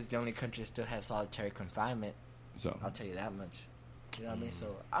shitting. States is the only country that still has solitary confinement. so. I'll tell you that much. You know what I mean?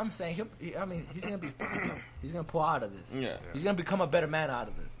 So I'm saying he's gonna be fine. He's gonna pull out of this. Yeah. He's gonna become a better man out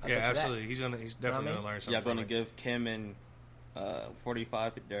of this. I Yeah, bet you that. absolutely. He's definitely gonna learn something. Yeah, from gonna it. give Kim and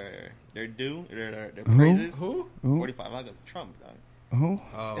 45 their due, their Who? praises. Who? 45, like a Trump. Dog.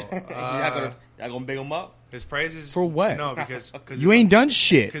 Oh, Y'all gonna big him up? His praises For what? No, because you ain't done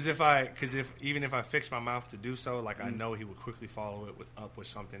shit. Because even if I fix my mouth to do so, like I know he would quickly follow it up with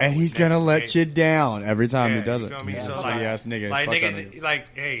something. And that he's would gonna let negate- you down every time he Yeah, does you it. feel me? He's So a like, shitty ass nigga. like Fuck that nigga, nigga.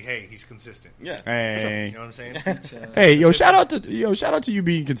 like hey, he's consistent. Yeah. Hey, You know what I'm saying? hey, yo, shout out to you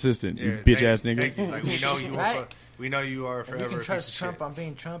being consistent, you Yeah, bitch ass nigga. Thank you. Like Right. we know you are If forever. you can a trust piece of Trump shit. on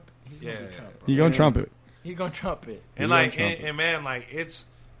being Trump, he's gonna be Yeah. Trump, bro. You gonna trump it? He gonna Trump it. And You like, gonna trump it. and man, like it's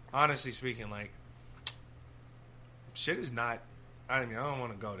honestly speaking, like shit is not. I don't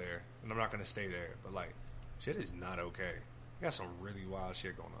want to go there, and I'm not going to stay there. But like, shit is not okay. We got some really wild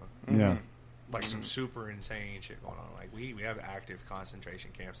shit going on. Yeah. Like some super insane shit going on. Like we have active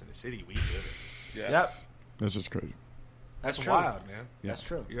concentration camps in the city. We did it. Yeah. Yep, That's just crazy. That's true. wild, man. That's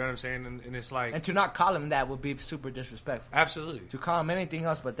true. You know what I'm saying? And it's like And to not call him that would be super disrespectful. absolutely. To call him anything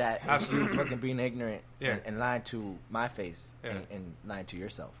else but that, Absolutely. is you fucking being ignorant Yeah. and lying to my face Yeah. and lying to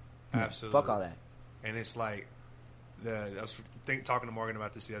yourself. Absolutely. Fuck all that. And it's like I was talking to Morgan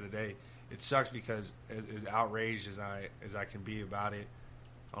about this the other day. It sucks because as outraged as I can be about it,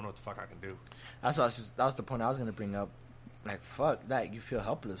 I don't know what the fuck I can do. That was the point I was gonna bring up. Like fuck that, you feel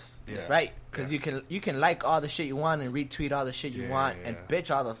helpless, Yeah. right? Because Yeah. you can like all the shit you want and retweet all the shit you Yeah, want yeah. and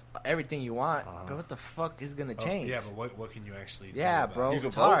bitch all the everything you want. Uh-huh. But what the fuck is gonna Oh, change? yeah, but what can you actually do? Yeah, about bro, it? You can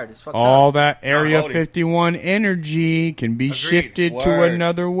it's vote. hard. It's fucked All up. that Area voting. 51 energy can be Agreed. shifted to Word.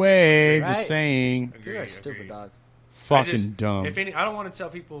 another way. Right. Just saying, Agreed, You're stupid, agreed. dog. fucking dumb. If any, I don't want to tell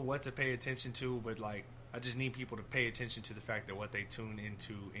people what to pay attention to, but like I just need people to pay attention to the fact that what they tune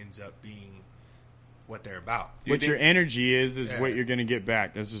into ends up being what they're about. What your energy is Yeah. what you're gonna get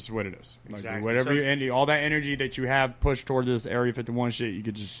back. That's just what it is. Like, Exactly. whatever So- your energy, all that energy that you have pushed toward this Area 51 shit, you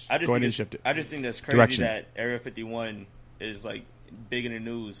could just go ahead and shift it. I just think that's crazy Direction. that Area 51 is like big in the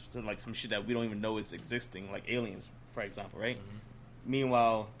news, so like some shit that we don't even know is existing, like aliens, for example, right? Mm-hmm.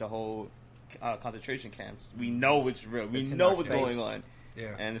 Meanwhile, the whole concentration camps, we know it's real. We It's in know our what's face. going on,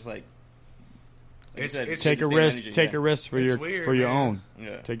 Yeah, and it's like you It's- said, it's- Take a the same risk. energy, Take yeah. a risk for It's your weird, for your man. own.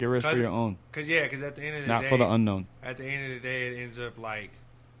 Yeah. Take a risk for Cause- your own, because at the end of the not day, for the unknown. At the end of the day, it ends up like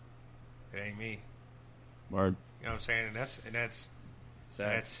it ain't me. Word. You know what I'm saying? And that's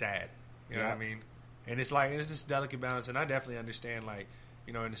Sad. sad. You know what I mean? And it's like it's this delicate balance, and I definitely understand. Like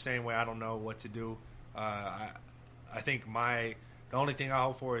in the same way, I don't know what to do. I think the only thing I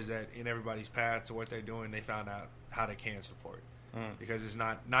hope for is that in everybody's path to what they're doing, they found out how they can support. Because it's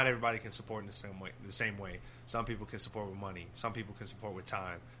not everybody can support in the same way. Some people can support with money. Some people can support with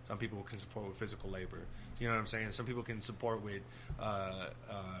time. Some people can support with physical labor. You know what I'm saying? Some people can support with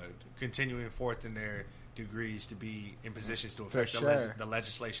continuing forth in their degrees to be in positions to affect sure. the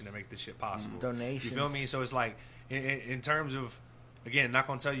legislation to make this shit possible. Donations. You feel me? So it's like in terms of, again, not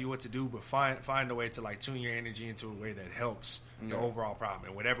gonna tell you what to do, but find a way to like tune your energy into a way that helps the overall problem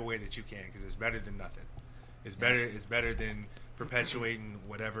in whatever way that you can, because it's better than nothing. It's better than perpetuating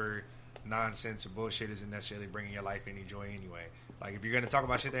whatever nonsense or bullshit isn't necessarily bringing your life any joy anyway. Like if you're gonna talk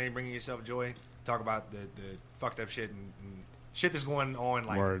about shit that ain't bringing yourself joy, talk about the fucked up shit and shit that's going on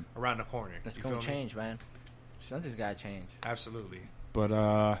like Word. around the corner. It's You gonna feel me? change, man. Something's gotta change. Absolutely. But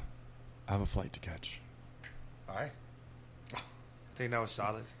I have a flight to catch. All right. I think that was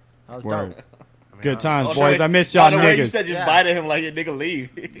solid. That was Word. dope. I mean, Good times, Oh, boys. no, I miss y'all the way you niggas. said just Yeah. bite at him like a nigga leave.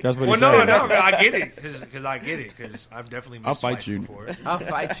 That's what Well, he no, said. I get it because I get it because I've definitely missed I'll fight flights you. before. I'll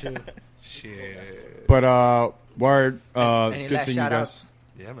fight you. Shit. But word. Any It's good last seeing you shout guys. outs?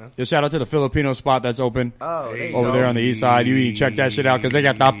 Yeah, man. Yo, shout out to the Filipino spot that's open Oh, there you over go. there on the east side. You need to check that shit out because they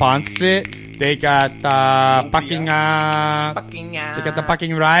got the pancit, they got the fucking Fucking, they got the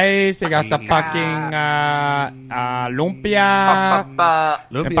fucking rice, they got the fucking lumpia,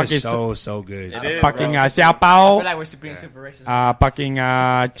 Lumpia fucking is so good. It is, fucking bro. I xiao feel pao, like we're being super racist. fucking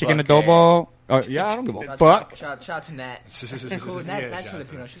chicken Fuck adobo. Oh yeah, I don't give a Shout- fuck. Shout out to Nat. She's cool. Yeah, Nat's shout out to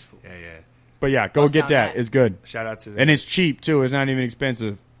Filipino. her. She's cool. Yeah. But yeah, go Bust get down that. that. It's good. Shout out to them. And it's cheap too. It's not even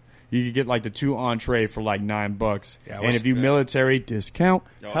expensive. You could get like the 2 entree for like $9. Yeah, I and wish- if you military discount, Oh,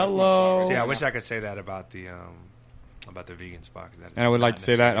 that's hello. not smart. See, I wish I could say that about the vegan spot. 'Cause that is And I would like not to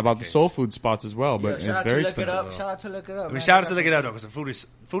say that necessarily about the case. soul food spots as well, but Yo, it's shout out very to Look It expensive. Up. Shout out to Look It Up. I mean, man. shout out to Look It Up though, because the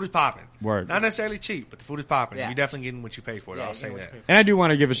food is popping. Word. Not necessarily cheap, but the food is popping. Yeah. You're definitely getting what you pay for. Though. Yeah, I'll say you get that. what you And I do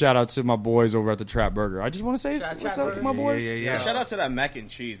want to give a shout out to my boys over at the Trap Burger. I just want to say Shout out what's Trap up to my Burger. boys. Yeah. Shout out to that mac and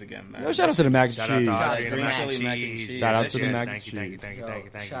cheese again, man. Yo, shout out to the mac and Shout out cheese. to Shout out Audrey to and the the mac and mac and cheese. cheese. Shout out Yes, to the yes, mac thank and you, thank you, cheese. thank you, Yo, thank you,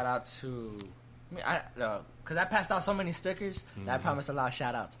 thank you. shout out to. I mean, because I passed out so many stickers that I promised a lot of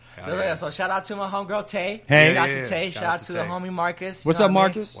shout outs. Hell yeah. So shout out to my homegirl Tay. Hey. Shout out Yeah, to Tay. shout Shout out out to to the Tay. homie Marcus. What's You know up, what I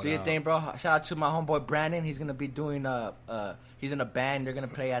mean? Marcus? Do your What thing, bro. Shout out to my homeboy Brandon. He's gonna be doing he's in a band. They're gonna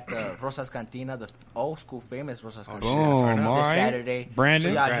play at the Rosas Cantina, the old school famous Rosas Cantina. shit. Turn Boom. up. All This right. Saturday. Brandon. So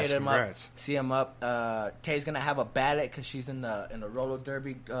y'all Congrats, hit him congrats. up, see him up. Tay's gonna have a ballot because she's in the roller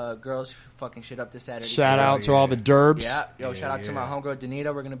derby. Girls fucking shit up this Saturday. Shout too. out to all the derbs. Yeah, Yeah, shout out to my yeah. homegirl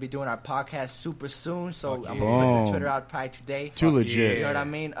Danita. We're gonna be doing our podcast super soon, so Fuck I'm yeah. gonna put Boom. the Twitter out probably today. Too Fuck legit. You know what I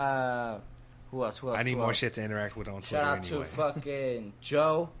mean? Who else? I need Who more else? shit to interact with on Twitter Shout out anyway. to fucking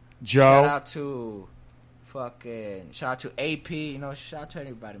Joe. Joe. Shout out to AP. You know, shout out to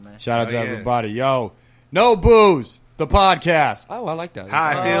everybody, man. Shout out Oh, to yeah. everybody. Yo, no booze. The podcast. Oh, I like that.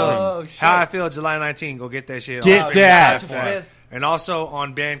 How I feel. Oh, shit. How I feel. July 19th. Go get that shit. Get on that. Platform. July 5th. And also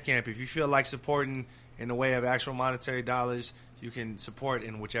on Bandcamp, if you feel like supporting in the way of actual monetary dollars, you can support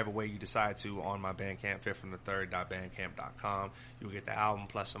in whichever way you decide to on my Bandcamp, 5thfromthe3rd.bandcamp.com. You'll get the album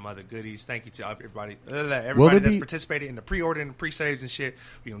plus some other goodies. Thank you to everybody that's participated in the pre-order and the pre-saves and shit.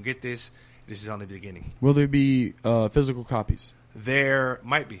 We're going to get this. This is only the beginning. Will there be physical copies? There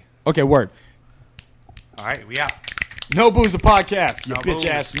might be. Okay, word. All right, we out. No booze. The podcast. You No bitch booze.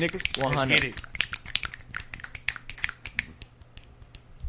 ass niggas. Let's 100. get it.